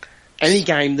 Any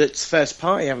game that's first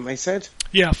party, haven't they said?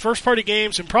 Yeah, first-party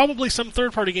games and probably some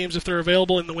third-party games if they're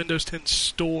available in the Windows 10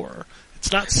 store.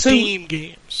 It's not So- Steam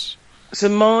games. So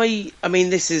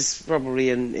this is probably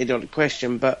an idiotic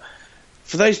question, but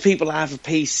for those people that have a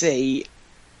PC,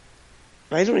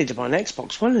 they don't need to buy an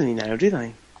Xbox One any now, do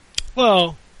they?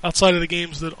 Well, outside of the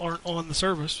games that aren't on the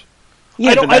service.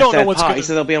 Yeah, I don't but they're know third what's party, gonna-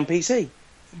 so they'll be on PC.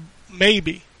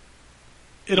 Maybe.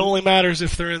 It only matters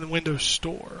if they're in the Windows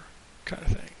Store, kind of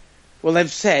thing. Well,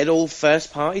 they've said all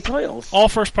first party titles. All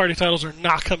first-party titles are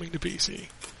not coming to PC.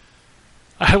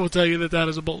 I will tell you that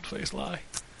is a bold-faced lie.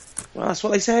 Well, that's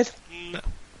what they said. No.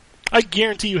 I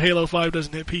guarantee you Halo 5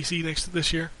 doesn't hit PC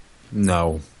this year.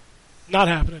 No. Not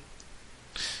happening.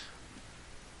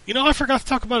 You know, I forgot to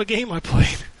talk about a game I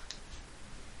played.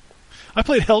 I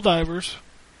played Helldivers.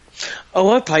 Oh,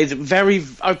 I played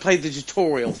the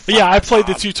tutorial. Yeah, I played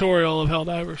the tutorial of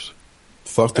Helldivers.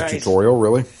 Fuck the tutorial,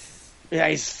 really? Yeah,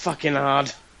 it's fucking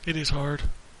hard. It is hard.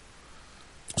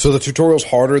 So the tutorial's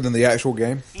harder than the actual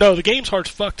game? No, the game's hard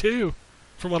as fuck too,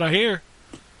 from what I hear.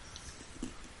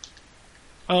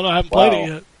 I don't know, I haven't played it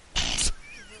yet.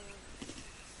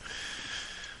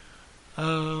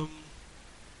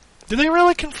 Did they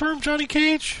really confirm Johnny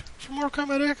Cage for Mortal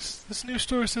Kombat X? This news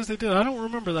story says they did. I don't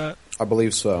remember that. I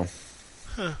believe so.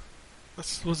 Huh.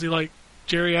 Was he like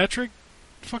geriatric?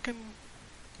 Fucking...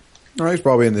 No, he's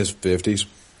probably in his 50s.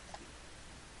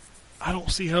 I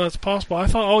don't see how that's possible. I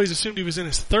always assumed he was in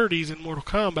his 30s in Mortal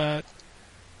Kombat.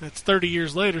 That's 30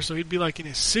 years later, so he'd be like in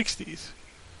his 60s.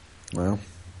 Well.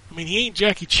 I mean, he ain't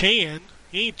Jackie Chan.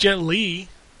 He ain't Jet Li.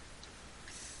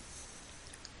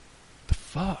 The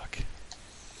fuck?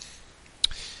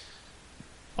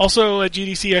 Also, at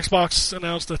GDC, Xbox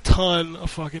announced a ton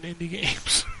of fucking indie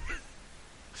games.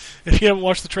 If you haven't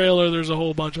watched the trailer, there's a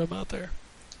whole bunch of them out there.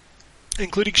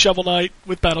 Including Shovel Knight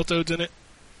with Battletoads in it.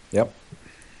 Yep.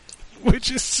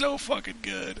 Which is so fucking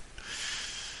good.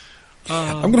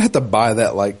 I'm going to have to buy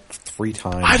that like 3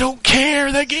 times. I don't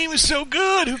care. That game is so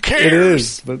good. Who cares? It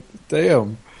is, but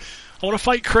damn. I want to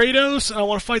fight Kratos, and I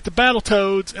want to fight the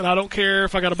Battletoads, and I don't care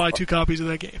if I got to buy 2 copies of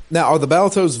that game. Now, are the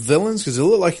Battletoads villains? Because it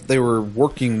looked like they were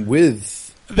working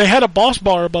with... They had a boss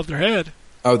bar above their head.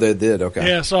 Oh, they did? Okay.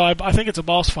 Yeah, so I think it's a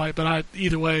boss fight, but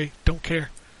either way, don't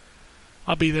care.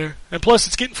 I'll be there. And plus,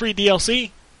 it's getting free DLC.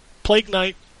 Plague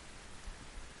Knight.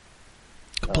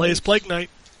 Can play as Plague Knight.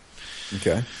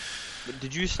 Okay.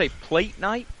 Did you say Plate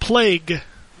Night? Plague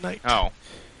Knight.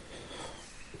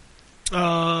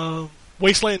 Oh.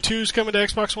 Wasteland 2 is coming to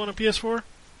Xbox One and PS4.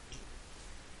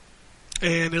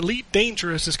 And Elite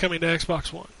Dangerous is coming to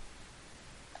Xbox One.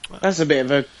 That's a bit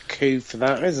of a coup for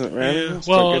that, isn't it, really? Yeah, That's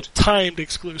well, timed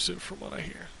exclusive from what I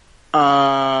hear.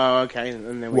 Okay.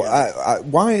 And then we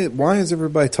why is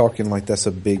everybody talking like that's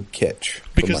a big catch?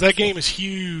 Because that game is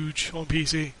huge on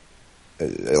PC.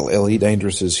 Elite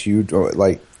Dangerous is huge.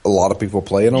 Like, a lot of people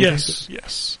play it on PC?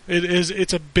 Yes. It is.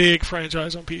 It's a big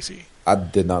franchise on PC. I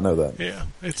did not know that. Yeah.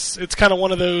 It's kind of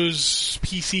one of those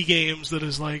PC games that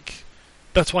is like...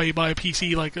 That's why you buy a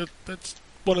PC. That's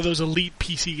one of those elite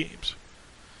PC games.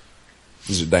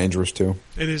 Is it dangerous, too?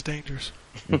 It is dangerous.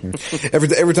 Mm-hmm.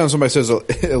 Every time somebody says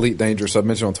Elite Dangerous, I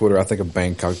mention on Twitter, I think of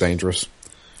Bangkok Dangerous.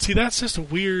 See, that's just a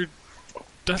weird...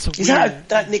 Is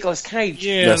that Nicolas Cage?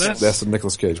 Yeah, that's the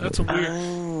Nicolas Cage movie. That's a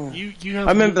weird... You have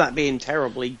I remember that being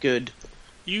terribly good.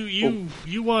 You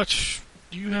watch...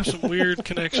 You have some weird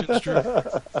connections, Drew.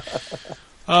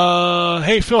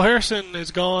 Hey, Phil Harrison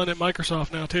is gone at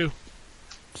Microsoft now, too.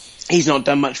 He's not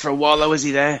done much for a while, though, is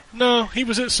he there? No, he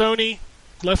was at Sony,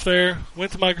 left there,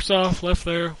 went to Microsoft, left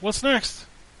there. What's next?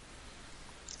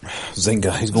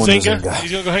 Zynga. He's going to Zynga.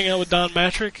 He's going to go hang out with Don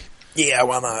Matrick? Yeah,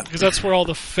 why not? Because that's where all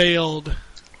the failed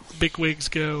bigwigs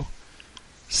go.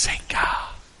 Zynga.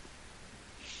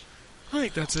 I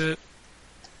think that's it.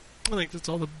 I think that's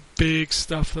all the big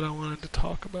stuff that I wanted to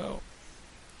talk about.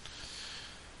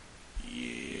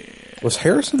 Yeah. Was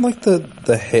Harrison like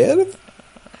the head of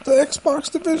the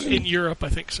Xbox division? In Europe, I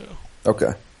think so.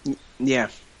 Okay. Yeah.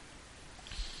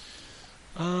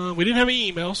 We didn't have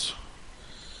any emails.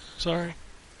 Sorry.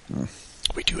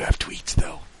 We do have tweets,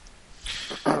 though.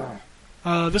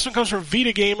 This one comes from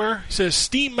Vita Gamer. He says,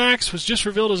 Steam Max was just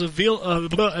revealed as a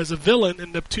villain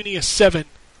in Neptunia 7.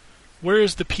 Where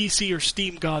is the PC or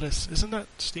Steam goddess? Isn't that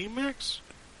Steam Max?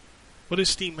 What is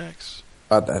Steam Max?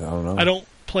 I don't know. I don't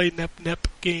play Nep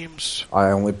games.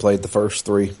 I only played the first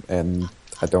 3, and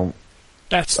I don't...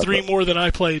 That's 3 more than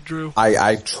I played, Drew.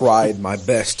 I tried my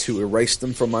best to erase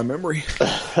them from my memory.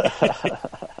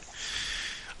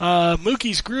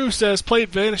 Mookie's Groove says,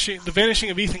 played The Vanishing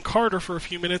of Ethan Carter for a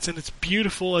few minutes, and it's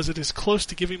beautiful as it is close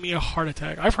to giving me a heart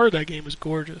attack. I've heard that game is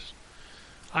gorgeous.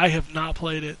 I have not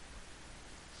played it.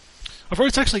 I've heard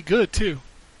it's actually good, too.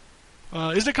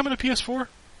 Isn't it coming to PS4?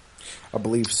 I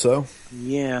believe so.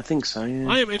 Yeah, I think so, yeah.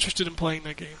 I am interested in playing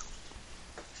that game.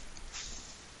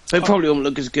 It probably won't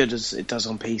look as good as it does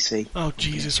on PC. Oh,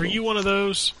 Jesus. Are you one of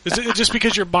those? Is it just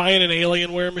because you're buying an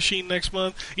Alienware machine next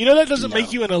month? You know that doesn't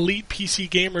make you an elite PC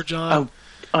gamer, John.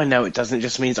 Oh, I know it doesn't. It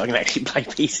just means I can actually play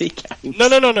PC games. No.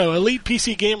 Elite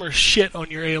PC gamers shit on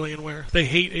your Alienware. They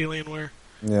hate Alienware.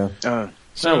 Yeah.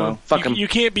 So well, fuck them. You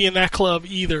can't be in that club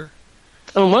either.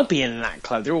 I won't be in that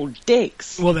club. They're all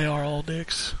dicks. Well, they are all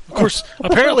dicks. Of course,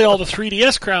 apparently all the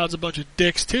 3DS crowd's a bunch of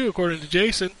dicks, too, according to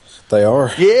Jason. They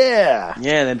are. Yeah.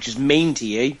 Yeah, they're just mean to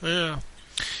you. Yeah.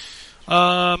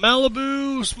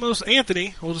 Malibu's most...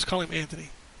 Anthony. We'll just call him Anthony.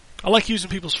 I like using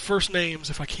people's first names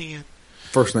if I can.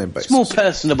 First name basis. It's more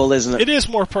personable, isn't it? It is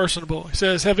more personable. He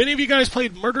says, have any of you guys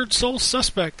played Murdered Soul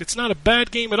Suspect? It's not a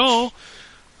bad game at all.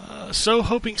 So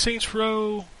hoping Saints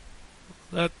Row...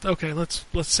 Okay, let's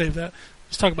save that.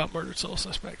 Let's talk about Murdered Soul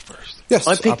Suspect first. Yes,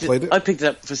 I played it. I picked it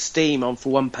up for Steam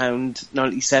for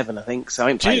 £1.97, I think, so I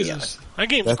ain't played it yet. Jesus, that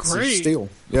game's That's great. a steal.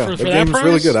 Yeah, For the that game's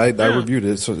really price? good. I Yeah. reviewed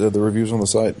it, so the review's on the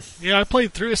site. Yeah, I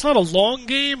played through. It's not a long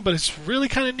game, but it's really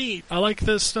kind of neat. I like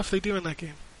the stuff they do in that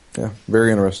game. Yeah,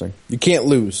 very interesting. You can't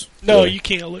lose. No, really, you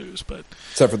can't lose, but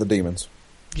except for the demons.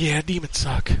 yeah, demons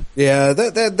suck. Yeah,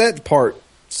 that part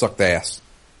sucked ass.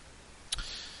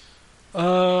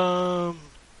 The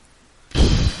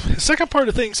second part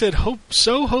of the thing said,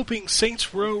 hoping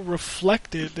Saints Row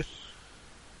Reflected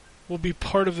will be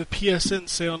part of the PSN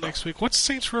sale next week. What's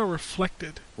Saints Row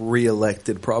Reflected?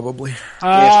 Re-elected, probably.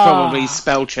 Yeah, it's probably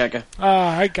spell checker.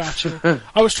 I gotcha.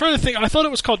 I was trying to think. I thought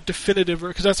it was called Definitive,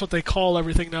 because that's what they call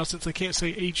everything now since they can't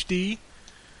say HD.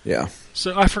 Yeah.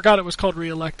 So I forgot it was called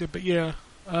Re-elected, but yeah.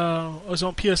 It was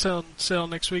on PSN sale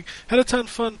next week. Had a ton of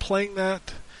fun playing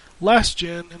that last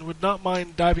gen and would not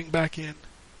mind diving back in.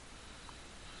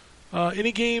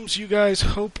 Any games you guys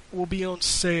hope will be on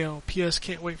sale? PS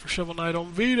can't wait for Shovel Knight on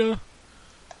Vita.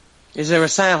 Is there a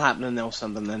sale happening or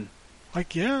something then? I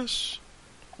guess.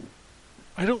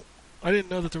 I didn't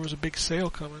know that there was a big sale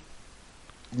coming.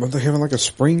 Weren't they having like a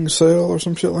spring sale or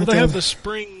some shit like Well, that? they have the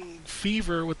spring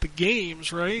fever with the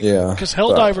games, right? Yeah. Because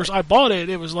Helldivers, I bought it.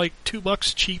 It was like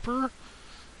 $2 cheaper,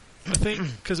 I think,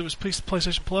 because it was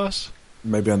PlayStation Plus.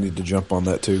 Maybe I need to jump on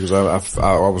that too, because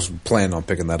I was planning on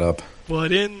picking that up. Well,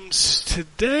 it ends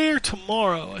today or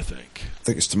tomorrow, I think. I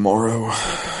think it's tomorrow.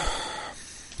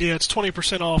 Yeah, it's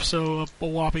 20% off, so a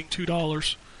whopping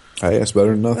 $2. Hey, that's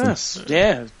better than nothing. Yes.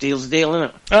 Yeah, deal's a deal, isn't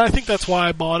it? I think that's why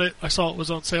I bought it. I saw it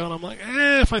was on sale, and I'm like,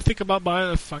 if I think about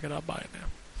buying it, fuck it, I'll buy it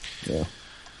now.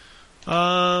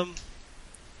 Yeah.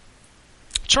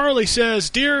 Charlie says,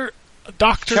 Dear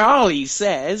Dr. Charlie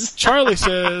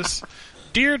says...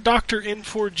 Dear Dr.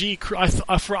 N4G crew,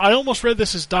 I almost read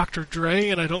this as Dr. Dre,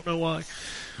 and I don't know why.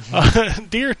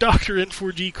 Dear Dr.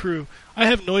 N4G crew, I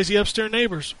have noisy upstairs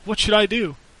neighbors. What should I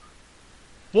do?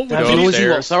 What would Go video- Noisy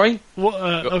what, sorry?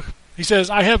 okay. He says,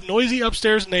 I have noisy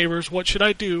upstairs neighbors. What should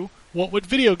I do? What would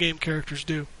video game characters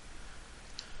do?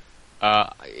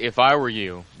 If I were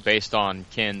you, based on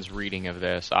Ken's reading of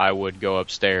this, I would go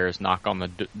upstairs, knock on the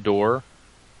door,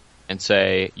 and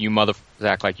say, "You motherfuckers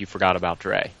act like you forgot about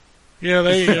Dre." Yeah,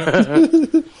 there you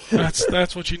go.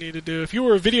 That's what you need to do. If you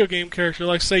were a video game character,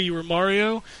 like say you were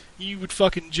Mario, you would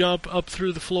fucking jump up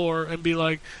through the floor and be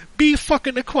like, "Be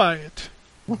fucking quiet."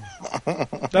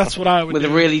 That's what I would With do.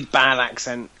 a really bad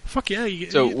accent. Fuck yeah.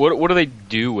 So what are they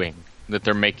doing that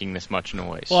they're making this much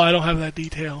noise? Well, I don't have that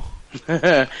detail.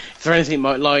 If there anything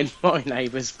like my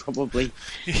neighbours, probably.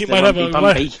 He They might have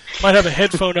bumpy. might have a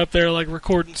headphone up there, like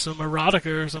recording some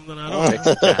erotica or something. I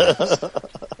don't know.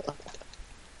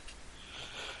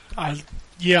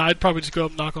 I'd probably just go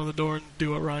up, knock on the door, and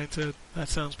do what Ryan said. That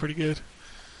sounds pretty good.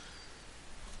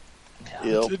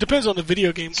 Yep. It depends on the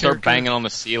video game Start character. banging on the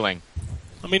ceiling.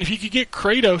 I mean, if you could get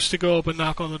Kratos to go up and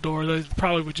knock on the door, they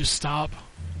probably would just stop.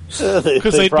 They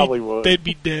Because probably would. they'd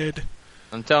be dead.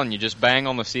 I'm telling you, just bang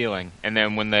on the ceiling, and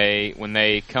then when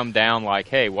they come down, like,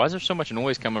 "Hey, why is there so much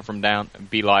noise coming from down?"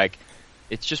 Be like,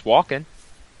 "It's just walking.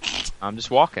 I'm just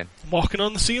walking." Walking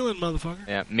on the ceiling, motherfucker.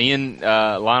 Yeah, me and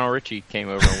Lionel Richie came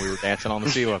over and we were dancing on the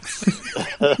ceiling.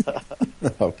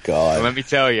 Oh God! Let me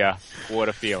tell you, what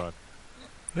a feeling.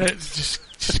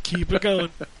 Just keep it going.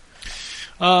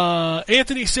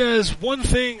 Anthony says, one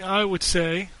thing I would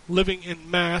say, living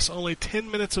in Mass, only 10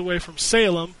 minutes away from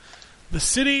Salem, the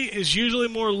city is usually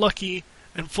more lucky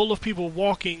and full of people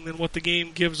walking than what the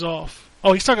game gives off.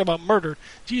 Oh, he's talking about Murdered.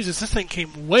 Jesus, this thing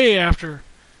came way after.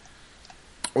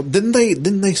 Well, didn't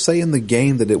they say in the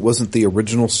game that it wasn't the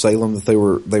original Salem that they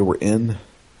were in?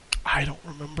 I don't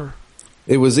remember.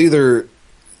 It was either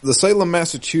the Salem,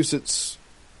 Massachusetts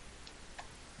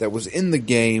that was in the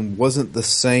game wasn't the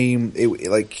same.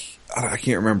 I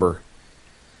can't remember.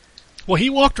 Well, he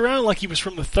walked around like he was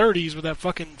from the 30s with that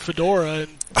fucking fedora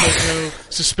and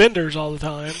suspenders all the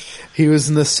time. He was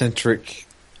an eccentric.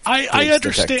 I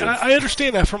understand. detective. I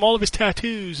understand that from all of his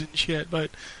tattoos and shit.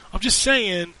 But I'm just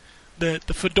saying that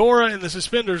the fedora and the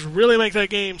suspenders really make that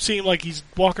game seem like he's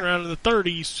walking around in the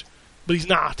 30s, but he's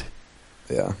not.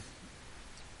 Yeah.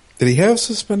 Did he have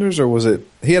suspenders, or was it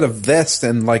he had a vest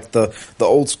and like the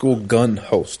old school gun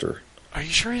holster? Are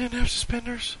you sure he didn't have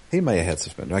suspenders? He may have had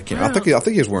suspenders. I can't. I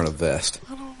think he was wearing a vest.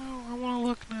 I don't know. I want to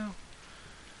look now.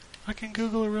 I can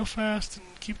Google it real fast and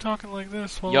keep talking like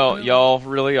this. While Y'all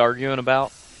really arguing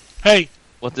about Hey,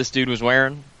 what this dude was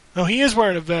wearing? no, he is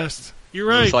wearing a vest. You're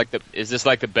right. Is this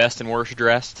like the best and worst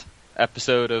dressed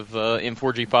episode of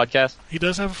N4G podcast? He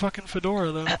does have a fucking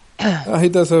fedora though. He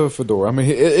does have a fedora. I mean,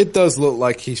 it does look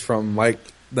like he's from like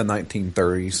the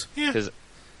 1930s. Yeah. Because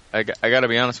I got to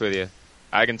be honest with you,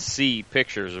 I can see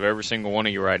pictures of every single one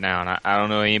of you right now, and I don't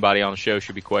know anybody on the show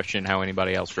should be questioning how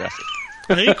anybody else dresses.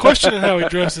 I ain't questioning how he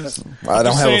dresses. I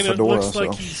don't have a It fedora, looks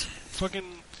like so. he's fucking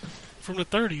from the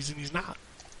 30s, and he's not.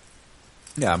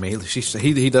 Yeah, I mean,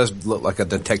 he does look like a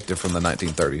detective from the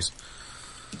 1930s.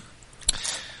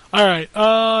 All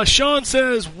right. Sean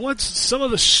says, what's some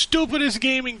of the stupidest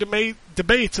gaming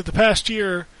debates of the past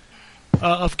year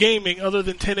of gaming other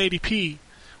than 1080p?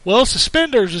 Well,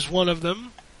 suspenders is one of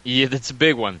them. Yeah, that's a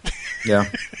big one. Yeah.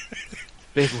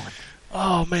 Big one.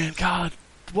 Oh, man, God.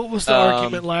 What was the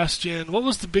argument last gen? What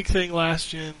was the big thing last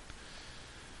gen?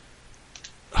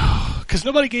 Because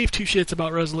nobody gave two shits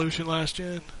about resolution last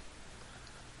gen.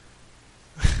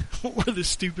 What were the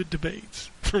stupid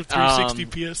debates from 360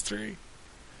 PS3?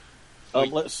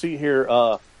 Let's see here.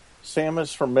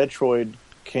 Samus from Metroid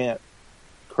can't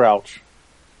crouch.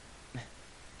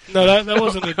 No, that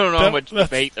wasn't a I don't know how much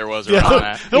debate there was around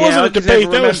that. That wasn't a debate.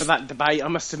 That debate. I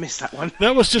must have missed that one.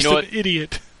 That was just You know an what?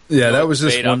 idiot. Yeah, that was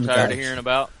just debate one I'm tired guy. of hearing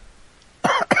about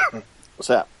What's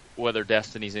that? whether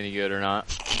Destiny's any good or not.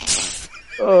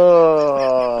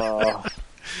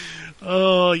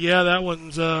 Oh, yeah, that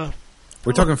one's...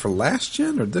 We're talking for last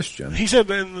gen or this gen? he said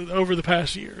over the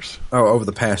past years. Oh, over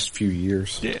the past few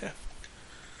years. Yeah.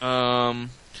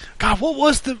 God, what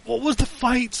was the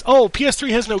fights? Oh, PS3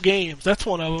 has no games. That's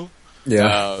one of them. Yeah.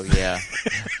 Oh yeah.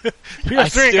 PS3 I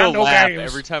ain't still got no laugh games.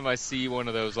 every time I see one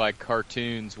of those like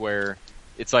cartoons where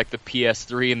it's like the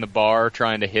PS3 in the bar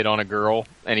trying to hit on a girl,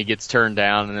 and he gets turned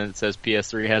down, and then it says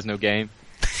PS3 has no game.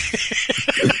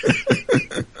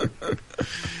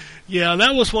 Yeah,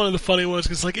 that was one of the funny ones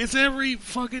because like it's every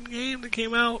fucking game that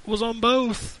came out was on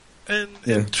both, and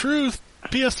in truth,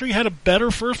 PS3 had a better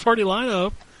first party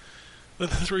lineup than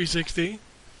the 360.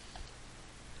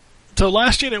 So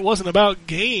last gen it wasn't about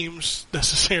games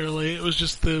necessarily. It was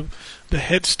just the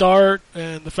head start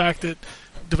and the fact that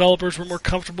developers were more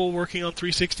comfortable working on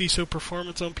 360, so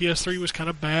performance on PS3 was kind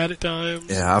of bad at times.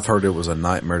 Yeah, I've heard it was a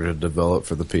nightmare to develop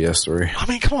for the PS3. I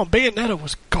mean, come on, Bayonetta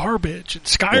was garbage, and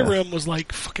Skyrim was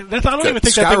like fucking... I don't even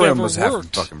think that thing Skyrim ever was half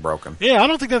worked. fucking broken. Yeah, I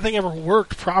don't think that thing ever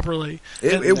worked properly.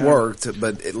 It worked,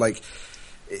 but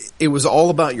it was all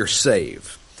about your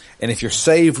save. And if your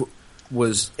save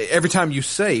was... Every time you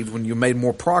saved, when you made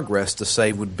more progress, the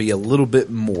save would be a little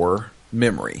bit more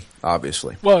memory,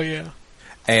 obviously. Well, yeah.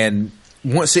 And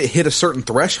once it hit a certain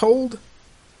threshold,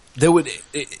 the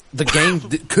game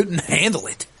couldn't handle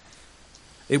it.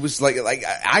 It was like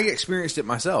I experienced it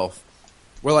myself.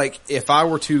 Where like if I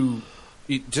were to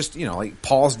just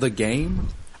pause the game,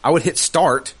 I would hit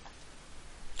start.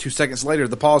 2 seconds later,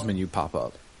 the pause menu pop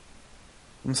up.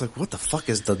 I'm just like, what the fuck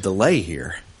is the delay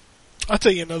here? I'll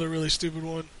tell you another really stupid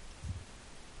one.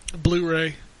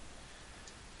 Blu-ray.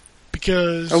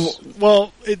 Because,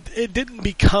 it didn't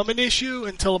become an issue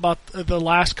until about the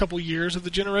last couple years of the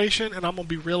generation, and I'm going to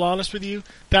be real honest with you,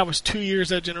 that was 2 years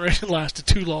that generation lasted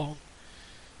too long.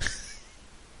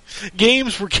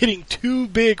 Games were getting too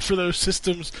big for those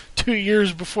systems 2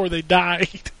 years before they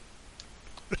died.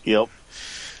 Yep.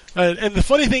 And the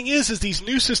funny thing is these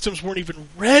new systems weren't even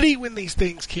ready when these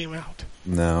things came out.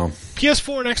 No.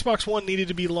 PS4 and Xbox One needed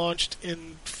to be launched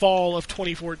in fall of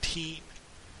 2014.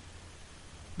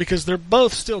 Because they're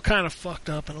both still kind of fucked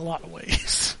up in a lot of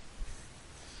ways.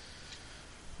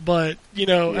 But,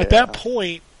 at that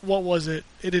point, what was it?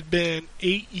 It had been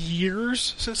 8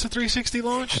 years since the 360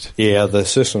 launched? Yeah, the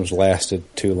systems lasted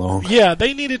too long. Yeah,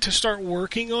 they needed to start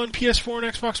working on PS4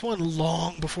 and Xbox One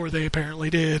long before they apparently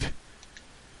did.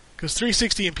 Because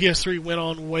 360 and PS3 went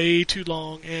on way too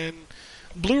long, and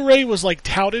Blu-ray was like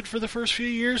touted for the first few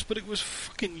years, but it was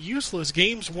fucking useless.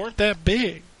 Games weren't that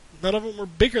big. None of them were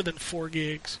bigger than 4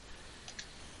 gigs.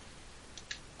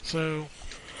 So,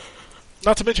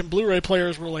 not to mention Blu-ray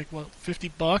players were like, what,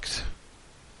 $50?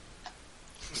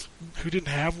 Who didn't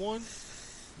have one?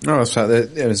 No, it's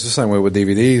the same way with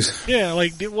DVDs. Yeah,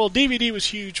 DVD was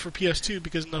huge for PS2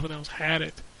 because nothing else had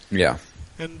it. Yeah.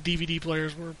 And DVD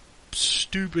players were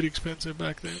stupid expensive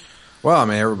back then. Well, I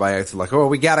mean, everybody acted like,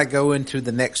 we got to go into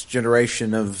the next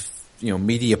generation of,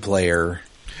 media player.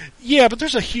 Yeah, but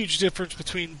there's a huge difference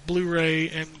between Blu-ray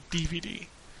and DVD.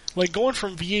 Like going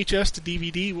from VHS to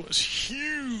DVD was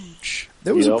huge.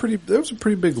 There was a pretty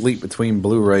big leap between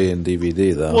Blu-ray and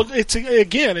DVD, though. Well,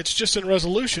 it's just in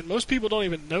resolution. Most people don't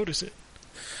even notice it.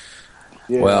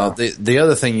 Yeah. Well, the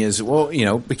other thing is,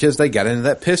 because they got into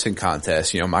that pissing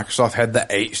contest, Microsoft had the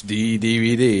HD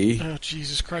DVD. Oh,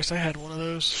 Jesus Christ, I had one of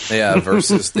those. Yeah,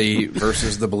 versus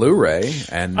the Blu-ray,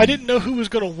 and I didn't know who was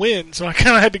going to win, so I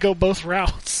kind of had to go both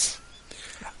routes.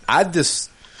 I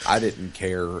didn't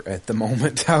care at the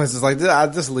moment. I was just like,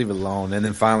 I'll just leave it alone. And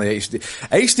then finally HD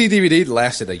DVD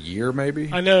lasted a year,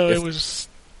 maybe. I know, it was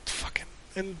fucking,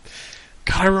 and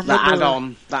God, I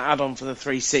remember that add-on for the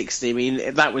 360. I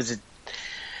mean, that was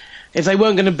if they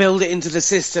weren't going to build it into the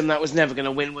system, that was never going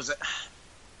to win, was it?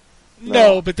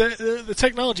 No, but the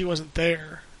technology wasn't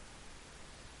there.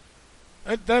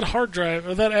 That hard drive,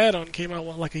 or that add-on came out,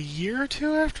 like a year or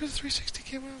two after the 360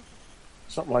 came out?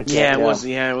 Something like that. Yeah, it was.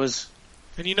 Yeah, it was.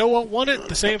 And you know what won it?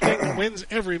 The same thing that wins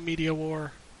every media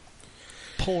war.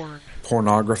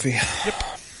 Pornography. Yep.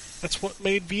 That's what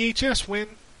made VHS win.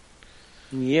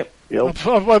 Yep. I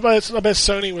bet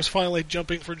Sony was finally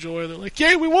jumping for joy. They're like,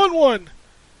 yay, we won one!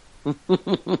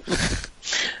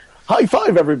 High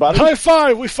five, everybody. High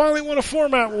five! We finally won a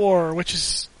format war, which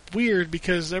is weird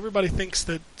because everybody thinks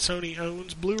that Sony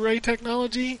owns Blu-ray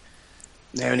technology.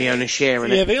 They only own a share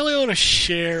in it. Yeah, they only own a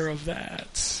share of that.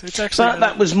 It's actually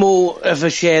that was more of a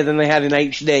share than they had in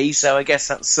HD, so I guess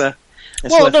that's worth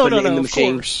no, putting it in the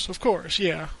machine. Of course,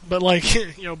 yeah. But like,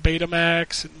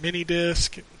 Betamax and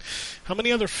Minidisc, and how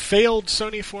many other failed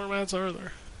Sony formats are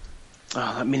there?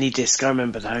 Oh, that Minidisc, I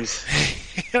remember those.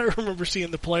 I remember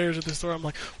seeing the players at the store. I'm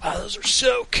like, wow, those are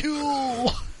so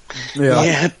cool.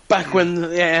 Yeah, back in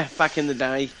the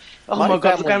day. Oh my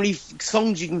God, look how many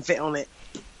songs you can fit on it.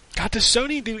 God, does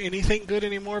Sony do anything good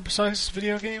anymore besides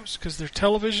video games? Because their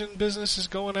television business is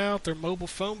going out, their mobile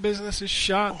phone business is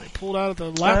shot, they pulled out of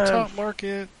the laptop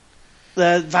market.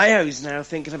 The Vao's now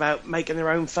thinking about making their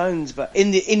own phones, but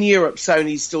in Europe,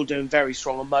 Sony's still doing very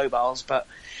strong on mobiles, but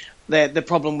the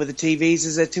problem with the TVs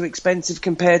is they're too expensive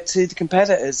compared to the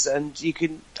competitors, and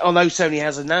although Sony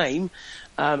has a name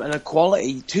and a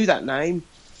quality to that name,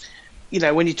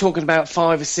 when you're talking about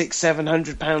 £500 or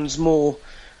 £600, £700 more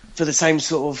for the same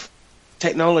sort of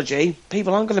technology,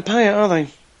 people aren't going to pay it, are they?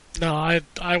 No,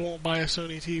 I won't buy a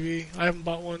Sony TV. I haven't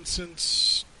bought one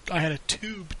since I had a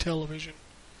tube television.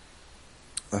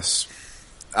 I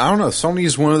don't know. Sony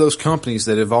is one of those companies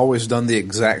that have always done the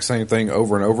exact same thing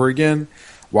over and over again,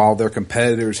 while their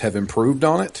competitors have improved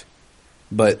on it.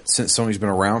 But since Sony's been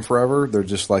around forever, they're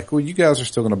just like, well, you guys are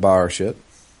still going to buy our shit.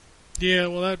 Yeah,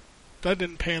 well, that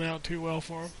didn't pan out too well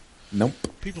for them. Nope.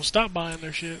 People stopped buying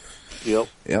their shit. Yep.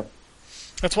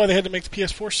 That's why they had to make the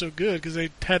PS4 so good, because they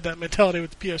had that mentality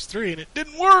with the PS3, and it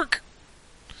didn't work!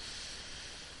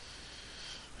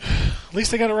 At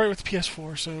least they got it right with the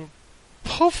PS4, so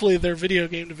hopefully their video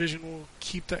game division will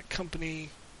keep that company.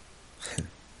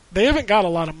 They haven't got a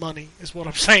lot of money, is what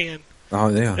I'm saying. Oh,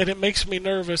 yeah. And it makes me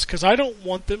nervous, because I don't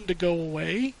want them to go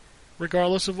away,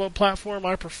 regardless of what platform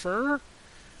I prefer.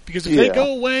 Because if they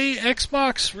go away,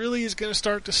 Xbox really is going to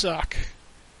start to suck.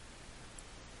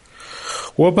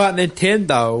 What about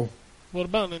Nintendo? What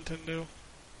about Nintendo?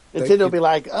 Nintendo will be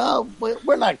like, oh,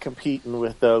 we're not competing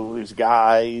with those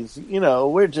guys.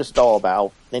 We're just all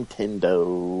about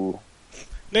Nintendo.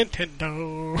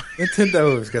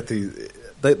 Nintendo has got these.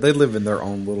 They live in their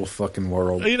own little fucking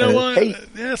world. You know what?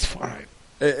 That's fine.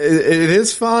 It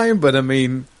is fine, but I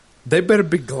mean, they better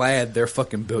be glad they're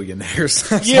fucking billionaires.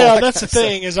 That's the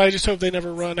thing. Is I just hope they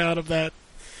never run out of that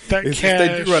cash. If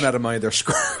they do run out of money, they're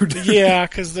screwed.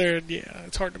 Because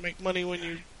it's hard to make money when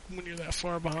you're that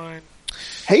far behind.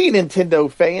 Hey,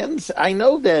 Nintendo fans! I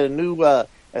know that a new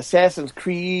Assassin's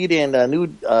Creed and a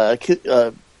new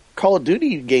Call of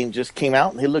Duty game just came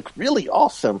out, and they look really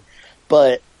awesome.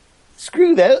 But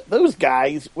screw those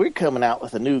guys! We're coming out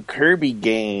with a new Kirby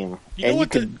game, you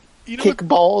can kick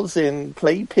balls and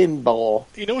play pinball.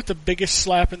 You know what the biggest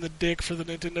slap in the dick for the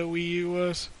Nintendo Wii U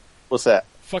was? What's that?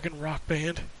 Fucking Rock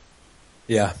Band.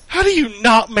 Yeah. How do you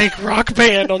not make Rock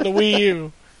Band on the Wii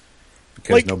U?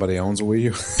 Because nobody owns a Wii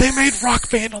U. They made Rock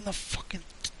Band on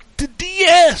the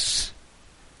DS.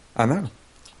 I know.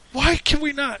 Why can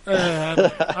we not? I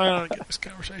don't get this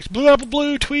conversation. Blue Apple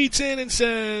Blue tweets in and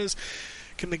says,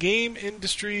 can the game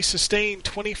industry sustain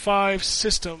 25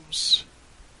 systems?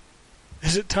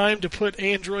 Is it time to put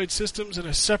Android systems in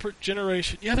a separate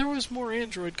generation? Yeah, there was more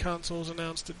Android consoles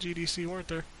announced at GDC, weren't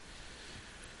there?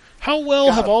 How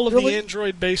well have all of the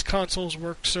Android-based consoles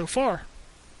worked so far?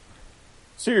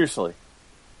 Seriously.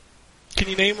 Can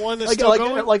you name one that's still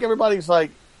going? Like everybody's like,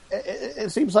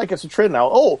 it seems like it's a trend now.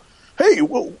 Oh, hey,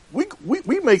 well,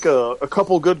 we make a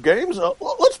couple good games.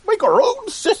 Let's make our own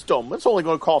system. It's only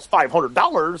going to cost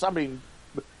 $500. I mean,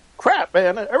 crap,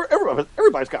 man.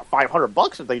 Everybody's got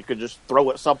 $500 if they could just throw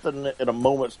at something at a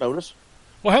moment's notice.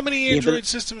 Well, how many Android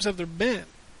systems have there been?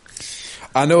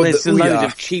 I know there's a load Ouya.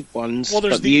 of cheap ones, Well,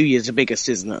 there's but the Ouya's the biggest,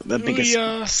 isn't it? The biggest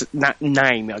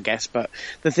name, I guess. But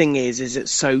the thing is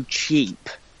it's so cheap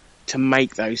to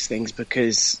make those things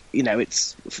because,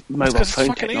 it's mobile phone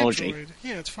fucking technology. Android.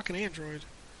 Yeah, it's fucking Android.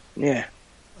 Yeah.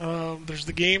 There's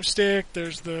the Game Stick.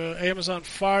 There's the Amazon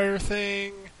Fire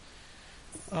thing.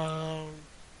 But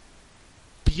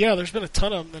yeah, there's been a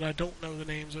ton of them that I don't know the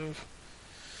names of.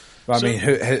 I mean,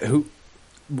 who?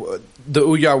 The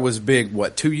Ouya was big,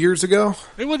 2 years ago?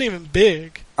 It wasn't even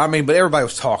big. I mean, but everybody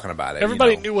was talking about it.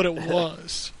 Everybody knew what it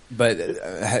was. But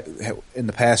in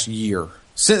the past year,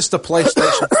 since the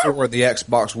PlayStation 4 and the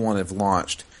Xbox One have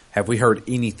launched, have we heard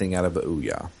anything out of the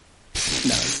Ouya?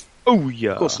 No.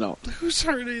 Ouya. Of course not. Who's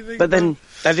heard anything? But then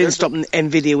they didn't stop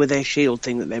NVIDIA with their Shield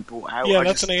thing that they brought out. Yeah,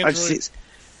 that's an Android.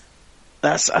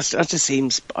 That just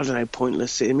seems, I don't know,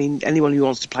 pointless. I mean, anyone who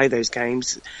wants to play those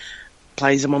games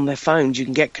plays them on their phones. You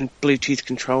can get Bluetooth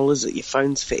controllers that your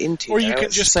phones fit into. Or you can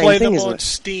just play them on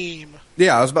Steam.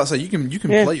 Yeah, I was about to say, you can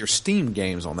play your Steam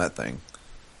games on that thing.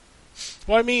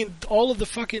 Well, I mean, all of the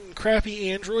fucking crappy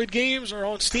Android games are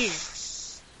on Steam.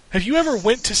 Have you ever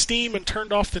went to Steam and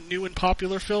turned off the new and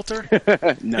popular filter?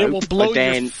 No, it will blow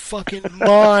your fucking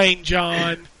mind,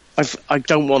 John. I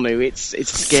don't want to.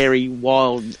 It's scary,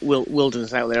 wild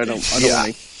wilderness out there. I don't want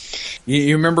to.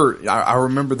 You remember? I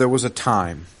remember there was a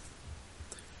time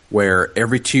where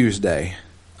every Tuesday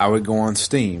I would go on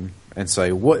Steam and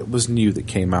say what was new that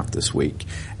came out this week,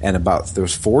 and there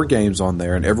was 4 games on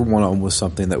there, and every one of them was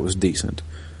something that was decent.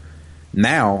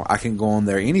 Now I can go on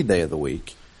there any day of the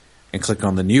week and click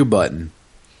on the new button,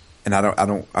 and I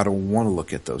don't want to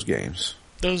look at those games.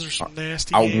 Those are some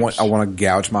nasty games. I want to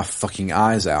gouge my fucking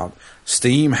eyes out.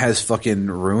 Steam has fucking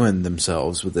ruined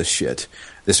themselves with this shit.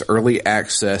 This early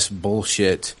access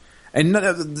bullshit. And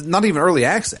not even early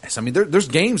access. I mean, there's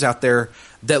games out there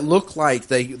that look like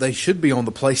they should be on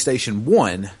the PlayStation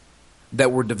 1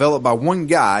 that were developed by one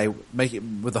guy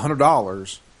with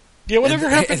 $100. Yeah, whatever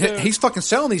happened to... He's fucking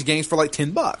selling these games for like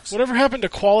 $10. Whatever happened to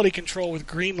quality control with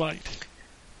Greenlight?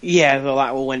 Yeah, well,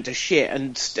 that all went to shit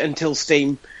until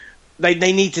Steam... They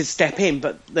need to step in,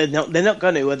 but they're not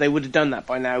going to, or they would have done that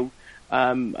by now.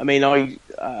 I mean, I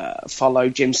follow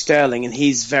Jim Sterling, and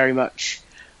he's very much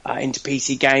into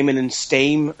PC gaming and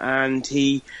Steam, and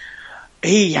he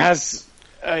has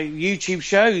YouTube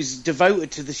shows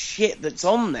devoted to the shit that's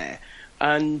on there,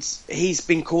 and he's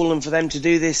been calling for them to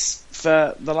do this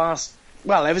for the last,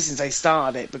 ever since they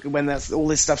started it, because when all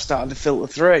this stuff started to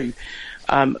filter through.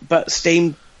 But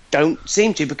Steam don't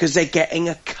seem to, because they're getting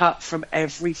a cut from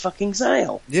every fucking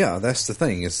sale. Yeah, that's the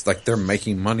thing. It's like they're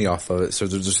making money off of it, so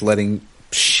they're just letting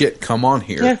shit come on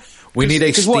here. Yeah. We need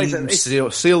a Steam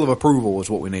seal of approval is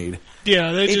what we need.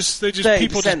 Yeah, they just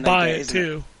people just buy it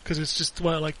too, because it's just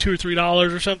like $2 or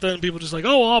 $3 or something, and people just like,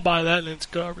 oh, I'll buy that, and it's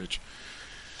garbage.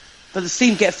 But the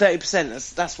Steam get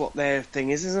 30%. That's what their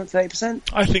thing is, isn't it? 30%.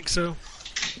 I think so.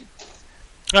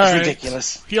 That's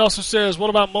ridiculous. He also says, what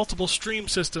about multiple stream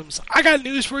systems? I got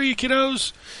news for you,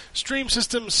 kiddos. Stream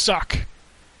systems suck.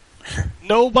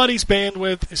 Nobody's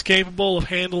bandwidth is capable of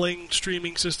handling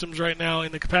streaming systems right now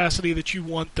in the capacity that you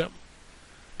want them.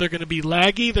 They're going to be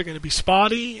laggy. They're going to be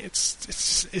spotty.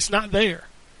 It's not there.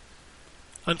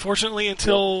 Unfortunately,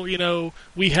 until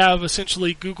we have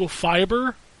essentially Google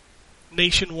Fiber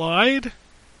nationwide,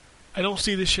 I don't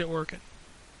see this shit working.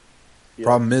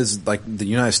 Problem is, like, the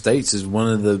United States is one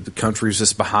of the countries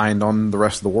that's behind on the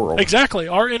rest of the world. Exactly.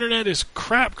 Our internet is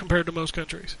crap compared to most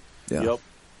countries. Yeah. Yep.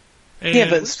 Yeah,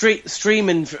 but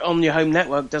streaming on your home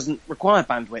network doesn't require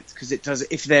bandwidth, because it does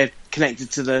if they're connected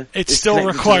to the... It still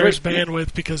requires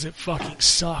bandwidth because it fucking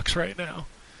sucks right now.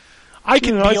 I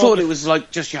thought it was like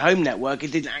just your home network.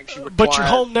 It didn't actually require... But your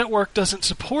home network doesn't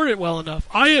support it well enough.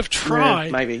 I have tried.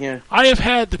 Yeah, maybe, yeah. I have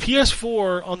had the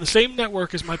PS4 on the same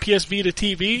network as my PS Vita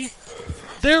TV.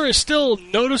 There is still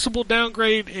noticeable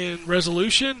downgrade in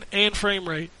resolution and frame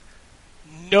rate.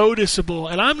 Noticeable.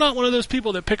 And I'm not one of those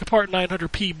people that pick apart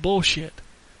 900p bullshit.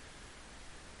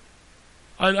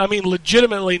 I mean,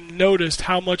 legitimately noticed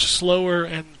how much slower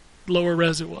and lower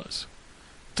res it was.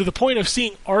 To the point of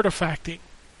seeing artifacting.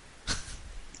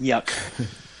 Yuck.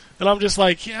 And I'm just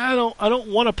like, yeah, I don't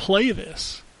want to play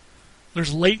this.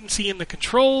 There's latency in the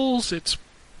controls. It's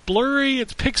blurry.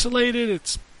 It's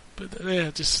pixelated.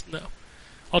 Just no.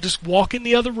 I'll just walk in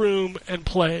the other room and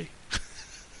play.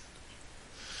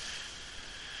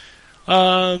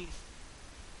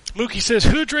 Mookie says,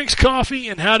 who drinks coffee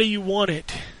and how do you want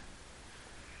it?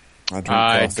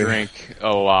 I drink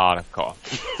a lot of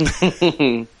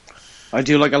coffee. I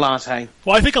do like a latte.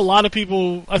 Well, I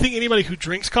think anybody who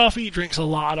drinks coffee drinks a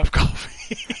lot of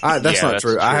coffee. That's not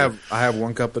true. I have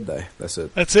 1 cup a day. That's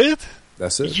it. That's it?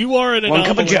 That's it. You are an anomaly. 1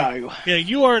 cup of Joe. Yeah,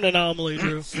 you are an anomaly,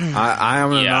 Drew. I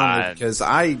am an anomaly because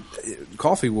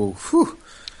coffee will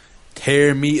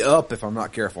tear me up if I'm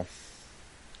not careful.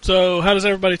 So, how does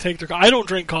everybody take their coffee? I don't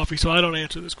drink coffee, so I don't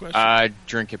answer this question. I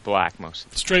drink it black most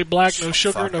of the time. Straight black, no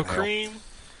sugar, no hell. cream.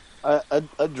 I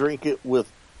drink it with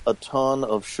a ton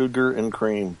of sugar and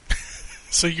cream.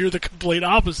 So you're the complete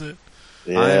opposite.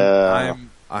 Yeah.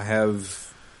 I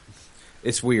have.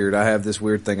 It's weird. I have this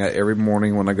weird thing. Every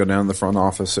morning when I go down to the front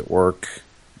office at work,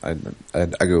 I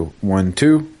go 1,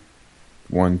 2,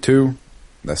 1, 2.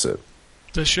 That's it.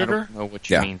 The I sugar? don't know what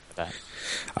you mean for that.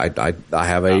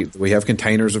 We have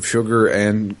containers of sugar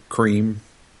and cream.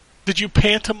 Did you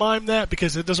pantomime that?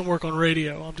 Because it doesn't work on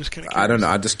radio. I'm just kind of curious. I don't know.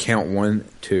 I just count 1,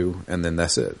 2, and then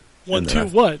that's it. 1, And 2,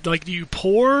 then what? Like, do you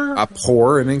pour? I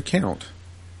pour and then count.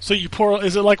 So you pour,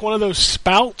 is it like one of those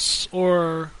spouts,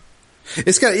 or?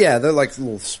 It's got, they're like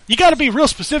little. You gotta be real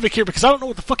specific here, because I don't know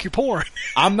what the fuck you're pouring.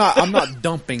 I'm not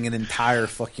dumping an entire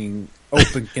fucking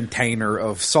open container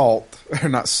of salt, or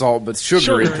not salt, but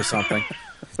sugar into something.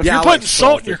 If you're putting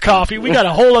salt in your coffee, we got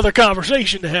a whole other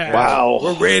conversation to have. Wow.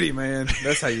 We're ready, man.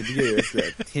 That's how you do it. It's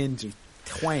that tinge of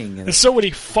twang in And it. so when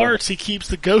he farts, he keeps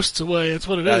the ghosts away. That's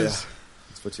what it is. Yeah.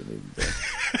 That's what you need to do.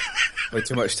 Way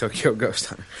too much Tokyo Ghost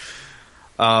Hunter.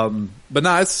 But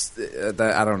no, it's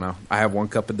I don't know. I have 1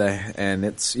 cup a day, and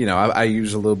it's I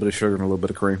use a little bit of sugar and a little bit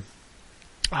of cream.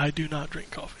 I do not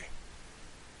drink coffee.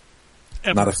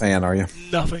 Ever. Not a fan, are you?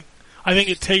 Nothing. I think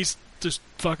it tastes just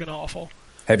fucking awful.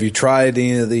 Have you tried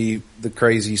any of the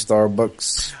crazy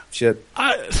Starbucks shit?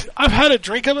 I've had a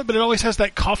drink of it, but it always has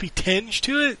that coffee tinge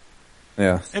to it,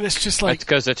 Yeah. and it's just like. That's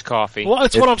because it's coffee. Well,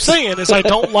 that's what I'm saying, is I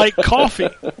don't like coffee.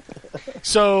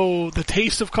 So the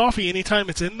taste of coffee, anytime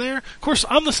it's in there. Of course,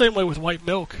 I'm the same way with white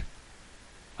milk.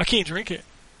 I can't drink it.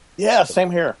 Yeah,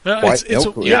 same here. White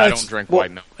milk? I don't drink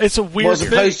white milk. It's a weird As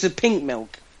thing. opposed to pink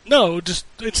milk. No, just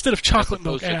instead of chocolate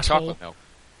milk, As opposed to asshole. chocolate milk.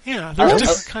 Yeah, there's I-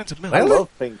 different kinds of milk. I love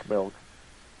pink milk.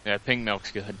 Yeah, pink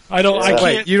milk's good. I don't. I Yeah. can't.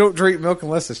 Wait, you don't drink milk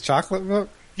unless it's chocolate milk?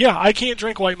 Yeah, I can't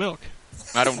drink white milk.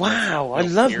 I don't. Wow,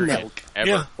 drink I love period, milk. Ever.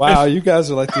 Yeah. Wow, you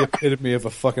guys are like the epitome of a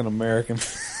fucking American.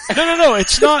 No.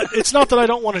 It's not. It's not that I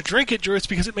don't want to drink it, Drew. It's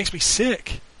because it makes me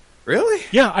sick. Really?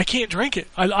 Yeah, I can't drink it.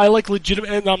 I like legitimate,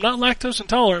 and I'm not lactose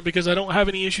intolerant because I don't have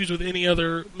any issues with any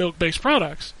other milk-based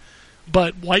products.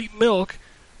 But white milk,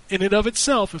 in and of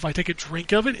itself, if I take a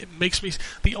drink of it, it makes me.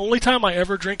 The only time I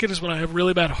ever drink it is when I have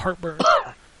really bad heartburn,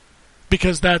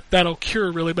 because that'll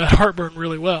cure really bad heartburn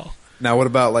really well. Now, what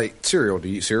about like cereal? Do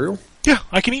you eat cereal? Yeah,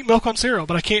 I can eat milk on cereal,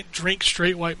 but I can't drink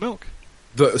straight white milk.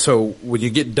 So when you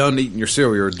get done eating your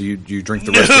cereal, do you drink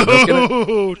the rest of the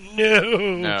milk in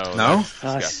it? No. No?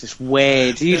 Oh, it's just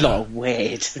weird. You lot are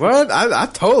weird. What? I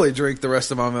totally drink the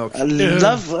rest of my milk. I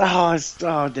love. That's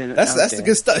the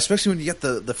good stuff, especially when you get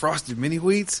the frosted mini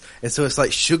wheats, and so it's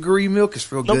like sugary milk. It's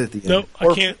real good at the end. Nope, I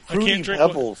Or can't Fruity drink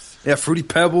Pebbles. Yeah, fruity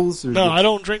pebbles. No, I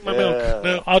don't drink my milk.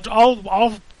 No,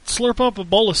 I'll slurp up a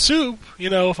bowl of soup.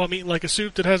 If I'm eating like a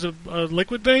soup that has a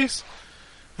liquid base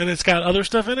and it's got other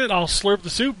stuff in it, I'll slurp the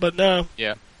soup. But no,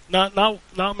 Yeah. not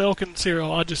milk and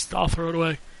cereal. I'll throw it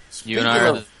away. You and I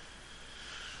are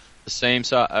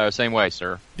the same way,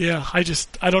 sir. Yeah,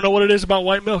 I don't know what it is about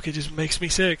white milk. It just makes me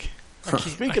sick.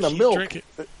 Speaking I of can't milk, drink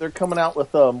it. they're coming out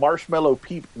with marshmallow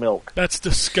peep milk. That's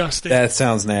disgusting. That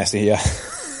sounds nasty. Yeah.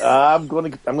 I'm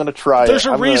gonna try There's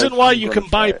it. a reason why you can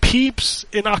buy Peeps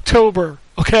in October.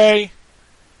 Okay.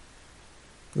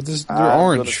 They're I'm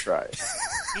orange. Gonna try it.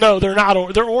 No, they're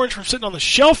not. They're orange from sitting on the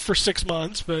shelf for 6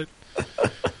 months, but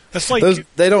that's like.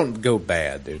 They don't go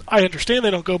bad, dude. I understand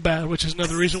they don't go bad, which is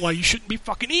another reason why you shouldn't be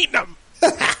fucking eating them.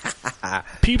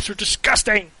 Peeps are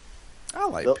disgusting. I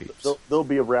like They'll, Peeps. they'll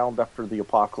be around after the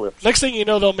apocalypse. Next thing you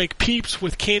know, they'll make Peeps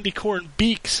with candy corn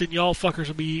beaks, and y'all fuckers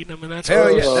will be eating them, and that's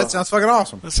Hell yeah, Uh, that sounds fucking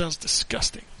awesome. That sounds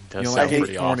disgusting. Does You know, sound I hate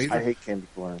pretty corn awesome. either. I hate candy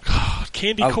corn.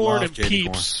 Candy I corn love and candy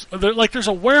Peeps. There's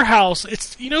a warehouse.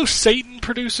 It's Satan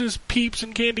produces Peeps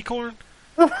and candy corn.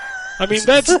 I mean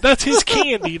that's his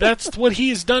candy. That's what he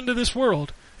has done to this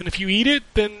world. And if you eat it,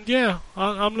 then yeah,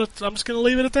 I'm just gonna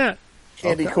leave it at that.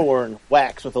 Candy corn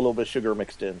wax with a little bit of sugar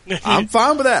mixed in. I'm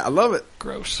fine with that. I love it.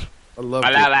 Gross. I love I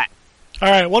it. love that. All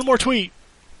right, one more tweet.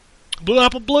 Blue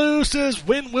Apple Blue says,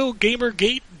 "When will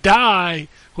Gamergate die?"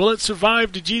 Will it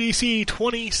survive to GDC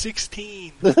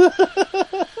 2016?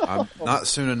 Not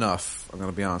soon enough. I'm going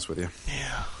to be honest with you.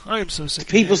 Yeah, I am so sick.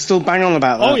 People still bang on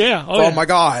about that. Oh yeah. Oh yeah. my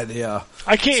God. Yeah.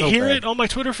 I can't So hear bad. it on my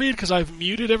Twitter feed because I've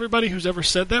muted everybody who's ever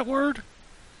said that word.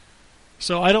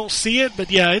 So I don't see it,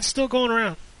 but yeah, it's still going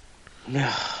around.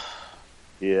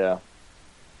 Yeah.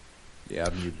 Yeah,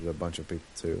 I've muted a bunch of people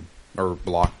too, or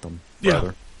blocked them. Yeah.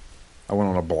 Rather. I went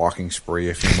on a blocking spree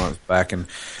a few months back, and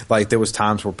like there was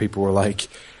times where people were like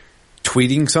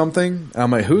tweeting something.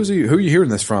 I'm like, who are you hearing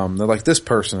this from? They're like, this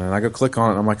person, and I go click on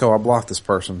it. And I'm like, oh, I blocked this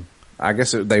person. I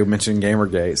guess they mentioned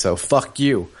Gamergate, so fuck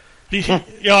you. Yeah,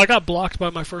 I got blocked by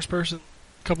my first person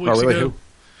a couple weeks ago.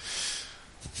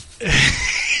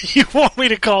 You want me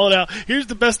to call it out? Here's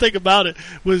the best thing about it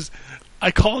was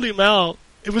I called him out.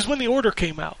 It was when the order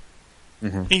came out.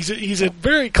 Mm-hmm. He's a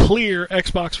very clear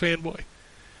Xbox fanboy.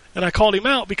 And I called him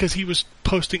out because he was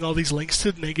posting all these links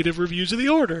to negative reviews of the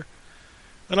order.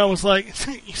 And I was like,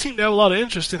 you seem to have a lot of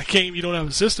interest in a game you don't have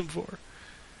a system for.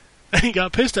 And he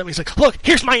got pissed at me. He's like, look,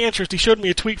 here's my interest. He showed me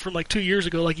a tweet from like 2 years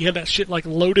ago. Like he had that shit like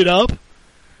loaded up,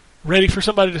 ready for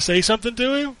somebody to say something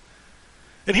to him.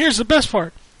 And here's the best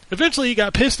part. Eventually he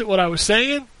got pissed at what I was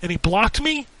saying, and he blocked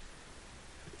me.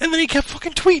 And then he kept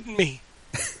fucking tweeting me.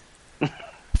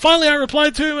 Finally I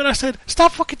replied to him and I said,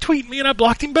 stop fucking tweeting me, and I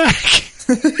blocked him back.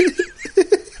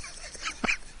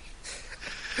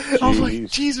 I was like,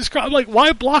 Jesus Christ. I'm like,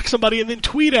 why block somebody and then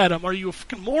tweet at them? Are you a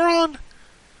fucking moron?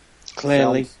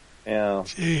 Clearly. Yeah.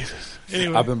 Jesus.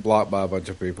 Anyway. I've been blocked by a bunch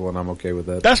of people, and I'm okay with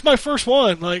that. That's my first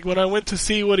one. Like, when I went to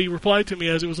see what he replied to me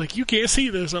as, it was like, you can't see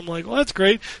this. I'm like, well, that's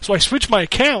great. So I switched my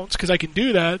accounts, because I can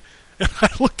do that, and I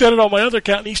looked at it on my other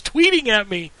account, and he's tweeting at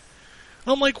me.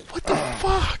 I'm like, what the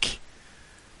fuck?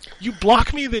 You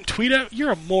block me, then tweet at me?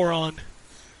 You're a moron.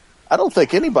 I don't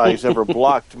think anybody's ever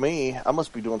blocked me. I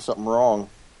must be doing something wrong.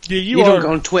 Yeah, You are. don't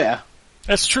go on Twitter.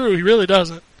 That's true. He really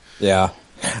doesn't. Yeah.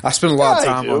 I spend a lot of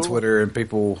Yeah, I time do. on Twitter, and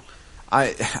people...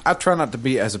 I try not to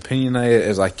be as opinionated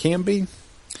as I can be,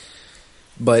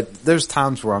 but there's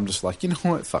times where I'm just like, you know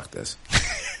what, fuck this.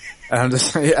 And I'm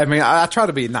just, I mean, I try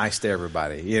to be nice to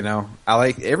everybody, you know.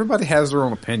 Everybody has their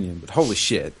own opinion, but holy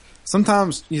shit.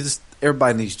 Sometimes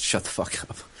everybody needs to shut the fuck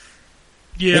up.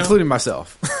 Yeah. Including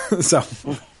myself. So.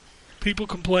 People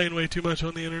complain way too much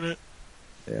on the internet.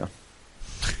 Yeah.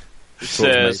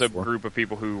 Says a group of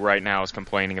people who right now is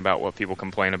complaining about what people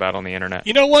complain about on the internet.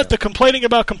 You know what? The complaining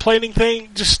about complaining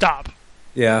thing, just stop.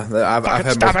 Yeah, I've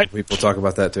had stop multiple people talk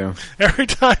about that too. Every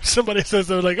time somebody says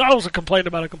they're like, I was a complaint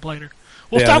about a complainer.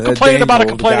 Well, Yeah, stop complaining Daniel, about a the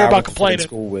complainer guy I about went to complaining.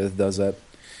 school with does that.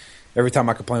 Every time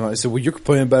I complain about it, he said, well, you're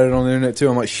complaining about it on the internet too.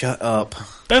 I'm like, shut up.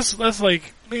 That's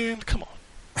like, man, come on.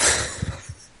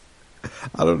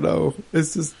 I don't know.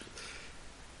 It's just,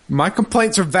 my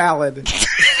complaints are valid.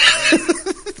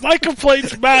 My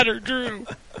complaints matter, Drew.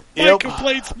 My Yep.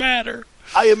 complaints matter.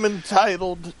 I am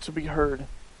entitled to be heard.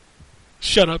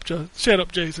 Shut up,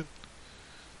 Jason.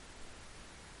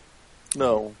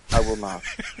 No, I will not.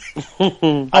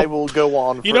 I will go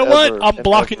on. You know what? forever I'm and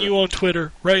blocking ever. you on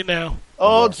Twitter right now.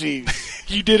 Oh, jeez.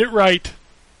 You did it right.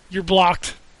 You're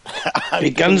blocked.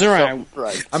 Big guns are out.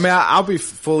 Right. I mean, I'll be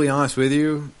fully honest with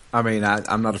you. I mean,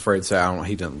 I'm not afraid to say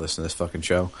he didn't listen to this fucking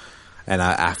show. And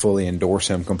I fully endorse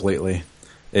him completely.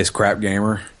 It's Crap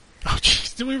Gamer. Oh,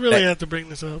 jeez. Do we really have to bring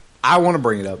this up? I want to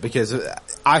bring it up because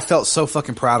I felt so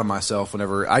fucking proud of myself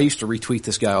whenever I used to retweet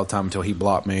this guy all the time until he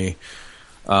blocked me.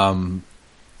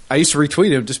 I used to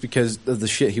retweet him just because of the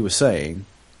shit he was saying.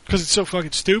 Because it's so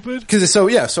fucking stupid? Because it's so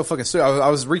fucking stupid. I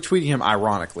was retweeting him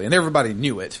ironically, and everybody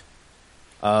knew it.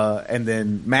 And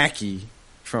then Mackie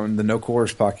from the No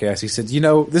Quarters podcast, he said, you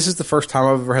know, this is the first time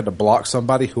I've ever had to block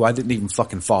somebody who I didn't even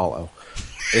fucking follow.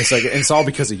 It's like, it's all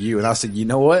because of you. And I said, you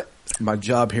know what? My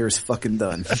job here is fucking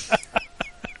done.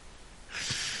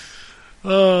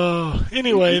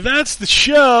 Anyway, that's the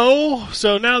show.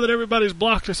 So now that everybody's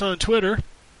blocked us on Twitter,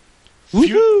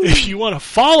 if you want to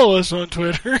follow us on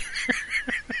Twitter,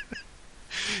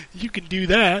 you can do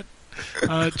that.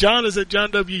 John is at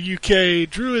John WUK,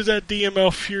 Drew is at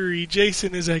DML Fury,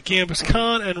 Jason is at Gambus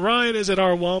Khan, and Ryan is at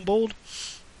R. Wombold.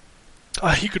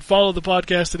 You could follow the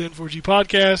podcast at N4G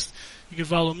Podcast. You can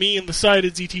follow me and the site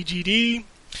at ZTGD.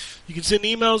 You can send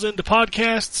emails into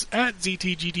podcasts at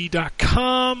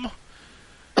ztgd.com.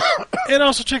 And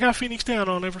also check out Phoenix Down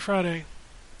on every Friday.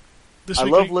 I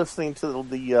love listening to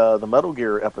the Metal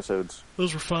Gear episodes.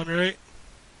 Those were fun, right?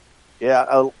 Yeah,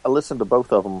 I listened to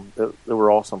both of them. They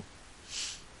were awesome.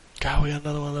 God, we got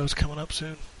another one of those coming up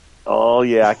soon. Oh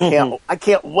yeah, I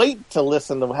can't wait to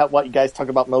listen to what you guys talk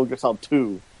about Metal Gear Solid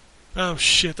 2. Oh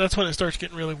shit! That's when it starts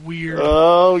getting really weird.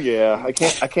 Oh yeah, I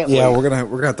can't. Yeah, wait. we're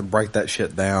gonna have to break that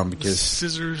shit down because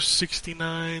Scissors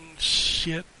 69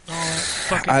 shit. All that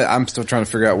fucking. I'm still trying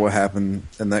to figure out what happened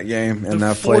in that game, and the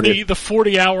I've played it. The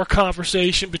 40-hour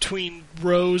conversation between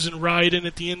Rose and Raiden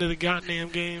at the end of the goddamn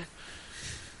game.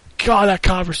 God, that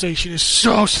conversation is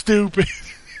so stupid.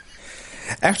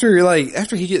 After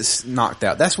he gets knocked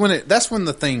out, that's when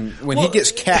he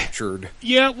gets captured.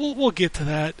 Yeah, we'll get to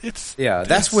that.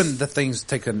 That's when the things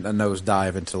take a nose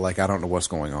dive into like I don't know what's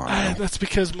going on. That's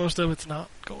because most of it's not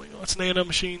going on. It's nano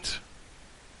machines.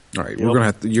 All right, you're gonna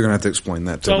have to explain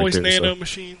that. It's always nano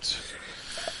machines.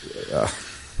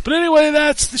 But anyway,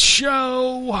 that's the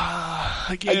show.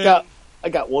 Again, I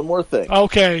got one more thing.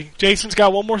 Okay, Jason's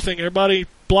got one more thing. Everybody,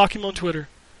 block him on Twitter.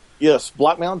 Yes,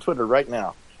 block me on Twitter right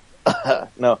now.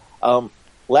 No.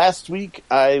 Last week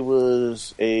I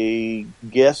was a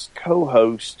guest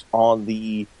co-host on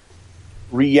the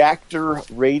Reactor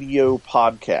Radio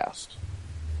podcast.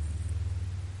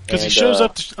 Because he shows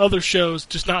up to other shows,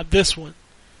 just not this one.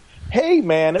 Hey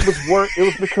man, it was work. It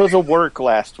was because of work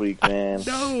last week, man.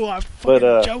 No, I'm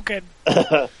fucking joking.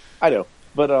 I know,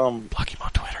 but block him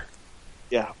on Twitter.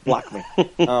 Yeah, block me.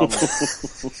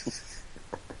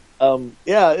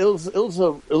 Yeah, it was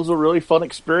a really fun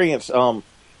experience.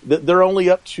 They're only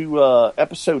up to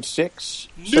episode 6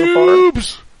 so far.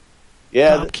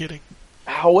 Yeah, no, I'm kidding.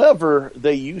 However,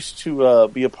 they used to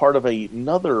be a part of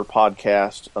another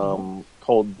podcast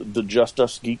called the Just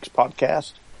Us Geeks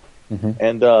podcast,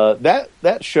 and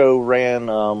that show ran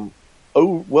well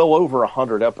over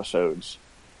 100 episodes,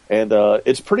 and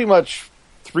it's pretty much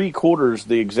 3/4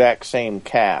 the exact same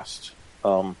cast.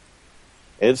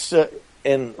 It's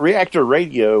and Reactor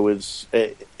Radio is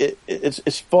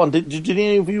it's fun. Did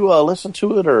any of you listen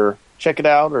to it or check it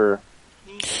out or?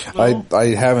 No. I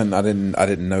haven't. I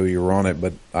didn't know you were on it,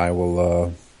 but I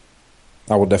will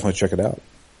definitely check it out.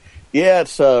 Yeah,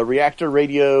 it's Reactor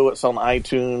Radio. It's on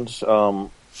iTunes.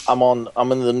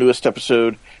 I'm in the newest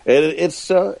episode. It's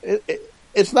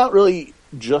not really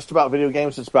just about video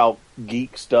games. It's about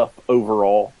geek stuff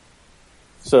overall.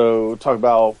 So talk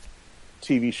about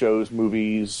TV shows,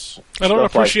 movies. I don't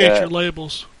appreciate like your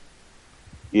labels.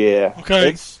 Yeah.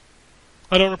 Okay.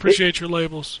 I don't appreciate your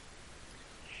labels.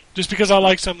 Just because I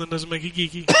like something doesn't make it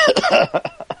geeky.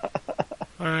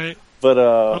 All right. But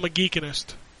I'm a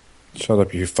geekinist. Shut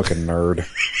up, you fucking nerd.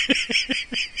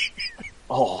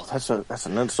 Oh, that's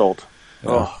an insult.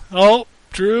 Yeah. Oh,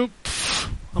 Drew,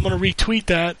 I'm going to retweet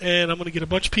that, and I'm going to get a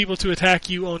bunch of people to attack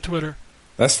you on Twitter.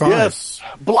 That's fine. Yes,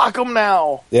 block them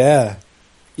now. Yeah.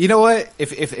 You know what?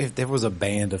 If there was a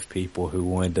band of people who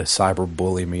wanted to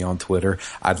cyberbully me on Twitter,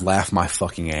 I'd laugh my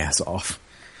fucking ass off.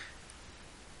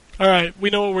 All right, we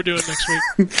know what we're doing next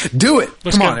week. Do it!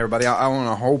 Let's Come go. on, everybody. I want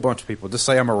a whole bunch of people. Just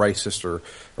say I'm a racist or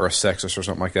a sexist or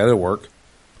something like that. It'll work.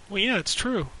 Well, yeah, it's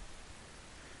true.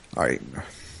 All right.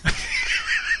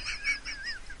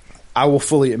 I will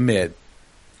fully admit,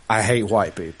 I hate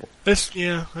white people.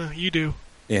 You do.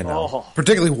 You know,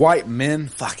 particularly white men.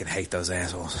 Fucking hate those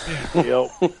assholes. Yeah.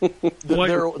 Yep.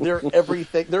 They're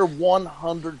everything. They're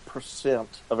 100%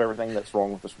 of everything that's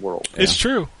wrong with this world. It's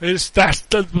true. You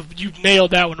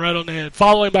nailed that one right on the head.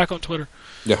 Follow him back on Twitter.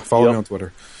 Yeah, follow me on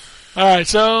Twitter. All right,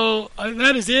 so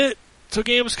that is it. So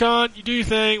Gamescom, you do your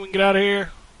thing. We can get out of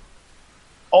here.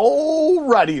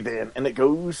 Alrighty then, and it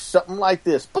goes something like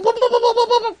this. Epic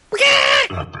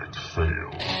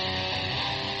fail.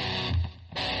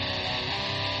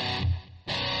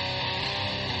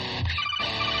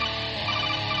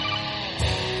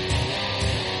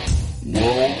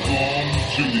 Welcome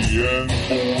to the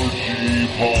N4G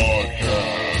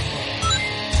podcast.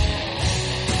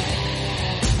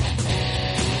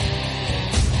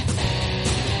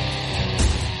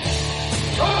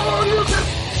 Oh, you can...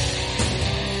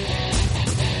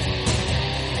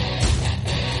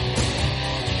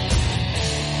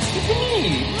 It's me,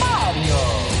 Mario.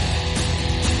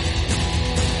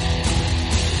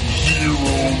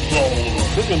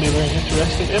 $0. This is going to be a very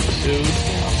interesting episode.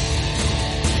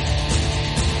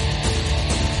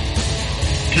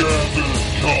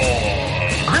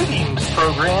 Greetings,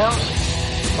 programs.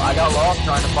 I got lost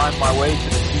trying to find my way to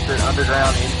the secret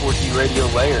underground N4G Radio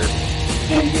lair.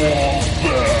 The Wombat.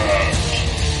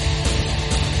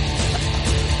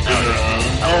 And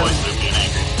I always live being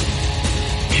angry.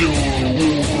 Killer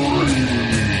Wolverine.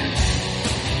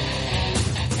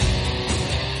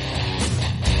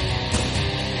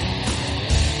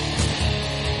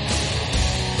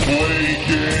 Play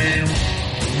games,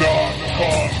 not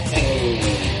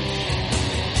consoles.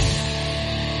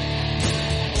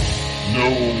 No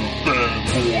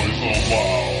fanboys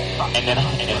allowed. And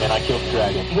then I killed the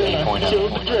dragon.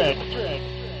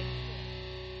 8.0.